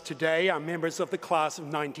with us today are members of the class of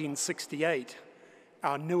 1968.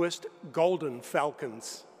 Our newest Golden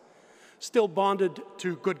Falcons, still bonded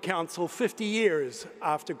to Good Counsel 50 years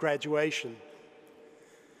after graduation.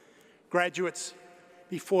 Graduates,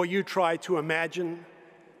 before you try to imagine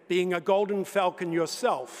being a Golden Falcon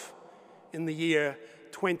yourself in the year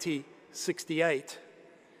 2068,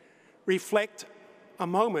 reflect a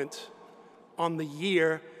moment on the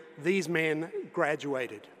year these men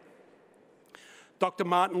graduated. Dr.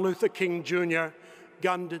 Martin Luther King Jr.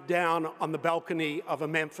 gunned down on the balcony of a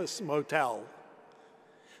Memphis motel.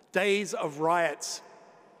 Days of riots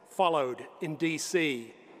followed in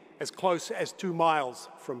D.C., as close as 2 miles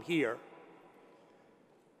from here.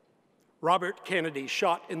 Robert Kennedy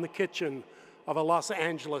shot in the kitchen of a Los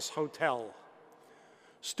Angeles hotel.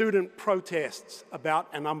 Student protests about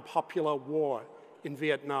an unpopular war in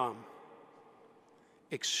Vietnam.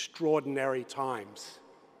 Extraordinary times.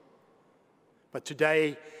 But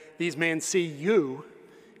today, these men see you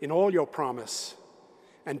in all your promise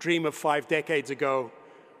and dream of 5 decades ago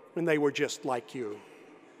when they were just like you.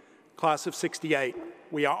 Class of '68,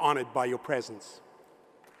 we are honored by your presence.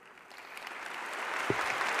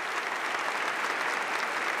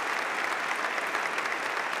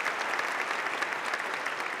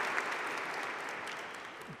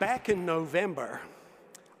 Back in November,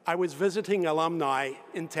 I was visiting alumni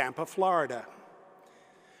in Tampa, Florida.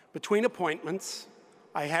 Between appointments,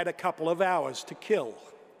 I had a couple of hours to kill.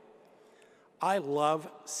 I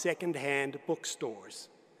love secondhand bookstores,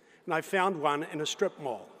 and I found one in a strip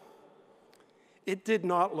mall. It did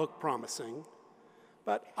not look promising,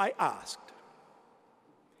 but I asked.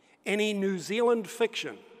 Any New Zealand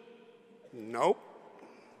fiction? Nope.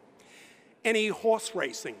 Any horse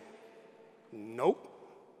racing? Nope.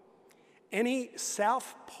 Any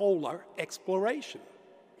South Polar exploration?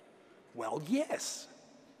 Well, yes.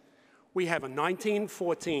 We have a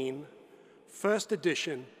 1914 first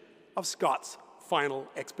edition of Scott's Final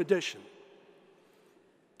Expedition.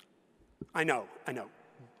 I know,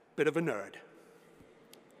 bit of a nerd.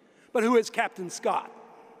 But who is Captain Scott?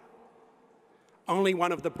 Only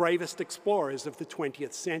one of the bravest explorers of the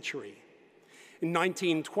 20th century. In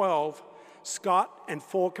 1912, Scott and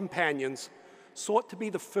 4 companions sought to be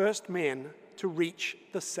the first men to reach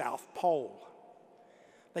the South Pole.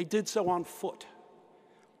 They did so on foot,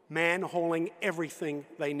 man-hauling everything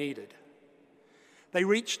they needed. They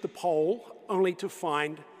reached the pole only to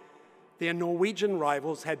find their Norwegian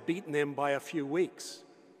rivals had beaten them by a few weeks.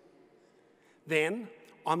 Then,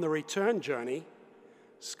 on the return journey,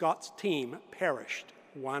 Scott's team perished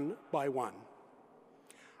one by one.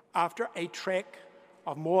 After a trek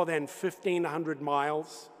of more than 1,500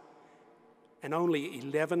 miles and only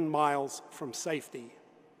 11 miles from safety,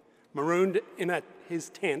 marooned in his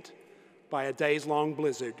tent by a days-long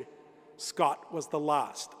blizzard, Scott was the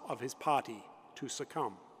last of his party to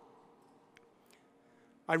succumb.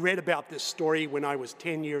 I read about this story when I was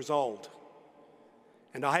 10 years old,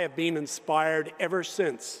 and I have been inspired ever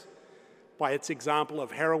since by its example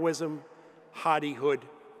of heroism, hardihood,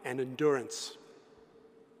 and endurance.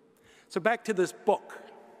 So back to this book.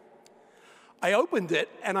 I opened it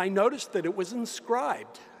and I noticed that it was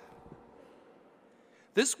inscribed.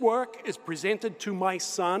 This work is presented to my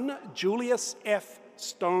son, Julius F.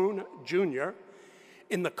 Stone, Jr.,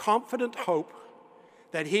 in the confident hope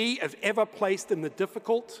that he, if ever placed in the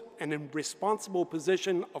difficult and in responsible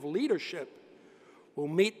position of leadership, will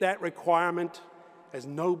meet that requirement as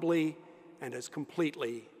nobly and as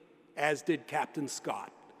completely as did Captain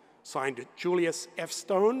Scott. Signed Julius F.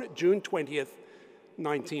 Stone, June 20th,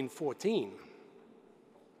 1914.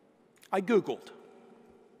 I Googled.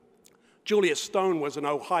 Julius Stone was an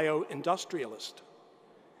Ohio industrialist.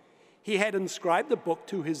 He had inscribed the book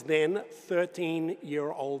to his then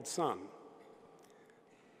 13-year-old son.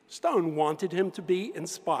 Stone wanted him to be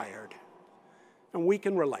inspired, and we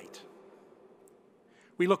can relate.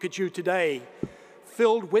 We look at you today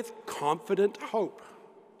filled with confident hope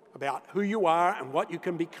about who you are and what you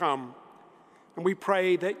can become, and we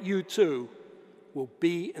pray that you too will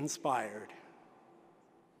be inspired.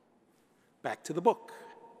 Back to the book.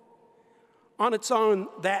 On its own,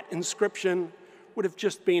 that inscription would have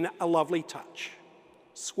just been a lovely touch,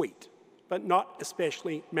 sweet, but not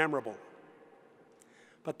especially memorable.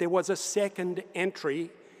 But there was a second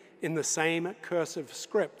entry in the same cursive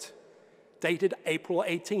script, dated April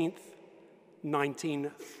 18th,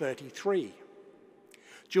 1933.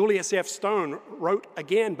 Julius F. Stone wrote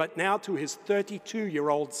again, but now to his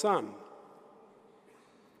 32-year-old son.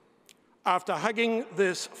 After hugging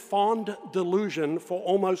this fond delusion for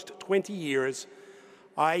almost 20 years,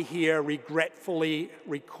 I here regretfully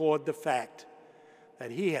record the fact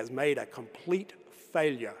that he has made a complete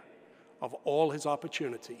failure of all his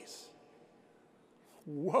opportunities.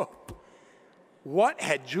 Whoa. What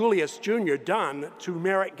had Julius Jr. done to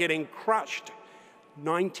merit getting crushed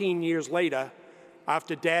 19 years later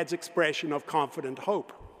after Dad's expression of confident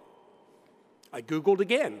hope? I Googled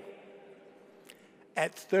again.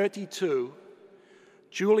 At 32,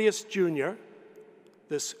 Julius Jr.,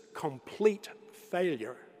 this complete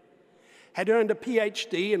failure, had earned a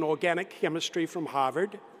PhD in organic chemistry from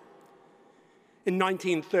Harvard. In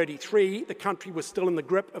 1933, the country was still in the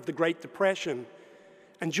grip of the Great Depression,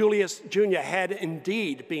 and Julius Jr. had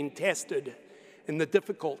indeed been tested in the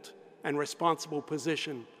difficult and responsible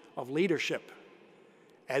position of leadership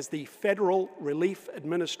as the Federal Relief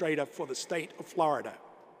Administrator for the state of Florida.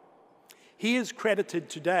 He is credited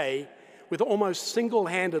today with almost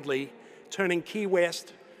single-handedly turning Key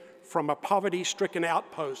West from a poverty-stricken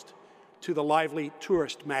outpost to the lively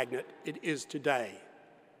tourist magnet it is today.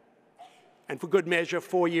 And for good measure,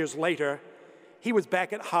 4 years later, he was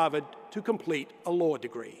back at Harvard to complete a law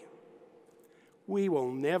degree. We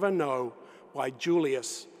will never know why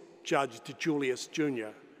Julius judged Julius Jr.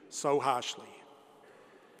 so harshly.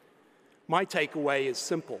 My takeaway is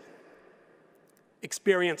simple.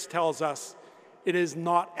 Experience tells us it is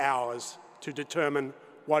not ours to determine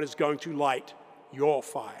what is going to light your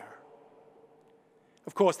fire.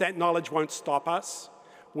 Of course, that knowledge won't stop us.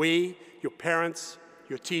 We, your parents,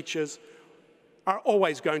 your teachers, are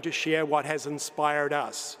always going to share what has inspired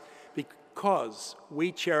us because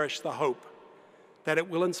we cherish the hope that it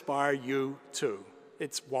will inspire you too.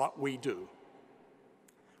 It's what we do.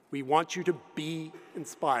 We want you to be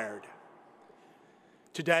inspired.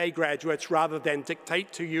 Today, graduates, rather than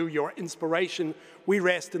dictate to you your inspiration, we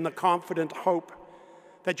rest in the confident hope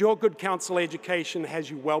that your good counsel education has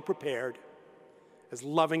you well prepared as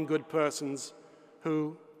loving good persons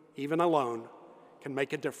who, even alone, can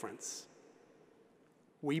make a difference.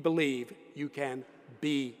 We believe you can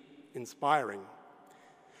be inspiring.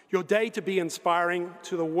 Your day to be inspiring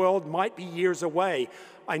to the world might be years away.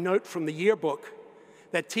 I note from the yearbook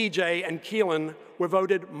that TJ and Keelan were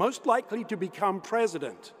voted most likely to become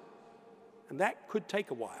president, and that could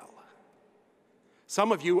take a while.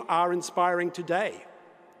 Some of you are inspiring today.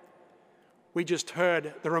 We just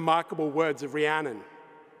heard the remarkable words of Rhiannon.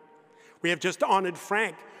 We have just honored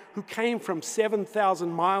Frank, who came from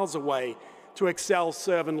 7,000 miles away to excel,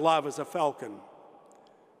 serve, and love as a Falcon.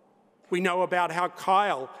 We know about how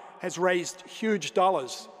Kyle has raised huge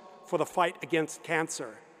dollars for the fight against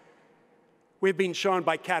cancer. We've been shown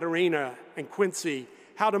by Katerina and Quincy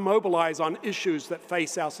how to mobilize on issues that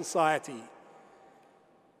face our society.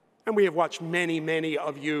 And we have watched many, many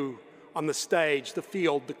of you on the stage, the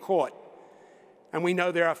field, the court. And we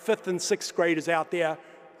know there are 5th and 6th graders out there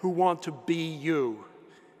who want to be you,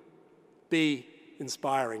 be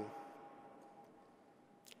inspiring.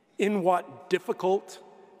 In what difficult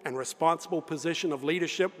and responsible position of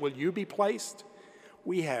leadership will you be placed?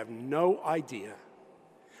 We have no idea.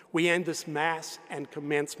 We end this Mass and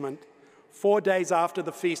commencement 4 days after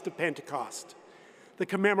the Feast of Pentecost, the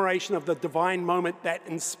commemoration of the divine moment that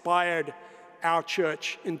inspired our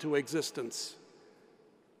church into existence.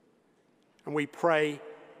 And we pray,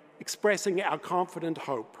 expressing our confident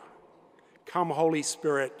hope, come, Holy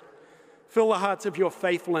Spirit, fill the hearts of your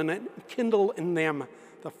faithful and kindle in them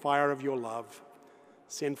the fire of your love.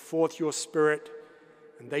 Send forth your Spirit,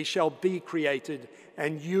 and they shall be created,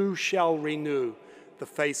 and you shall renew the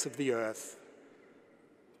face of the earth.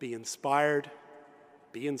 Be inspired,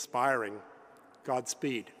 be inspiring.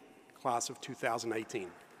 Godspeed, class of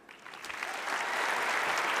 2018.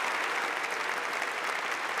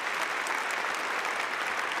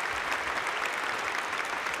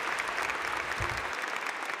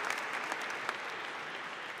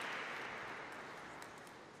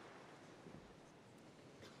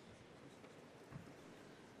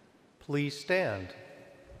 Please stand.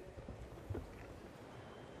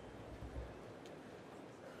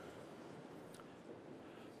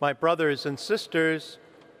 My brothers and sisters,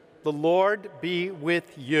 the Lord be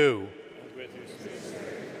with you. And with your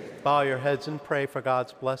spirit. Bow your heads and pray for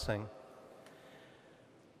God's blessing.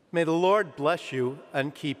 May the Lord bless you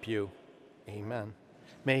and keep you. Amen.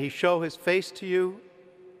 May he show his face to you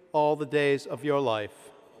all the days of your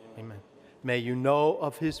life. Amen. May you know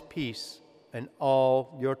of his peace in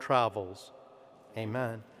all your travels.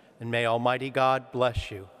 Amen. And may Almighty God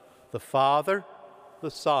bless you, the Father,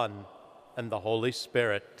 the Son, and the Holy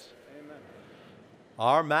Spirit. Amen.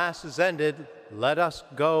 Our Mass is ended. Let us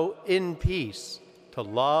go in peace to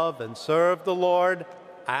love and serve the Lord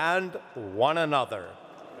and one another.